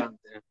तरह से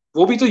जानते हैं,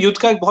 वो भी तो युद्ध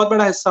का एक बहुत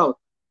बड़ा हिस्सा होता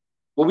है.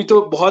 वो भी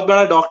तो बहुत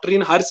बड़ा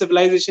डॉक्ट्रिन हर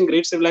सिविलाइजेशन,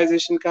 ग्रेट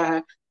सिविलाइजेशन का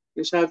है.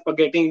 शायद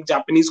फॉरगेटिंग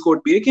जापानीज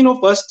कोड भी है कि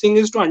first thing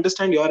is to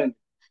understand your enemy.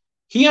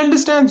 He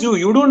understands you,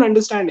 you don't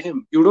understand him,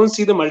 you don't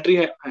see the multi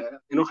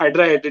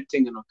hydra headed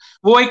thing,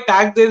 वो एक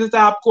टैग दे देता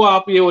है आपको,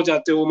 आप ये हो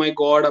जाते हो, माय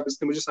गॉड अब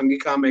इसने मुझे संगी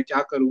कहा, मैं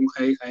क्या करूं,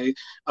 हाय हाय,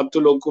 अब तो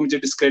लोग को मुझे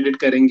डिस्क्रेडिट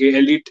करेंगे,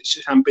 एलिट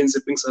शैंपेन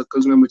सिपिंग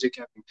सर्कल्स में मुझे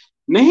क्या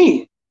करेंगे.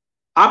 नहीं,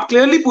 आप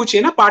क्लियरली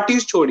पूछिए ना,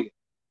 पार्टीज छोड़िए,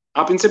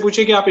 आप इनसे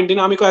पूछिए कि आप इंडियन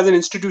आर्मी को एज एन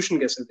इंस्टीट्यूशन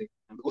कैसे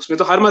देखते हैं. उसमें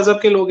तो हर मजहब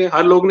के लोग हैं,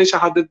 हर लोग ने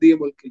शहादत दी है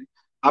मुल्क के लिए.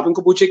 आप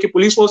इनको पूछिए कि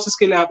पुलिस फोर्सेस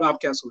के लिए आप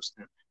क्या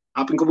सोचते हैं.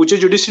 आप इनको पूछिए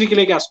जुडिशरी के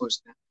लिए क्या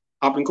सोचते हैं.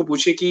 आप इनको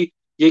पूछिए कि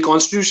ये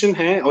कॉन्स्टिट्यूशन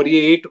है और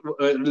ये 8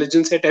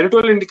 रिलीजन है,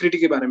 टेरिटोरियल इंटीग्रिटी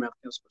के बारे में आप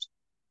क्या सोचते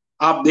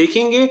हैं. आप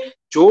देखेंगे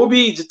जो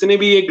भी, जितने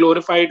भी ये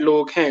ग्लोरिफाइड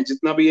लोग हैं,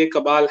 जितना भी ये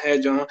कबाल है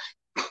जहाँ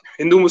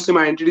हिंदू मुस्लिम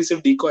आइडेंटिटी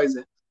सिर्फ डिकॉइज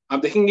है, आप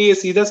देखेंगे ये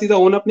सीधा सीधा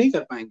ओन अप नहीं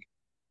कर पाएंगे.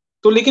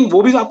 तो लेकिन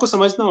वो भी तो आपको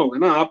समझना होगा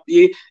ना. आप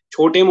ये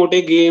छोटे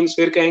मोटे गेम्स,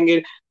 फिर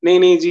कहेंगे नहीं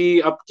नहीं जी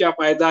अब क्या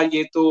फायदा,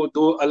 ये तो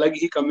दो अलग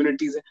ही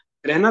कम्युनिटीज है.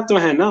 रहना तो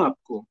है ना,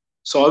 आपको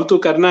सॉल्व तो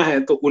करना है,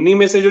 तो उन्हीं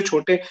में से जो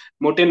छोटे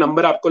मोटे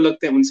नंबर आपको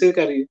लगते हैं उनसे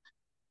करिए.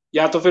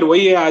 या तो फिर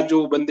वही है, आज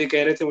जो बंदे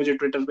कह रहे थे मुझे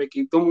ट्विटर पे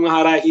कि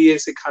तुम्हारा ही ये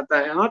सिखाता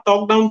है, हाँ,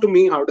 talk down to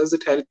me, how does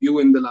it help you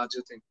in the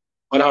larger thing,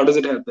 और how does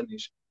it help the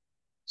nation.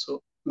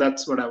 So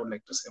that's what I would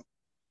like to say.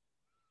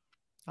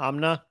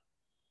 Amna,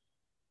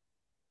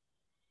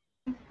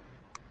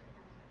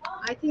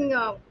 I think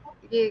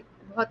ये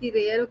बहुत ही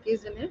रेयर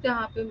ओकेजन है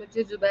जहाँ पे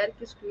मुझे जुबैर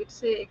की tweet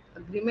से एक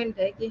अग्रीमेंट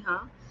है कि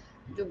हाँ,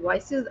 जो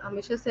वॉइसेस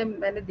हमेशा से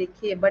मैंने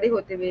देखी है बड़े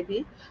होते हुए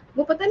भी,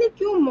 वो पता नहीं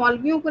क्यों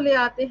मौलवियों को ले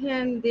आते हैं,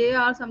 and they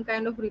are some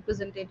kind of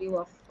representative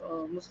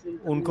of Muslim.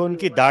 उनको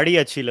उनकी दाढ़ी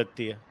अच्छी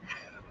लगती है.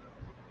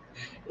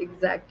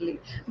 Exactly.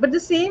 But the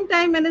same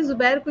time मैंने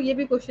जुबैर को ये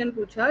भी क्वेश्चन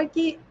पूछा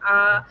कि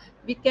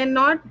वी कैन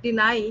नॉट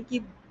डिनाई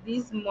कि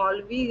these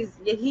मौलवीज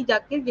यही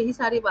जाके यही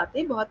सारी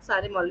बातें बहुत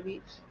सारे मौलवी,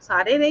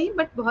 सारे नहीं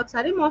बट बहुत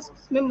सारे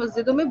मॉस्क में,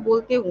 मस्जिदों में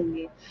बोलते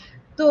होंगे.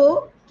 तो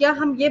क्या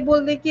हम ये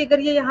बोल दें कि अगर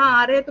ये यहाँ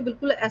आ रहे हैं तो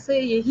बिल्कुल ऐसे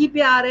यही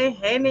पे आ रहे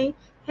हैं? नहीं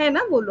है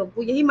ना, वो लोग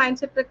वो यही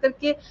माइंडसेट रख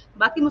करके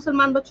बाकी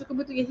मुसलमान बच्चों को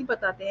भी तो यही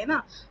बताते हैं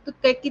ना। तो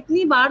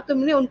कितनी बार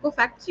तुमने उनको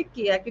फैक्ट चेक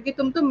किया, क्योंकि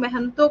तुम तो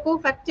महंतों को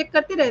फैक्ट चेक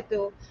करते रहते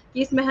हो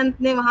कि इस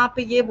महंत ने वहां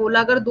पे ये बोला।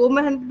 अगर 2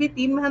 महंत भी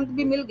 3 महंत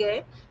भी मिल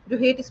गए जो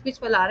हेट स्पीच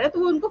फैला रहे हैं तो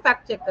वो उनको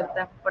फैक्ट चेक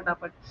करता है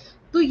फटाफट।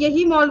 तो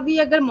यही मौलवी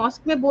अगर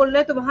मॉस्क में बोल रहे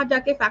हैं तो वहां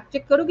जाके फैक्ट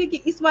चेक करोगे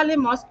कि इस वाले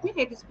मॉस्क में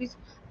हेट स्पीच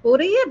हो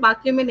रही है,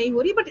 बाकियों में नहीं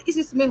हो रही, बट इस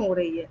इसमें हो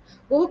रही है।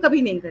 वो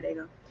कभी नहीं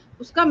करेगा।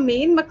 उसका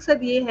मेन मकसद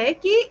ये है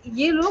कि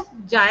ये लोग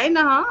जाए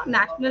ना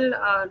नेशनल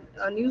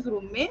न्यूज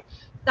रूम में,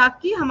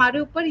 ताकि हमारे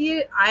ऊपर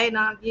ये आए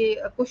ना, ये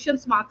क्वेश्चन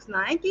मार्क्स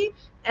ना आए कि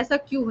ऐसा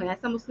क्यों है,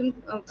 ऐसा मुस्लिम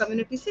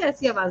कम्युनिटी से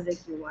ऐसी आवाजें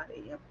क्यों आ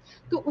रही है।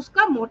 तो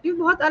उसका मोटिव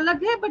बहुत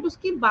अलग है, बट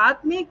उसकी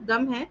बात में एक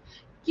दम है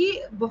कि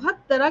बहुत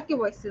तरह के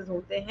वॉइसेस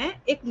होते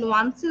हैं, एक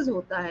नुआंसेस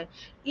होता है।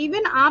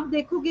 इवन आप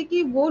देखोगे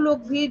कि वो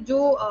लोग भी जो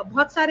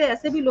बहुत सारे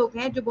ऐसे भी लोग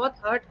हैं जो बहुत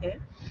हर्ट है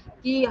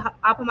कि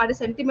आप हमारे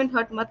सेंटिमेंट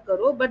हर्ट मत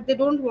करो, but they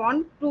don't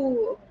want to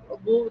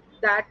go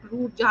that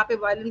root जहाँ पे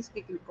वायलेंस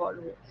की कॉल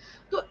हो।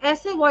 तो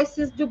ऐसे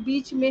वॉइसेस जो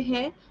बीच में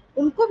हैं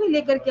उनको भी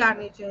लेकर के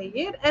आने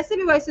चाहिए। ऐसे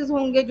भी वॉइसेस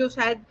होंगे जो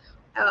शायद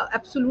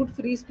एब्सोल्यूट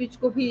फ्री स्पीच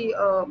को भी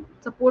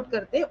सपोर्ट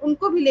करते हैं,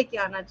 उनको भी लेके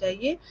आना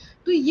चाहिए।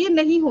 तो ये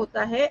नहीं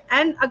होता है।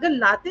 एंड अगर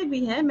लाते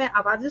भी हैं, मैं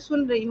आवाजें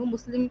सुन रही हूँ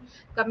मुस्लिम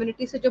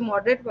कम्युनिटी से जो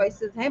मॉडरेट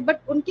वॉइसेस हैं,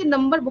 बट उनके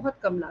नंबर बहुत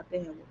कम लाते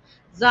हैं वो।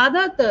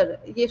 ज्यादातर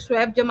ये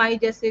शुएब जमाई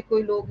जैसे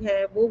कोई लोग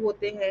हैं वो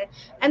होते हैं।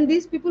 And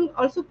these people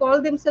also call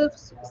themselves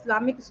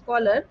Islamic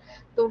scholar.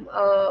 तो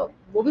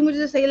वो भी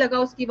मुझे सही लगा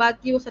उसकी बात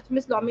कि वो सच में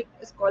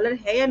इस्लामिक स्कॉलर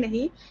है या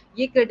नहीं,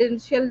 ये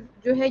क्रेडेंशियल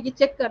जो है ये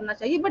चेक करना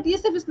चाहिए। बट ये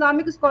सिर्फ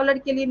इस्लामिक स्कॉलर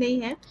के लिए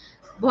नहीं है।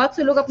 बहुत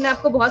से लोग अपने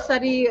आप को बहुत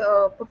सारी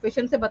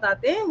प्रोफेशन से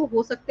बताते हैं, वो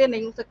हो सकते हैं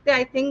नहीं हो सकते।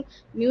 आई थिंक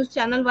न्यूज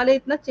चैनल वाले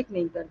इतना चेक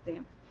नहीं करते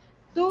हैं।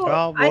 तो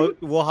हाँ, आई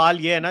वो हाल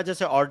ये है ना,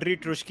 जैसे ऑड्री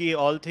ट्रुस्की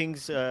ऑल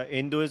थिंग्स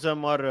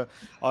हिंदुइज्म और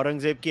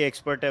औरंगजेब की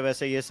एक्सपर्ट है,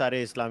 वैसे ये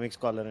सारे इस्लामिक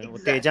स्कॉलर हैं, वो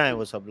तेजा हैं एग्जैक्टली।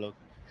 वो सब लोग।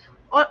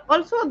 और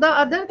ऑल्सो द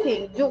अदर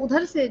थिंग, जो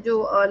उधर से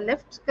जो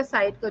लेफ्ट का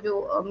साइड का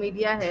जो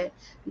मीडिया है,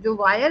 जो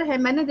वायर है,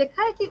 मैंने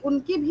देखा है कि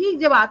उनके भी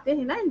जब आते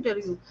हैं ना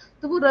इंटरव्यू,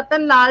 तो वो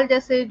रतन लाल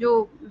जैसे जो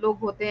लोग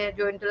होते हैं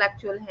जो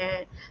इंटेलेक्चुअल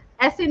हैं,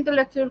 ऐसे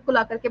इंटेलेक्चुअल को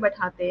ला करके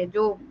बैठाते हैं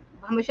जो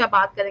हमेशा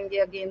बात करेंगे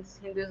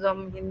अगेंस्ट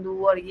हिंदुइज्म, हिंदू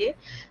और ये।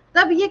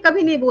 तब ये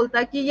कभी नहीं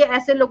बोलता कि ये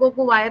ऐसे लोगों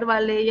को, वायर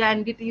वाले या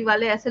एनडीटीवी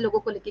वाले ऐसे लोगों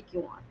को लेके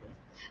क्यों आते हैं।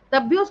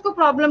 तब भी उसको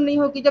प्रॉब्लम नहीं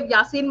होगी। जब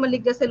यासीन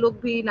मलिक जैसे लोग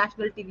भी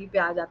नेशनल टीवी पे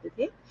आ जाते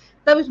थे,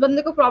 तब इस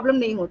बंदे को प्रॉब्लम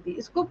नहीं होती।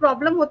 इसको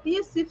प्रॉब्लम होती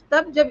है सिर्फ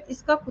तब जब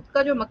इसका खुद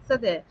का जो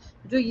मकसद है,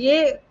 जो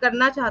ये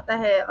करना चाहता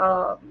है,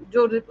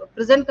 जो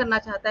प्रेजेंट करना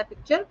चाहता है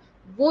पिक्चर,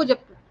 वो जब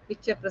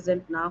पिक्चर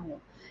प्रेजेंट ना हो।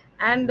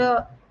 एंड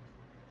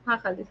हाँ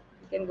Khalid,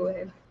 you can go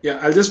ahead.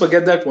 Yeah, I'll just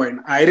forget that point.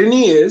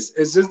 Irony is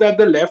just that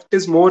the left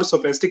is more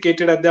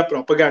sophisticated at their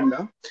propaganda.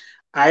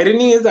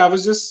 Irony is, I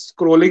was just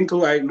scrolling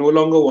through. I no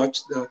longer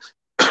watch the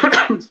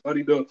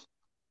sorry, the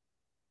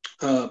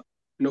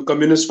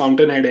communist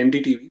fountainhead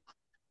NDTV.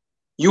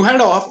 You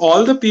had of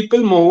all the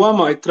people, Mohua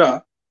Maitra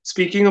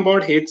speaking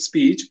about hate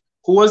speech,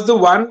 who was the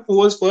one who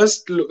was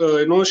first,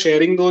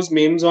 sharing those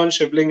memes on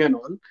shivling and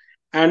all.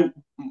 And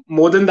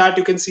more than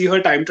that, you can see her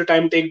time to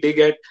time take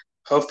dig at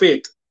her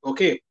faith.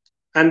 Okay.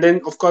 And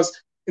then, of course,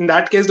 in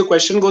that case, the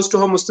question goes to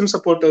her Muslim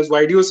supporters.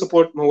 Why do you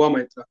support Mohua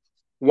Maitra?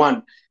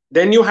 One.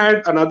 Then you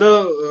had another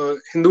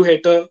Hindu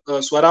hater,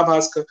 Swara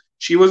Bhaskar.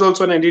 She was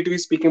also on NDTV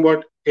speaking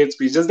about hate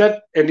speech. Just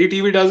that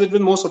NDTV does it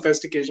with more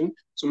sophistication.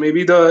 So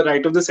maybe the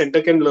right of the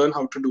center can learn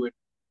how to do it.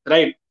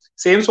 Right.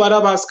 Same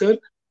Swara Bhaskar,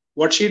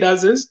 what she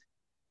does is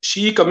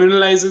she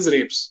communalizes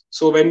rapes.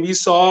 So when we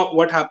saw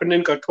what happened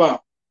in Katwa,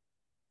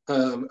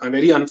 a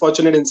very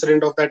unfortunate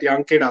incident of that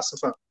young kid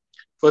Asafa,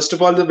 first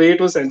of all, the way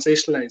it was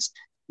sensationalized.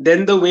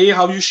 Then the way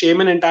how you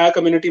shame an entire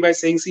community by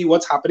saying, see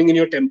what's happening in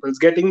your temples,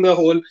 getting the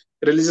whole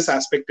religious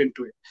aspect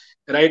into it,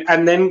 right?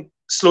 And then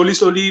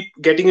slowly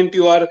getting into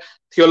your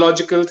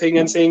theological thing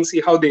and saying,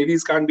 see how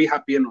Devis can't be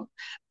happy and all.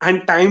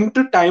 And time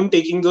to time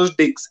taking those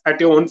digs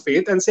at your own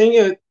faith and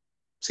saying,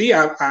 see,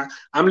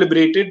 I'm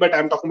liberated, but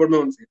I'm talking about my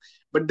own faith.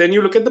 But then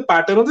you look at the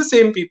pattern of the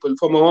same people.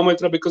 For Mahoma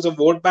Mitra, because of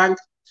vote bank,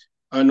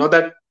 not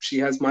that she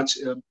has much,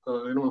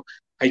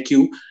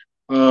 IQ,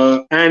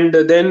 and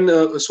then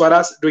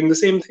Swaras doing the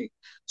same thing.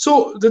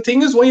 So the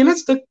thing is, well,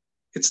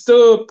 it's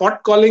the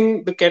pot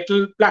calling the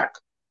kettle black,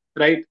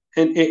 right?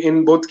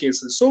 In both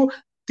cases. So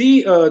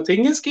the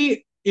thing is,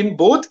 ki in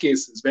both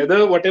cases,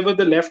 whether whatever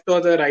the left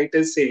or the right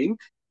is saying,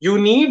 you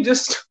need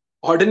just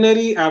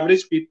ordinary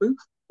average people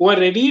who are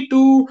ready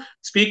to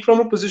speak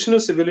from a position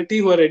of civility,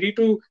 who are ready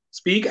to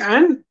speak,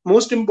 and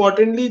most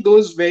importantly,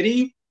 those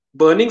very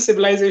burning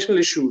civilizational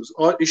issues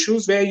or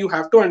issues where you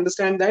have to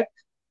understand that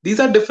these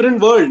are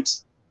different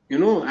worlds,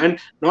 and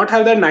not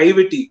have that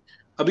naivety.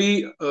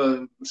 Abhi,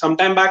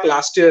 sometime back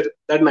last year,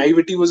 that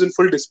naivety was in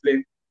full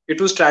display.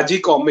 It was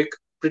tragicomic,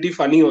 pretty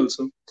funny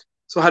also.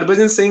 So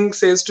Harbhajan Singh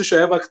says to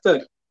Shoaib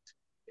Akhtar,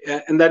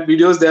 and that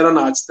video is there on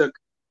Aaj Tak,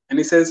 and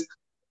he says,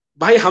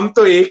 "Bhai, hum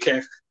to ek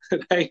hai,"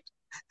 right?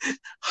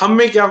 हम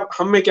में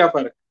क्या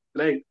फर्क,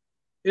 right?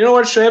 You know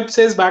what Shoaib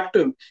says back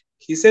to him?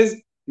 He says,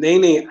 "Nahi,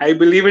 nahi, I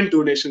believe in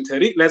two nation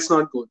theory. Let's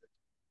not go there."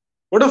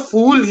 What a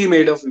fool he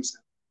made of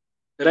himself,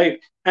 right?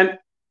 And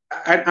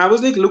I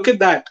was like, look at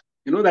that.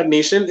 You know, that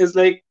nation is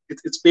like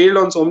it's failed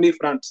on so many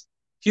fronts.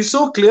 He's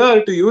so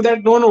clear to you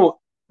that no,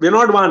 we're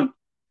not one.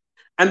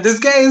 And this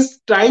guy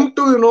is trying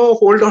to,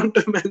 hold on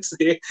to him and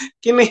say,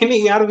 Ki nahi,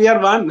 nahi, yaar, we are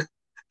one.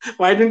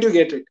 Why didn't you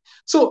get it?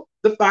 So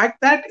the fact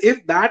that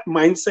if that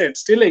mindset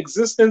still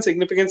exists in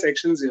significant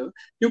sections here,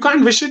 you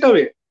can't wish it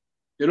away.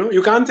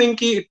 You can't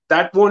think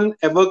that won't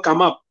ever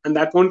come up and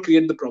that won't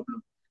create the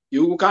problem.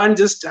 You can't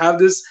just have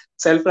this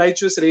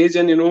self-righteous rage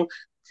and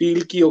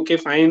feel ki okay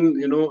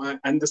fine,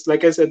 and this,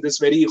 like I said, this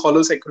very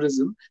hollow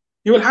secularism.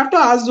 You will have to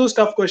ask those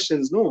tough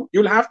questions. No,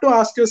 you'll have to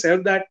ask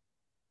yourself that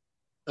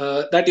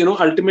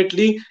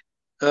ultimately,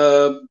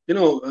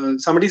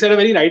 somebody said a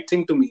very right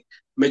thing to me.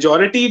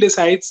 Majority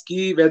decides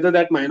ki whether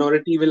that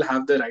minority will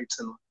have the rights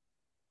or not.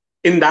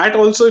 In that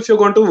also, if you're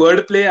going to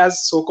wordplay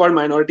as so-called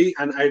minority,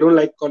 and I don't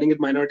like calling it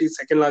minority,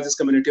 second largest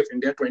community of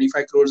India,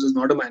 25 crores is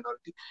not a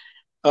minority.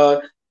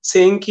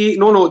 Saying ki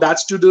no,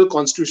 that's to the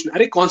constitution.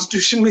 Arey,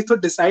 constitution में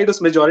तो decide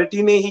उस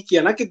majority ने ही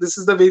किया ना कि this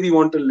is the way we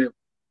want to live,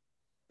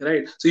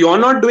 right? So you're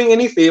not doing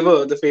any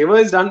favor. The favor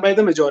is done by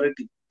the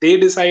majority. They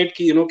decide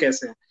कि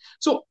कैसे है.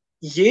 So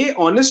ये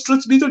honest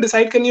truths भी तो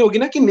decide करनी होगी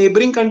ना कि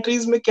neighboring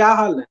countries में क्या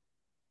हाल है.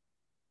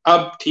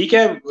 अब ठीक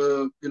है,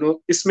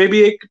 इसमें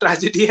भी एक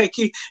ट्रेजेडी है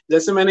कि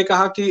जैसे मैंने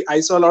कहा कि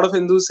I saw lot of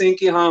Hindus saying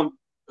कि हाँ,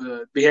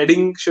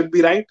 beheading should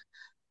be right.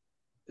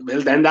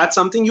 Well, then that's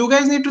something you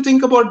guys need to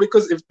think about,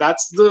 because if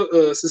that's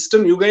the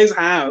system you guys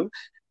have,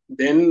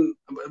 then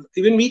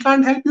even we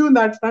can't help you in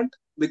that front,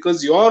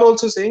 because you're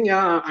also saying,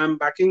 yeah, I'm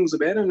backing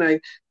Zubair and I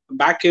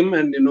back him,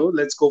 and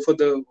let's go for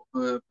the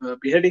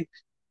beheading.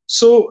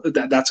 So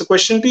that's a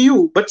question to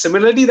you. But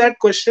similarly, that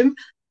question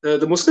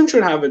the Muslim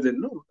should have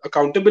within,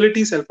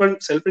 accountability, self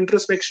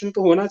introspection to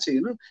hona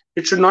chahiye, no?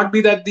 It should not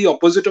be that the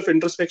opposite of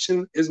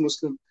introspection is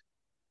Muslim,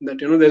 that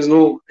there's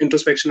no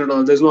introspection at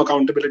all, there's no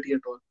accountability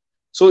at all.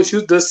 So if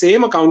you, the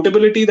same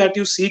accountability that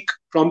you seek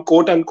from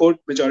quote unquote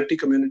majority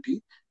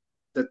community,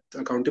 that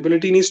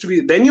accountability needs to be,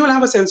 then you'll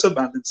have a sense of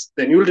balance,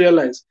 then you'll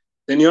realize,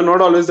 then you're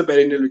not always the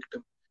perennial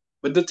victim.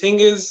 But the thing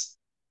is,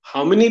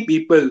 how many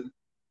people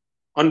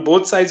on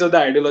both sides of the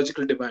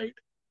ideological divide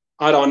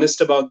are honest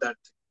about that?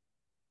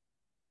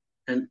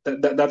 And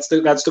that's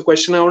the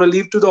question I want to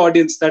leave to the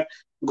audience. That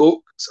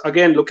go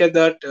again, look at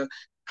that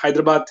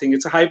Hyderabad thing.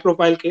 It's a high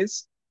profile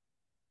case,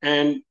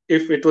 and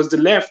if it was the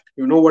left,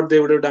 what they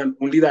would have done.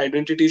 Only the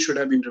identity should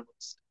have been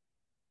reversed.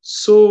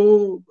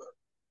 So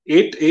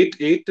eight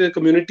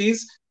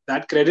communities.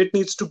 That credit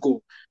needs to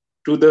go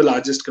to the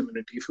largest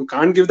community. If you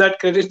can't give that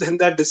credit, then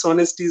that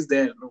dishonesty is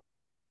there. No?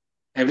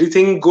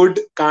 Everything good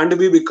can't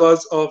be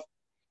because of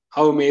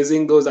how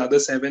amazing those other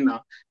seven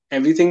are.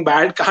 Everything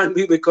bad can't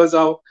be because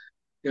of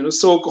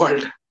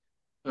so-called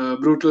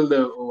brutal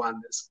the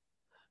one is.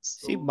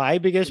 So, see, my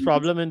biggest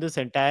problem in this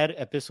entire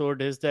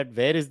episode is that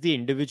where is the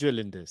individual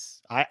in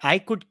this? I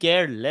could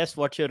care less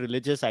what your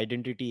religious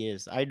identity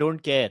is. I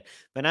don't care.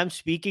 When I'm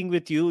speaking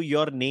with you,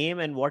 your name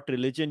and what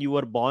religion you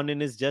were born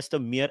in is just a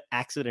mere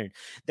accident.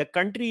 The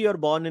country you're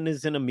born in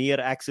is in a mere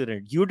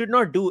accident. You did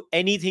not do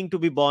anything to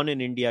be born in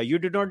India. You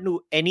did not do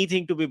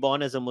anything to be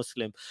born as a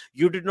Muslim.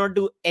 You did not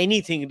do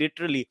anything,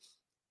 literally.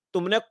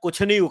 तुमने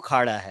कुछ नहीं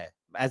उखाड़ा है.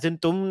 As in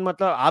तुम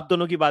मतलब आप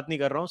दोनों की बात नहीं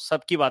कर रहा हूँ,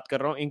 सबकी बात कर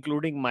रहा हूँ,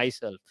 इंक्लूडिंग माई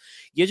सेल्फ.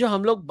 ये जो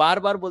हम लोग बार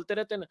बार बोलते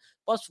रहते हैं ना,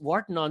 बस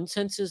व्हाट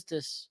नॉनसेंस इज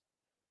दिस?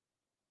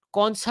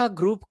 कौन सा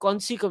ग्रुप, कौन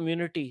सी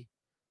community?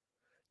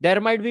 There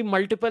might be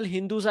multiple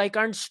Hindus I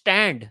can't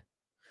stand,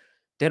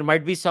 there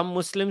might be some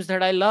Muslims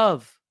that I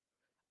love.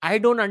 I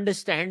don't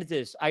understand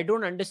this. I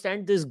don't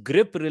understand this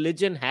grip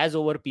religion has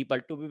over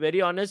people. To be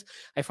very honest,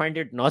 I find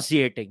it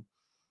nauseating.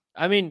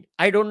 I mean,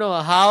 I don't know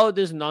how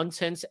this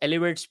nonsense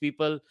elevates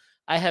people.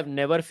 I have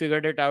never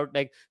figured it out.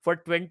 Like for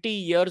 20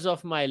 years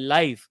of my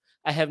life,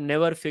 I have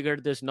never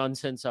figured this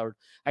nonsense out.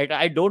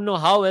 I don't know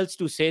how else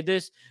to say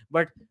this,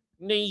 but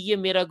नहीं ये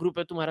मेरा group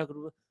है, तुम्हारा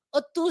group है,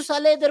 और तू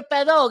साले इधर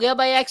पैदा हो गया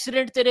बाय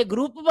एक्सीडेंट, तेरे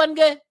ग्रुप बन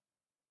गए.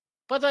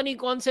 पता नहीं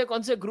कौन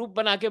से ग्रुप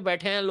बना के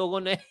बैठे हैं लोगों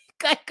ने.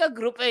 काय का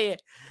ग्रुप है ये?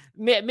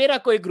 मेरा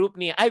कोई ग्रुप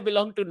नहीं है. I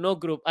belong to no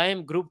group. I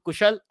am group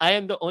Kushal. I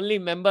am the only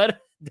member.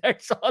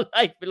 That's all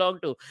I belong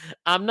to.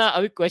 Amna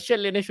अभी क्वेश्चन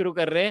लेने शुरू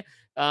कर रहे हैं.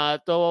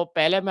 तो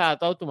पहले मैं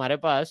आता हूँ तुम्हारे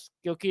पास,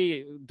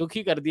 क्योंकि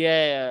दुखी कर दिया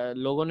है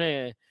लोगों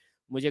ने,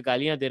 मुझे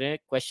गालियां दे रहे हैं,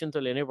 क्वेश्चन तो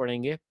लेने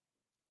पड़ेंगे.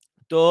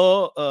 तो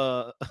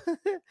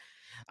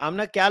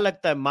आमना क्या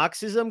लगता है,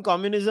 मार्क्सिज्म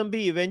कम्युनिज्म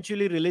भी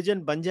इवेंचुअली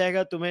रिलीजन बन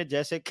जाएगा तुम्हें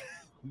जैसे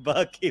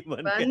बाकी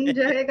बन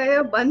जाएगा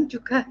या बन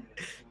चुका है?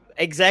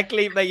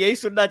 एग्जैक्टली मैं यही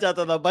सुनना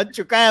चाहता था. बन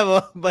चुका है वो,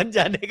 बन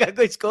जाने का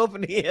कोई स्कोप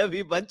नहीं है,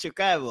 अभी बन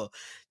चुका है वो.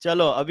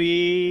 चलो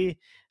अभी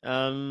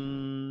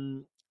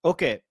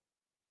ओके,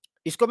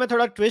 इसको मैं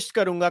थोड़ा ट्विस्ट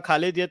करूंगा.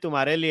 खालिद, ये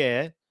तुम्हारे लिए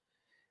है.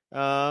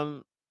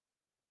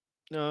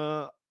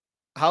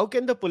 How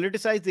can the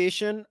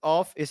politicization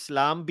of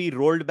Islam be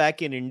rolled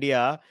back in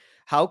India?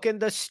 How can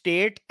the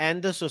state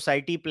and the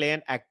society play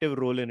an active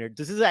role in it?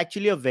 This is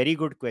actually a very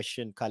good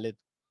question, Khalid.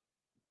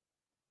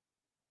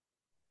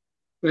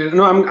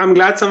 No, I'm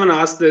glad someone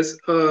asked this.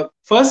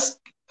 First,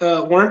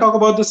 want to talk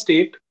about the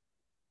state.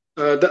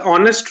 The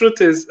honest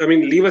truth is, I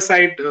mean, leave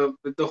aside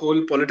with the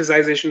whole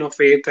politicization of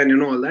faith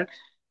and all that.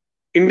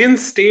 Indian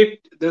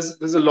state, there's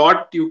a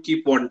lot you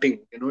keep wanting.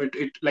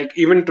 It like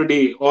even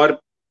today, or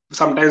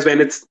sometimes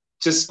when it's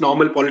just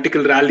normal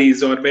political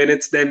rallies, or when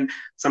it's then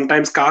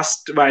sometimes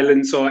caste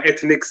violence or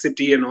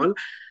ethnicity and all.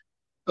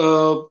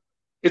 Uh,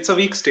 it's a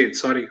weak state.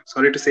 Sorry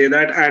to say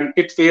that, and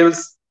it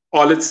fails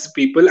all its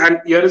people. And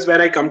here is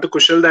where I come to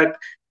Kushal, that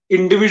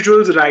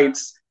individuals'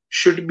 rights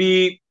should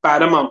be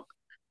paramount.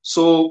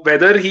 So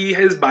whether he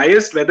is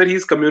biased, whether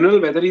he's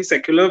communal, whether he's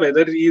secular,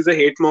 whether he's a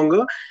hate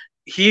monger,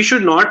 he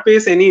should not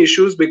face any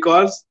issues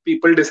because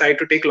people decide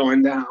to take law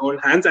in their own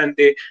hands and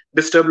they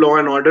disturb law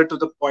and order to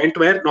the point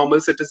where normal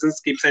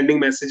citizens keep sending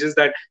messages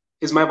that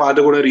is my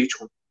father going to reach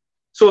home.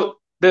 So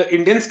the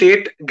Indian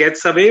state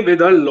gets away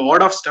with a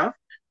lot of stuff.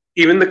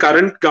 Even the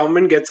current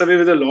government gets away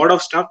with a lot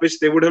of stuff which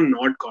they would have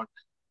not got.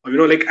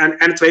 And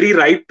it's very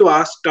right to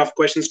ask tough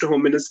questions to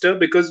Home Minister,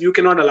 because you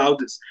cannot allow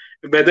this.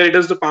 Whether it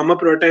is the farmer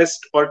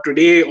protest or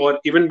today or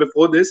even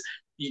before this,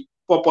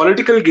 for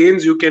political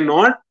gains, you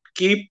cannot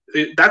keep.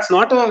 That's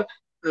not a.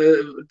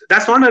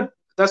 That's not a.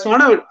 That's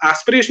not a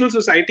aspirational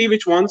society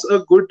which wants a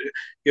good,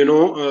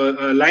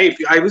 life.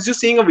 I was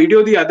just seeing a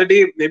video the other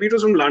day. Maybe it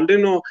was from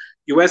London or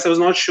US. I was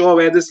not sure,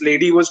 where this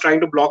lady was trying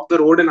to block the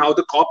road and how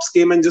the cops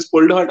came and just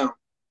pulled her down.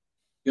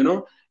 You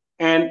know,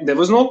 and there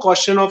was no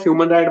question of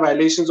human right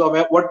violations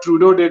or what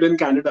Trudeau did in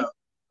Canada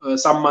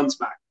some months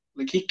back.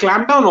 Like, he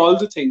clamped down all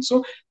the things.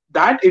 So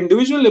that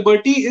individual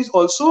liberty is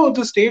also,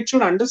 the state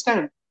should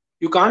understand.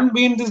 You can't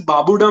be in this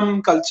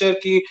babudam culture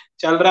ki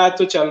chal raha hai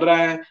to chal raha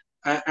hai.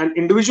 And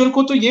individual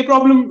को तो ये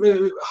problem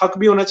हक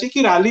भी होना चाहिए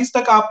कि rallies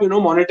तक आप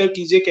मॉनिटर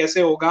कीजिए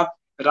कैसे होगा,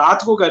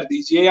 रात को कर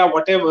दीजिए या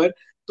व्हाटएवर.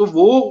 तो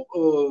वो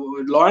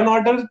लॉ एंड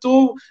ऑर्डर तो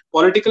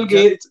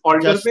पॉलिटिकल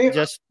ऑर्डर पे.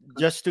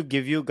 Just to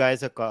give you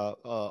guys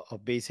a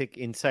basic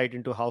insight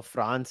into how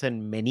France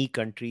and many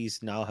countries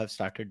now have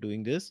started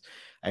doing this,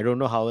 I don't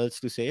know how else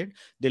to say it.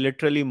 They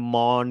literally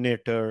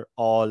monitor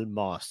all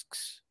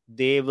mosques.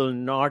 They will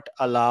not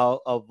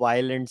allow a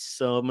violent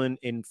sermon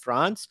in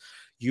France.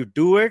 You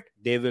do it,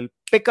 they will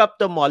pick up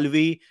the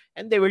Maulvi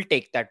and they will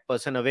take that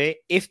person away.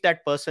 If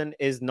that person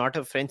is not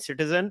a French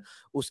citizen,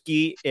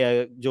 uski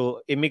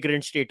jo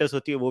immigrant status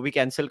hoti hai wo bhi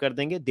cancel kar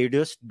denge. They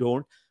just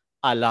don't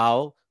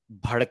allow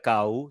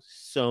bhadkau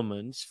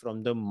sermons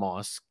from the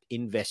mosque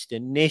in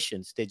Western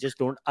nations. They just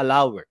don't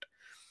allow it.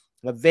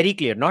 Very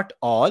clear. Not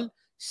all,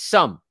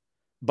 some,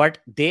 but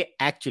they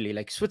actually,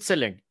 like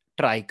Switzerland,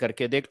 try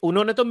करके देख.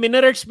 उन्होंने तो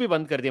minarets भी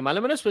बंद कर दिया.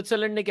 मालूम है ना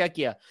स्विट्जरलैंड ने क्या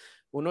किया?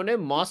 उन्होंने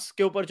मॉस्क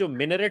के ऊपर जो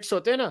मिनरेट्स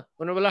होते हैं ना,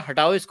 उन्होंने बोला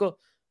हटाओ इसको.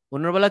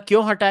 उन्होंने बोला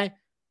क्यों हटाएं?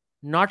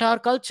 नॉट आवर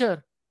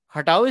कल्चर,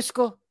 हटाओ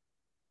इसको.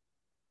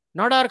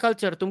 Not our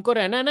culture. तुमको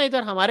रहना है ना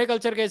इधर, हमारे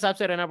कल्चर के हिसाब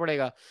से रहना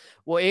पड़ेगा.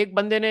 वो एक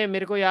बंदे ने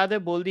मेरे को याद है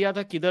बोल दिया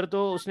था किधर,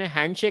 तो उसने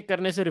हैंडशेक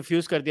करने से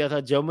रिफ्यूज कर दिया था,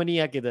 जर्मनी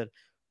या किधर.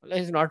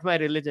 It's not my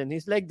religion.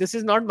 It's like this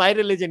is not my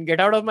religion,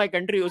 get out of my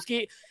country.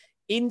 उसकी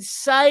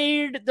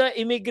inside the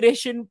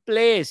immigration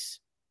place,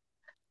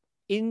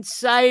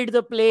 inside the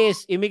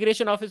place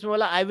immigration office में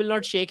बोला I will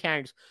not shake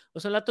hands.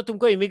 उसने बोला तो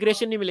तुमको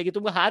immigration नहीं मिलेगी,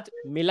 तुमको हाथ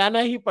मिलाना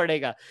ही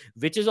पड़ेगा.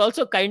 Which is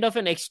also kind of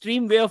an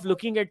extreme way of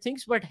looking at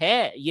things, but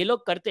है, ये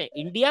लोग करते हैं.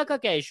 इंडिया का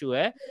क्या इशू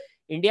है?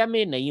 इंडिया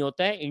में नहीं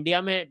होता है.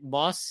 इंडिया में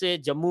मॉस्क से,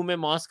 जम्मू में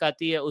मॉस्क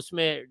आती है,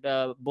 उसमें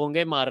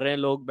बोंगे मार रहे हैं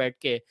लोग बैठ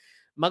के.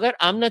 मगर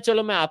आमना,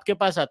 चलो मैं आपके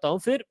पास आता हूँ.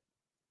 फिर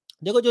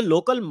देखो, जो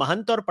लोकल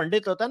महंत और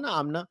पंडित होता है ना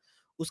आमना,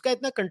 उसका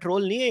इतना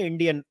कंट्रोल नहीं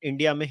है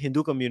इंडिया में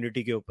हिंदू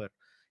कम्युनिटी के ऊपर.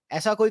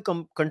 ऐसा कोई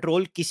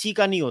कंट्रोल किसी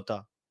का नहीं होता.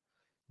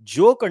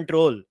 जो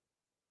कंट्रोल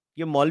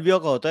ये मौलवियों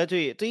का होता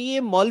है. तो ये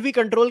मौलवी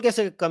कंट्रोल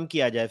कैसे कम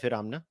किया जाए फिर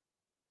आमना?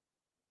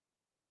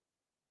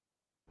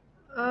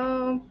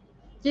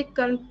 ये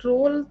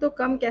कंट्रोल तो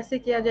कम कैसे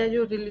किया जाए,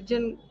 जो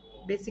रिलीजन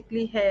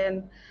बेसिकली है.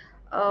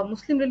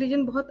 मुस्लिम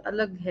रिलीजन बहुत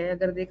अलग है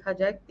अगर देखा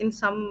जाए इन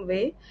सम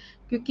वे,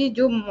 क्योंकि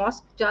जो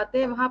मॉस्क जाते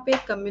हैं वहाँ पे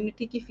एक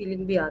कम्युनिटी की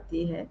फीलिंग भी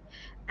आती है.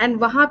 एंड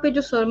वहाँ पे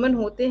जो सरमन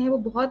होते हैं वो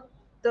बहुत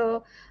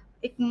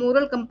एक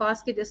मोरल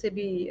कंपास के जैसे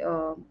भी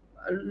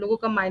लोगों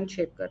का माइंड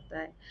शेप करता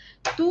है.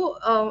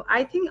 तो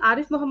आई थिंक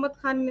आरिफ मोहम्मद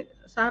खान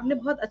साहब ने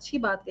बहुत अच्छी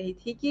बात कही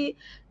थी कि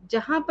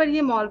जहाँ पर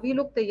ये मौलवी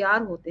लोग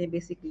तैयार होते हैं,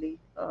 बेसिकली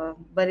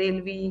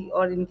बरेलवी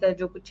और इनका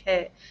जो कुछ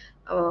है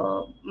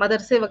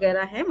मदरसे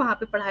वगैरह हैं, वहाँ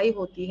पे पढ़ाई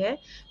होती है.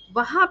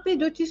 वहाँ पे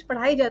जो चीज़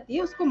पढ़ाई जाती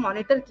है उसको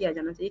मॉनिटर किया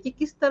जाना चाहिए कि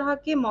किस तरह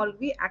के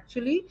मौलवी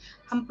एक्चुअली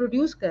हम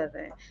प्रोड्यूस कर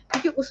रहे हैं.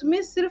 क्योंकि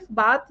उसमें सिर्फ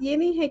बात ये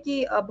नहीं है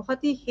कि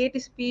बहुत ही हेट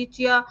स्पीच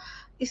या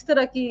इस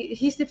तरह की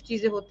ही सिर्फ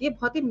चीज़ें होती है.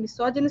 बहुत ही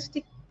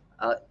मिसोजिनिस्टिक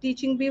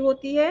टीचिंग भी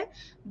होती है,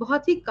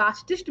 बहुत ही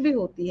कास्टिस्ट भी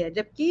होती है.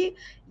 जबकि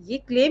ये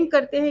क्लेम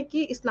करते हैं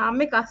कि इस्लाम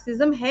में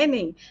कास्टिज्म है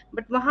नहीं,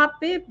 बट वहाँ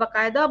पे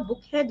बाकायदा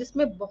बुक है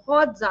जिसमें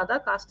बहुत ज़्यादा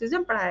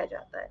कास्टिज्म पढ़ाया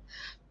जाता है.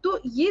 तो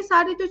ये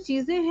सारी जो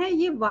चीज़ें हैं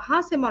ये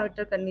वहाँ से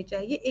मॉनिटर करनी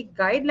चाहिए. एक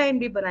गाइडलाइन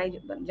भी बनाई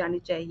जानी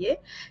चाहिए,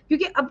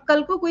 क्योंकि अब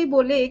कल को कोई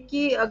बोले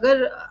कि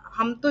अगर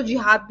हम तो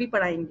जिहाद भी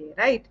पढ़ाएंगे,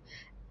 राइट,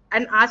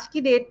 एंड आज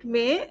की डेट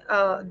में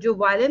जो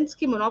वायलेंस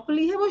की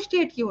मोनोपोली है वो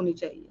स्टेट की होनी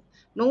चाहिए.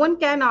 नो वन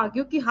कैन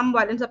आर्ग्यू कि हम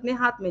वायलेंस अपने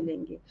हाथ में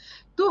लेंगे,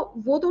 तो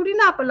वो थोड़ी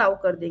ना आप अलाउ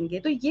कर देंगे.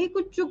 तो ये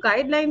कुछ जो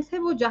गाइडलाइंस है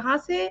वो जहाँ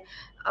से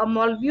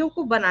मौलवियों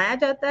को बनाया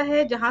जाता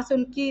है, जहाँ से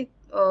उनकी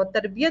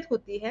तरबियत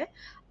होती है,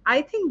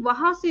 आई थिंक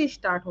वहां से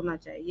स्टार्ट होना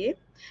चाहिए.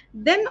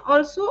 देन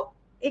ऑल्सो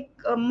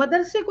एक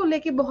मदरसे को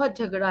लेके बहुत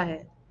झगड़ा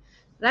है,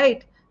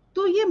 राइट?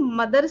 तो ये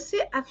मदरसे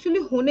एक्चुअली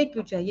होने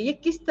क्यों चाहिए? ये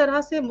किस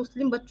तरह से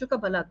मुस्लिम बच्चों का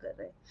भला कर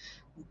रहे हैं?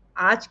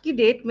 आज की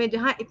डेट में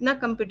जहाँ इतना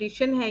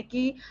कंपटीशन है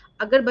कि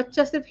अगर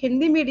बच्चा सिर्फ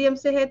हिंदी मीडियम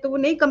से है तो वो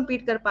नहीं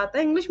compete कर पाता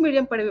इंग्लिश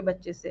मीडियम पढ़े हुए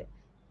बच्चे से.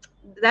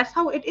 That's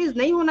how it is.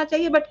 नहीं होना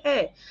चाहिए बट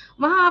है.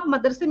 वहां आप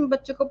मदरसे में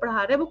बच्चे को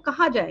पढ़ा रहे हैं, वो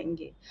कहाँ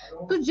जाएंगे?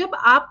 तो जब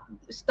आप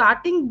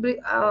स्टार्टिंग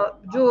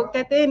जो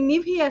कहते हैं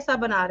नींव ही ऐसा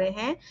बना रहे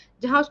हैं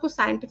जहां उसको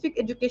साइंटिफिक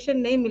एजुकेशन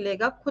नहीं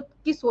मिलेगा, खुद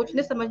की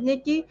सोचने समझने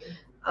की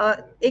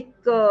एक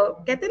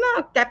कहते हैं ना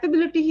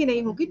कैपेबिलिटी ही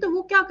नहीं होगी, तो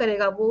वो क्या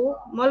करेगा? वो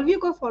मौलवी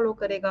को फॉलो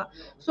करेगा.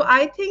 सो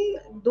आई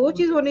थिंक दो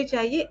चीज होनी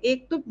चाहिए.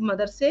 एक तो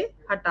मदरसे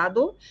हटा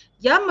दो,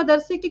 या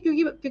मदरसे की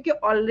क्योंकि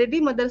ऑलरेडी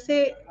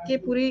मदरसे के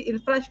पूरी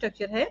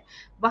इंफ्रास्ट्रक्चर है,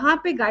 वहां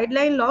पे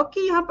गाइडलाइन लॉ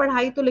की यहाँ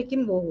पढ़ाई तो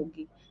लेकिन वो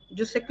होगी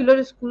जो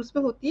सेक्युलर स्कूल्स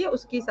में होती है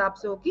उसके हिसाब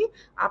से होगी.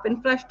 आप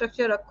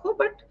इंफ्रास्ट्रक्चर रखो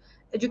बट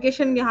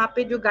एजुकेशन यहाँ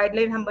पे जो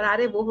गाइडलाइन हम बना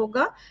रहे हैं वो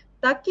होगा,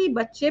 ताकि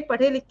बच्चे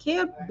पढ़े लिखे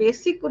और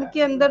बेसिक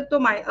उनके अंदर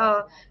तो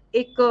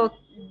एक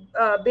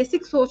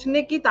बेसिक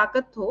सोचने की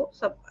ताकत हो,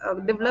 सब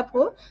डेवलप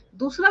हो.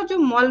 दूसरा जो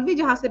मौलवी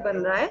जहाँ से बन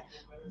रहा है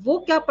वो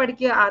क्या पढ़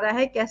के आ रहा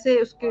है, कैसे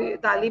उसकी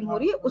तालीम हो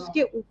रही है,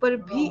 उसके ऊपर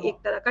भी एक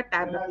तरह का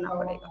टैब रखना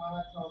पड़ेगा.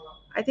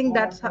 I think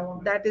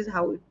that is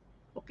how it.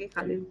 Okay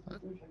Khalid.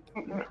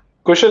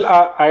 Kushal,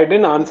 I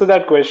didn't answer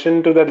that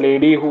question to that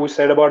lady who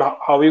said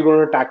about how we're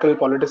going to tackle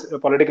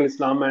political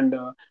Islam,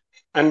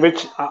 and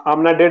which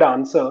Amna did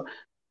answer.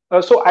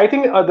 So I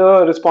think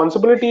the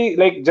responsibility,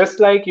 like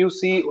just like you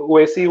see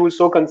Oaisi, who's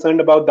so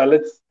concerned about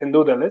Dalits,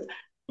 Hindu Dalits,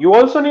 you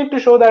also need to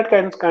show that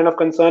kind of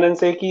concern and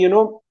say, ki,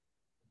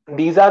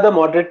 these are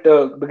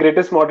the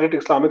greatest moderate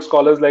Islamic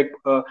scholars like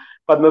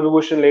Padma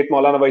Vibhushan, late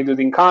Maulana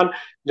Wahiduddin Khan,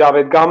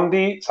 Javed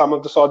Ghamdi, some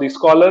of the Saudi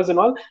scholars and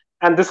all.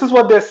 And this is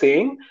what they're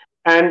saying.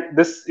 And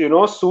this,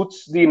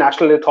 suits the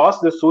national ethos,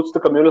 this suits the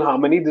communal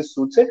harmony, this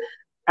suits it.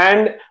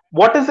 And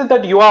what is it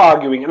that you are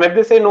arguing? And if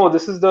they say, no,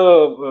 this is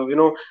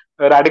the,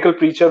 radical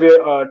preacher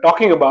we're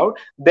talking about,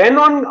 then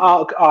on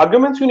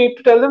arguments, you need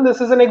to tell them this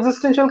is an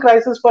existential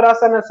crisis for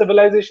us and a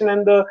civilization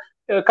and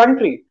the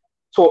country.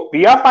 So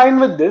we are fine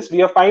with this.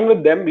 We are fine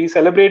with them. We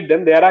celebrate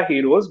them. They are our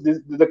heroes.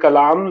 The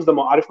Kalams, the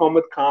Arif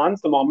Muhammad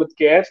Khans, the Muhammad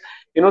Kairs,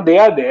 they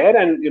are there,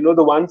 and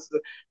the ones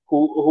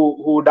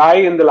who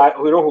die in the line,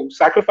 who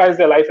sacrifice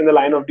their life in the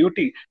line of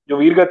duty. जो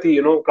वीरगति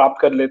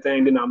प्राप्त कर लेते हैं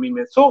Indian Army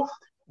में. So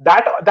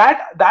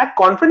that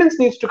confidence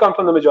needs to come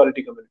from the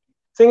majority community,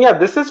 saying, yeah,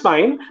 this is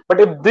fine, but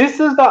if this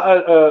is the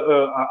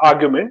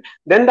argument,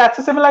 then that's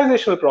a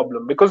civilizational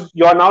problem because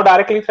you are now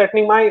directly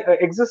threatening my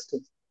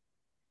existence.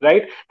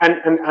 Right,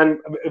 and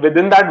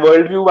within that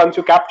worldview, once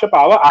you capture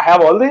power, I have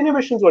all the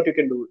inhibitions what you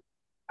can do.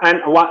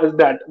 And what is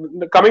that?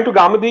 Coming to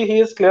Gamadi, he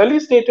has clearly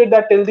stated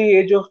that till the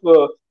age of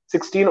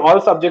 16,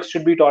 all subjects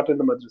should be taught in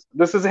the madrasa.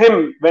 This is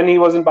him when he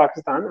was in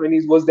Pakistan, when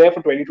he was there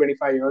for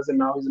 20-25 years, and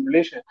now he's in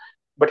Malaysia.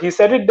 But he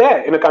said it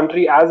there in a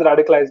country as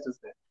radicalized as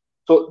there.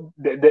 So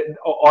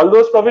all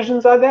those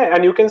provisions are there,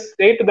 and you can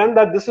say to them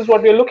that this is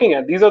what we're looking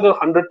at. These are the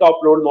 100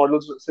 top role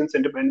models since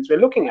independence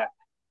we're looking at.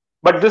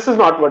 But this is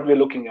not what we're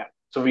looking at.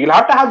 So we'll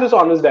have to have this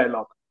honest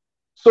dialogue.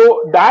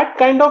 So that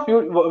kind of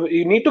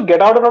you need to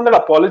get out of that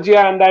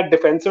apologia and that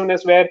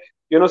defensiveness where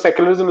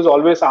secularism is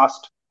always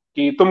asked.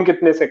 Ki, tum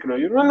kitne secular?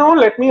 No,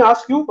 let me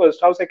ask you first.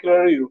 How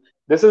secular are you?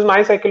 This is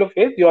my secular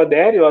faith. You are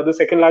there. You are the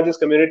second largest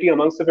community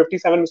amongst the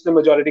 57 Muslim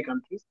majority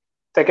countries.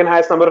 Second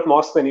highest number of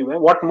mosques anywhere.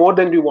 What more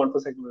than do you want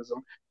for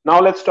secularism? Now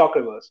let's talk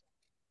reverse.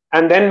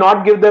 And then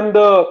not give them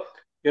the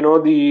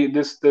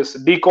this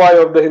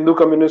decoy of the Hindu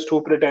communist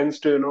who pretends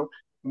to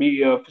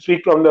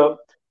speak from the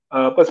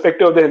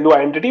perspective of the Hindu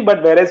identity,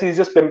 but whereas he's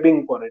just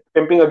pimping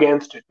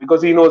against it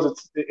because he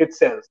knows it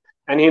sells,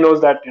 and he knows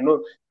that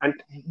and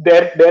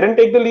therein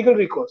take the legal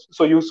recourse.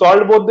 So you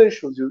solved both the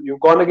issues. You've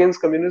gone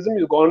against communism,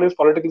 you've gone against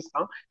political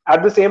Islam.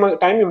 At the same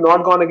time, you've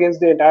not gone against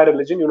the entire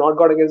religion. You've not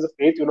gone against the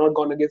faith. You've not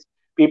gone against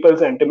people's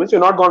sentiments.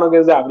 You've not gone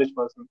against the average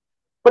person.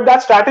 But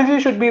that strategy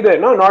should be there,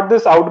 no? Not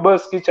this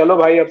outburst कि चलो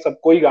भाई अब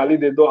सबको ही गाली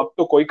दे दो, अब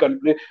तो कोई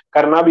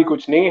करना भी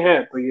कुछ नहीं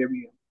है, तो ये भी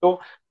है. तो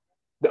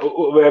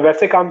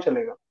वैसे काम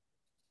चलेगा.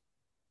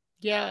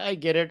 Yeah, I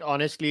get it.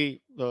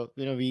 Honestly,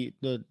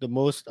 the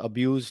most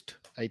abused,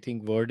 I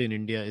think, word in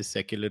India is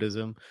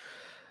secularism.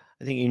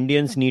 I think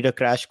Indians need a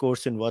crash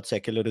course in what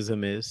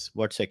secularism is,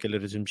 what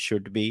secularism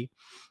should be.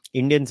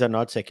 Indians are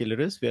not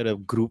secularists. We are a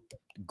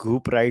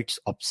group rights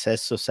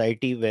obsessed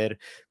society where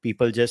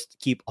people just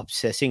keep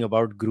obsessing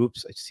about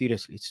groups.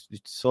 Seriously, it's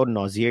so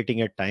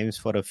nauseating at times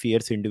for a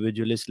fierce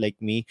individualist like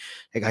me.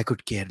 Like, I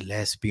could care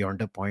less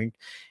beyond a point,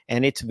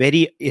 and it's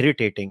very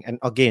irritating. And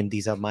again,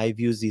 these are my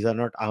views. These are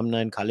not Amna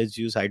and Khalid's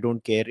views. I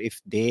don't care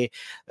if they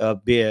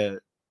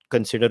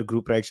consider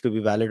group rights to be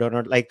valid or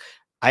not. Like,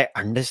 I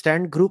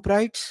understand group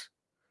rights,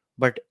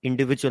 but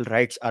individual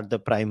rights are the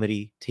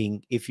primary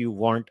thing if you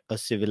want a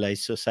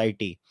civilized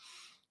society.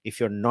 If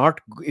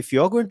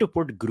you're going to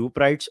put group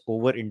rights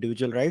over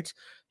individual rights,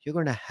 you're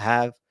going to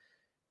have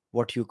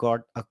what you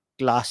got a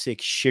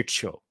classic shit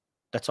show.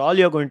 That's all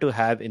you're going to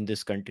have in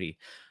this country.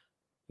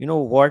 You know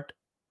what?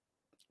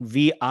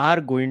 We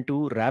are going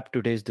to wrap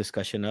today's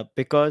discussion up,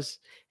 because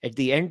at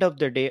the end of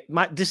the day,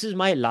 this is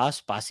my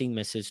last passing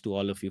message to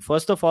all of you.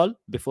 First of all,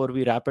 before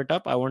we wrap it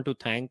up, I want to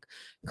thank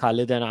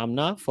Khalid and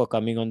Amna for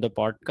coming on the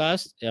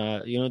podcast.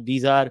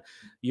 These are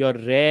your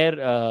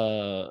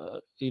rare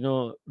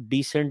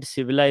decent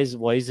civilized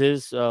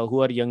voices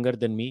who are younger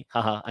than me.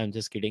 Haha, I'm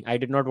just kidding. I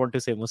did not want to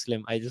say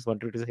Muslim, I just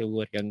wanted to say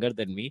who are younger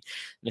than me.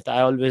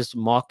 I always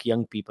mock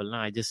young people. No,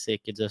 I just say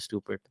kids are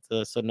stupid.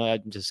 So no,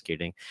 I'm just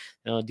kidding.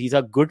 These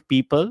are good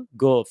people.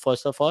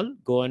 First of all,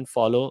 go and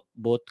follow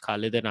both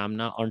Khalid and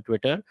Amna on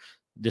Twitter.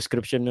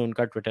 Description में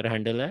उनका Twitter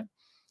handle है.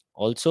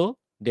 Also,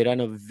 they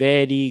run a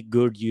very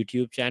good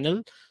YouTube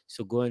channel.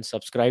 So go and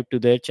subscribe to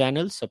their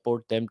channel.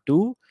 Support them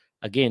too.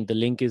 Again, the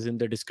link is in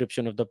the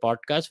description of the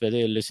podcast, whether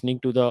you're listening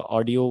to the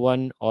audio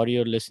one or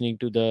you're listening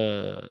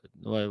to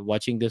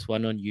watching this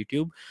one on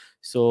YouTube.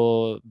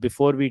 So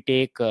before we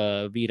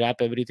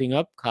wrap everything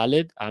up,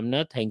 Khalid,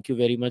 Amna, thank you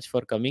very much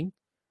for coming.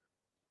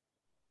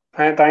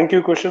 Thank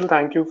you, Kushal.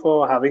 Thank you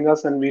for having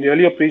us, and we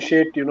really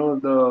appreciate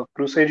the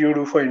crusade you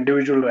do for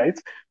individual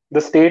rights. The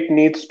state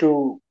needs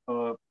to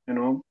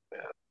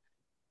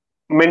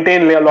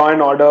maintain law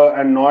and order,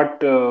 and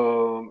not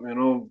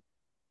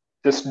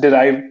just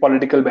derive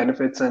political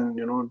benefits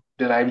and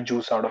derive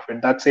juice out of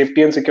it. That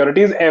safety and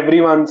security is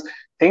everyone's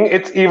thing.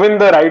 It's even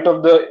the right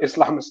of the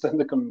Islamists and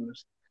the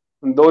communists,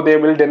 though they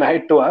will deny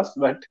it to us,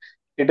 but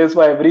it is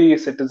for every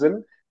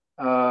citizen,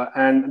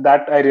 and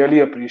that I really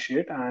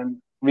appreciate.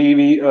 And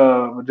we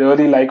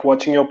really like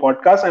watching your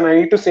podcast. And I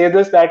need to say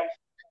this, that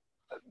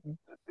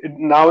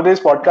nowadays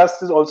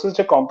podcast is also such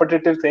a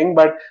competitive thing,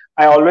 but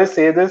I always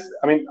say this.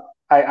 I mean,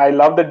 I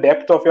love the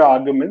depth of your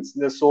arguments.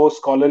 They're so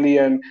scholarly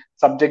and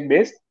subject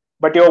based.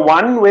 But your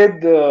one with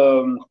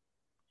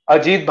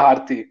Ajit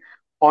Bharti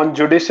on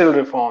judicial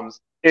reforms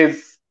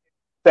is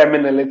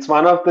seminal. It's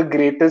one of the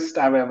greatest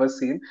I've ever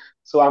seen.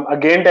 So I'm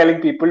again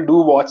telling people, do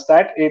watch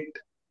that. It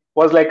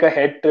was like a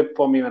head trip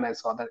for me when I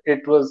saw that.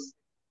 It was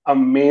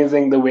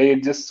amazing the way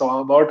it just saw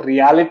about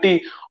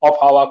reality of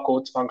how our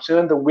courts function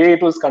and the way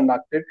it was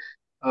conducted.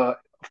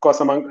 Of course,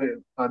 there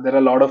are a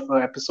lot of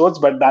episodes,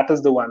 but that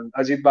is the one.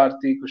 Ajit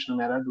Bharti, Krishna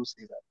Mehra, do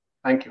see that.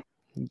 Thank you.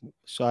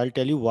 So I'll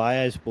tell you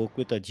why I spoke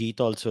with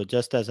Ajit also,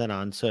 just as an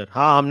answer.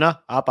 हाँ आमना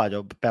आप आ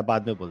जाओ, मैं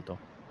बाद में बोलता हूँ.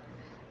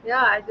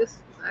 Yeah,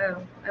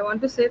 I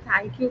want to say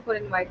thank you for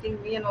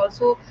inviting me, and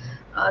also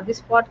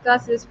this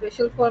podcast is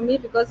special for me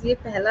because ये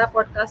पहला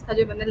podcast था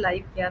जो मैंने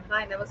live किया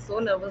था, and I was so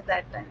nervous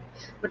that time,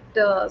 but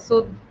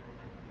so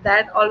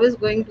that always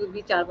going to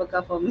be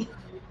चारबक्का for me.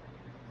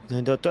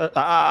 तो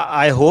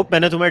I hope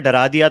मैंने तुम्हें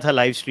डरा दिया था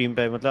लाइव स्ट्रीम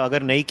पे. मतलब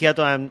अगर नहीं किया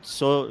तो I am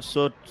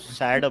so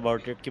sad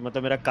about it कि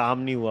मतलब मेरा काम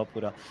नहीं हुआ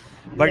पूरा.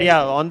 But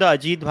yeah, on the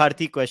Ajit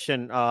Bharti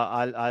question,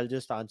 I'll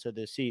just answer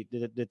this. See,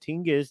 the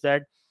thing is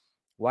that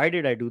why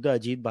did I do the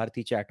Ajit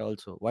Bharti chat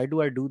also? Why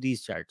do I do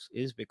these chats?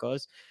 Is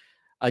because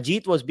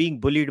Ajit was being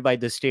bullied by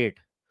the state.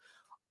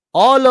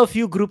 All of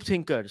you group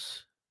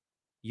thinkers,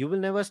 you will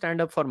never stand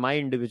up for my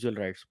individual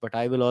rights, but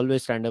I will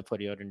always stand up for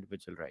your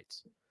individual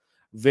rights.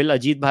 Will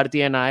Ajit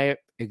Bharti and I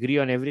agree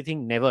on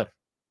everything? Never.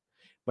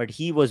 But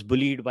he was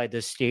bullied by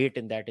the state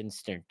in that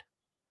instant.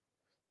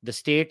 The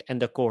state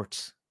and the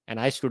courts. And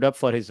I stood up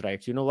for his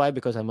rights. You know why?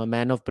 Because I'm a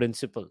man of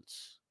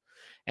principles.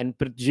 And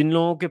जिन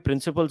लोगों के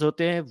principles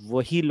होते हैं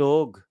वही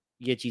लोग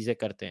ये चीजें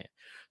करते हैं.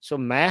 So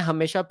मैं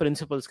हमेशा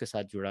principles के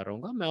साथ जुड़ा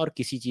रहूंगा. मैं और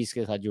किसी चीज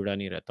के साथ जुड़ा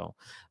नहीं रहता हूँ.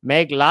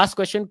 मैं एक last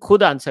question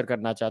खुद आंसर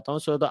करना चाहता हूँ.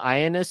 So the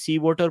INS Sea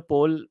Voter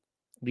poll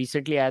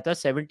recently आया था.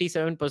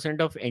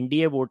 77% of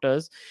NDA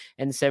voters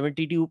and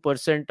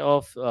 72%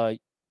 of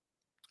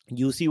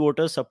UC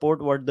voters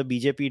support what the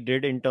BJP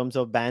did in terms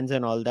of bans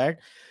and all that.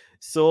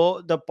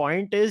 So the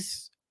point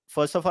is,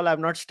 first of all, I've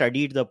not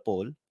studied the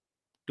poll,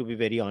 to be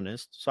very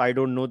honest. So I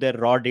don't know their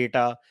raw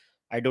data.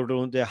 I don't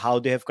know how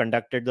they have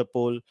conducted the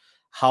poll,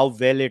 how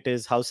well it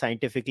is, how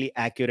scientifically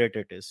accurate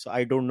it is. So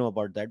I don't know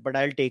about that, but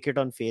I'll take it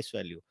on face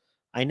value.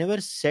 I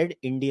never said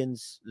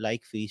Indians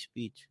like free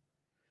speech.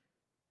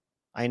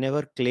 I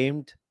never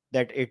claimed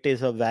that it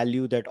is a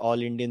value that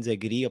all Indians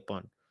agree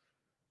upon.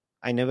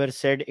 I never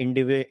said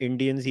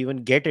Indians even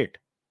get it.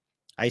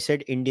 I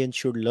said Indians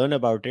should learn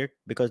about it,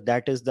 because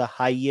that is the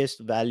highest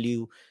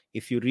value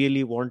if you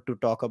really want to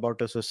talk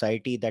about a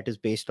society that is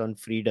based on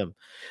freedom.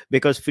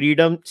 Because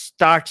freedom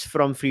starts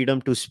from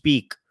freedom to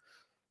speak,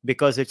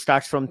 because it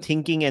starts from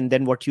thinking, and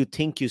then what you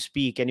think you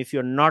speak. And if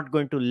you're not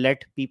going to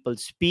let people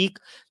speak,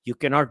 you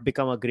cannot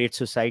become a great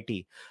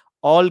society.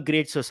 All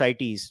great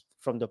societies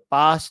from the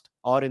past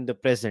or in the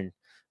present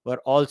were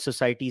all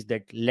societies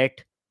that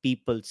let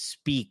people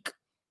speak.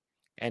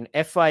 And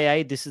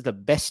FYI, this is the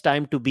best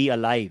time to be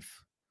alive.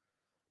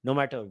 No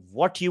matter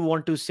what you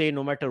want to say,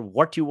 no matter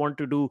what you want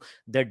to do,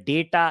 the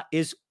data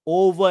is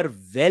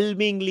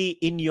overwhelmingly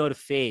in your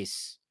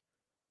face.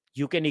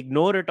 You can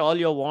ignore it all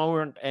you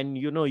want, and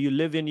you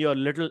live in your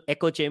little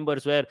echo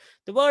chambers where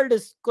the world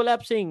is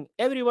collapsing,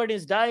 everybody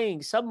is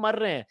dying, सब मर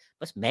रहे हैं,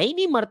 बस मैं ही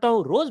नहीं मरता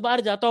हूँ, रोज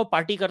बाहर जाता हूँ,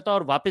 पार्टी करता हूँ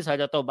और वापस आ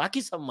जाता हूँ,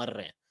 बाकी सब मर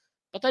रहे हैं,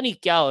 पता नहीं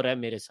क्या हो रहा है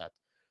मेरे साथ.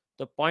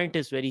 The point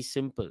is very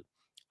simple.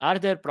 Are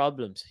there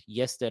problems?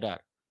 Yes, there are.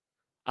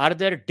 Are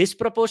there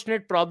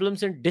disproportionate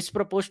problems in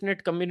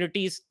disproportionate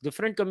communities?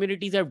 Different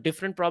communities have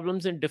different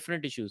problems and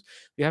different issues.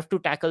 We have to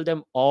tackle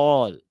them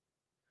all.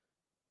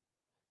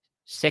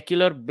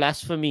 Secular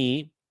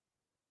blasphemy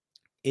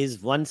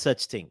is one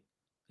such thing.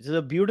 This is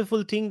a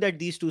beautiful thing that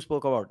these two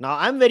spoke about. Now,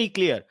 I'm very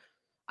clear.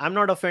 I'm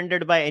not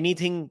offended by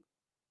anything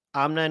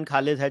Amna and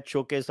Khalid had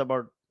showcased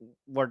about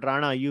what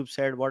Rana Ayub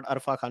said, what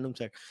Arfa Khanum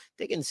said.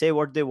 They can say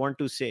what they want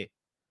to say.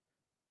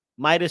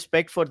 My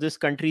respect for this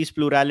country's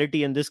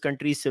plurality and this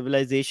country's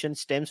civilization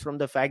stems from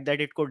the fact that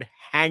it could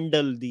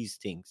handle these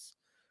things.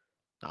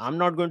 I'm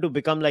not going to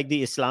become like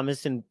the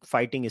Islamists in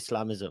fighting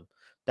Islamism.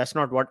 That's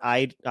not what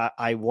I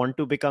want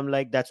to become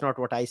like. That's not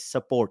what I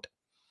support.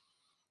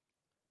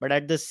 But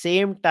at the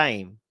same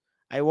time,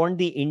 I want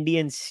the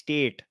Indian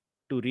state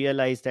to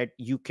realize that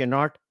you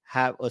cannot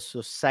have a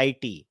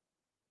society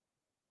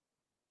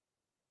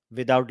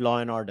without law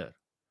and order.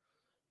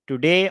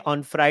 Today,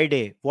 on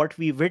Friday, what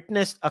we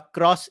witnessed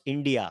across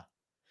India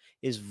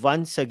is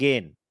once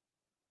again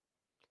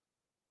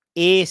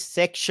a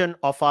section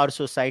of our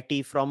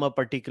society from a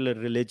particular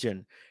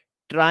religion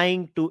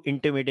trying to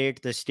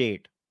intimidate the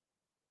state.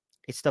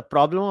 It's the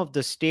problem of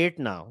the state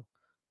now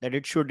that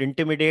it should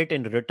intimidate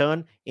in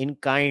return in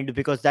kind,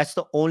 because that's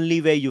the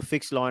only way you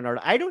fix law and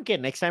order. I don't care.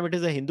 Next time it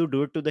is a Hindu,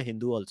 do it to the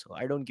Hindu also.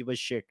 I don't give a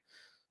shit.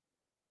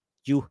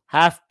 You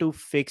have to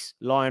fix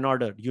law and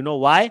order. You know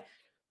why?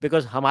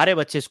 Because हमारे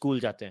बच्चे school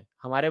जाते हैं,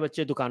 हमारे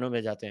बच्चे दुकानों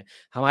में जाते हैं,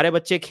 हमारे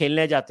बच्चे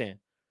खेलने जाते हैं.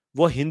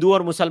 वो हिंदू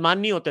और मुसलमान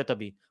नहीं होते,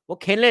 तभी वो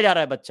खेलने जा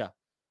रहा है बच्चा,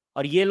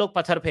 और ये लोग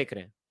पत्थर फेंक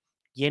रहे हैं.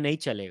 ये नहीं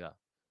चलेगा.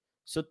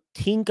 So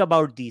think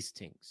about these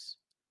things.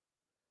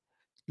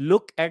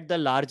 Look at the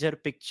larger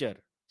picture.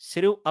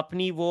 सिर्फ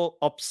अपनी वो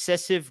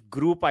ऑब्सेसिव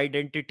ग्रुप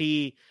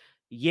आइडेंटिटी,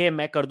 ये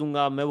मैं कर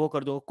दूंगा, मैं वो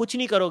कर दूंगा, कुछ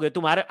नहीं करोगे.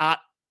 तुम्हारे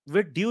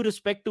with due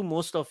respect to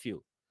most of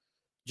you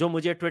जो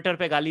मुझे ट्विटर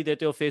पे गाली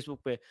देते हो,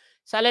 फेसबुक पे,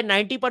 साले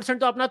 90%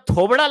 तो अपना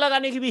थोबड़ा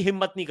लगाने की भी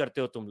हिम्मत नहीं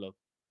करते हो तुम लोग.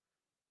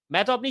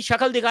 मैं तो अपनी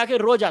शक्ल दिखा के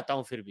रो जाता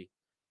हूं, फिर भी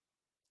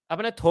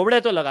अपने थोबड़े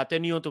तो लगाते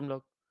नहीं हो तुम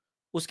लोग.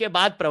 उसके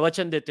बाद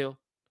प्रवचन देते हो.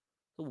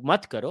 तो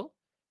मत करो,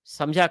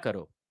 समझा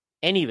करो.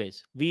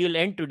 Anyways, we will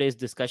end today's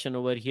discussion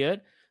over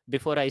here.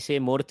 Before I say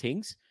more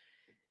things,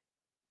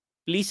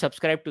 please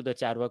subscribe to the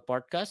Charvak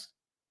podcast,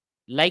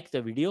 like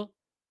the video.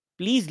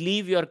 Please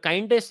leave your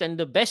kindest and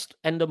the best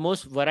and the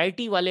most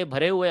variety वाले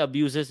भरे हुए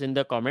abuses in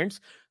the comments.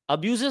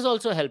 Abuses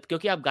also help,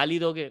 क्योंकि आप गाली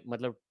दोगे,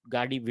 मतलब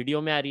गाली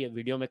video में आ रही है,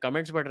 वीडियो में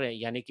कमेंट्स बढ़ रहे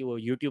हैं, यानी कि वो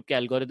YouTube के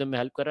एल्गोरिदम में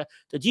हेल्प कर रहा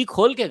है. तो जी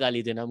खोल के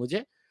गाली देना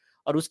मुझे,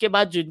 और उसके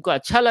बाद जिनको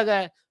अच्छा लगा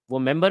है वो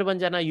मेंबर बन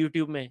जाना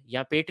YouTube में,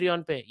 या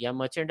Patreon पे, या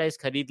मर्चेंडाइज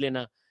खरीद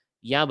लेना,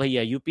 या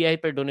भैया UPI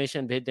पे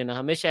डोनेशन भेज देना.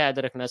 हमेशा याद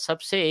रखना,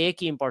 सबसे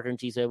एक ही इंपॉर्टेंट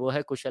चीज है, वो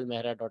है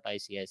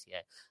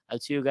kushalmehra.icici. I'll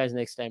see you guys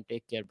next time.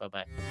 Take care. Bye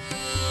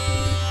bye.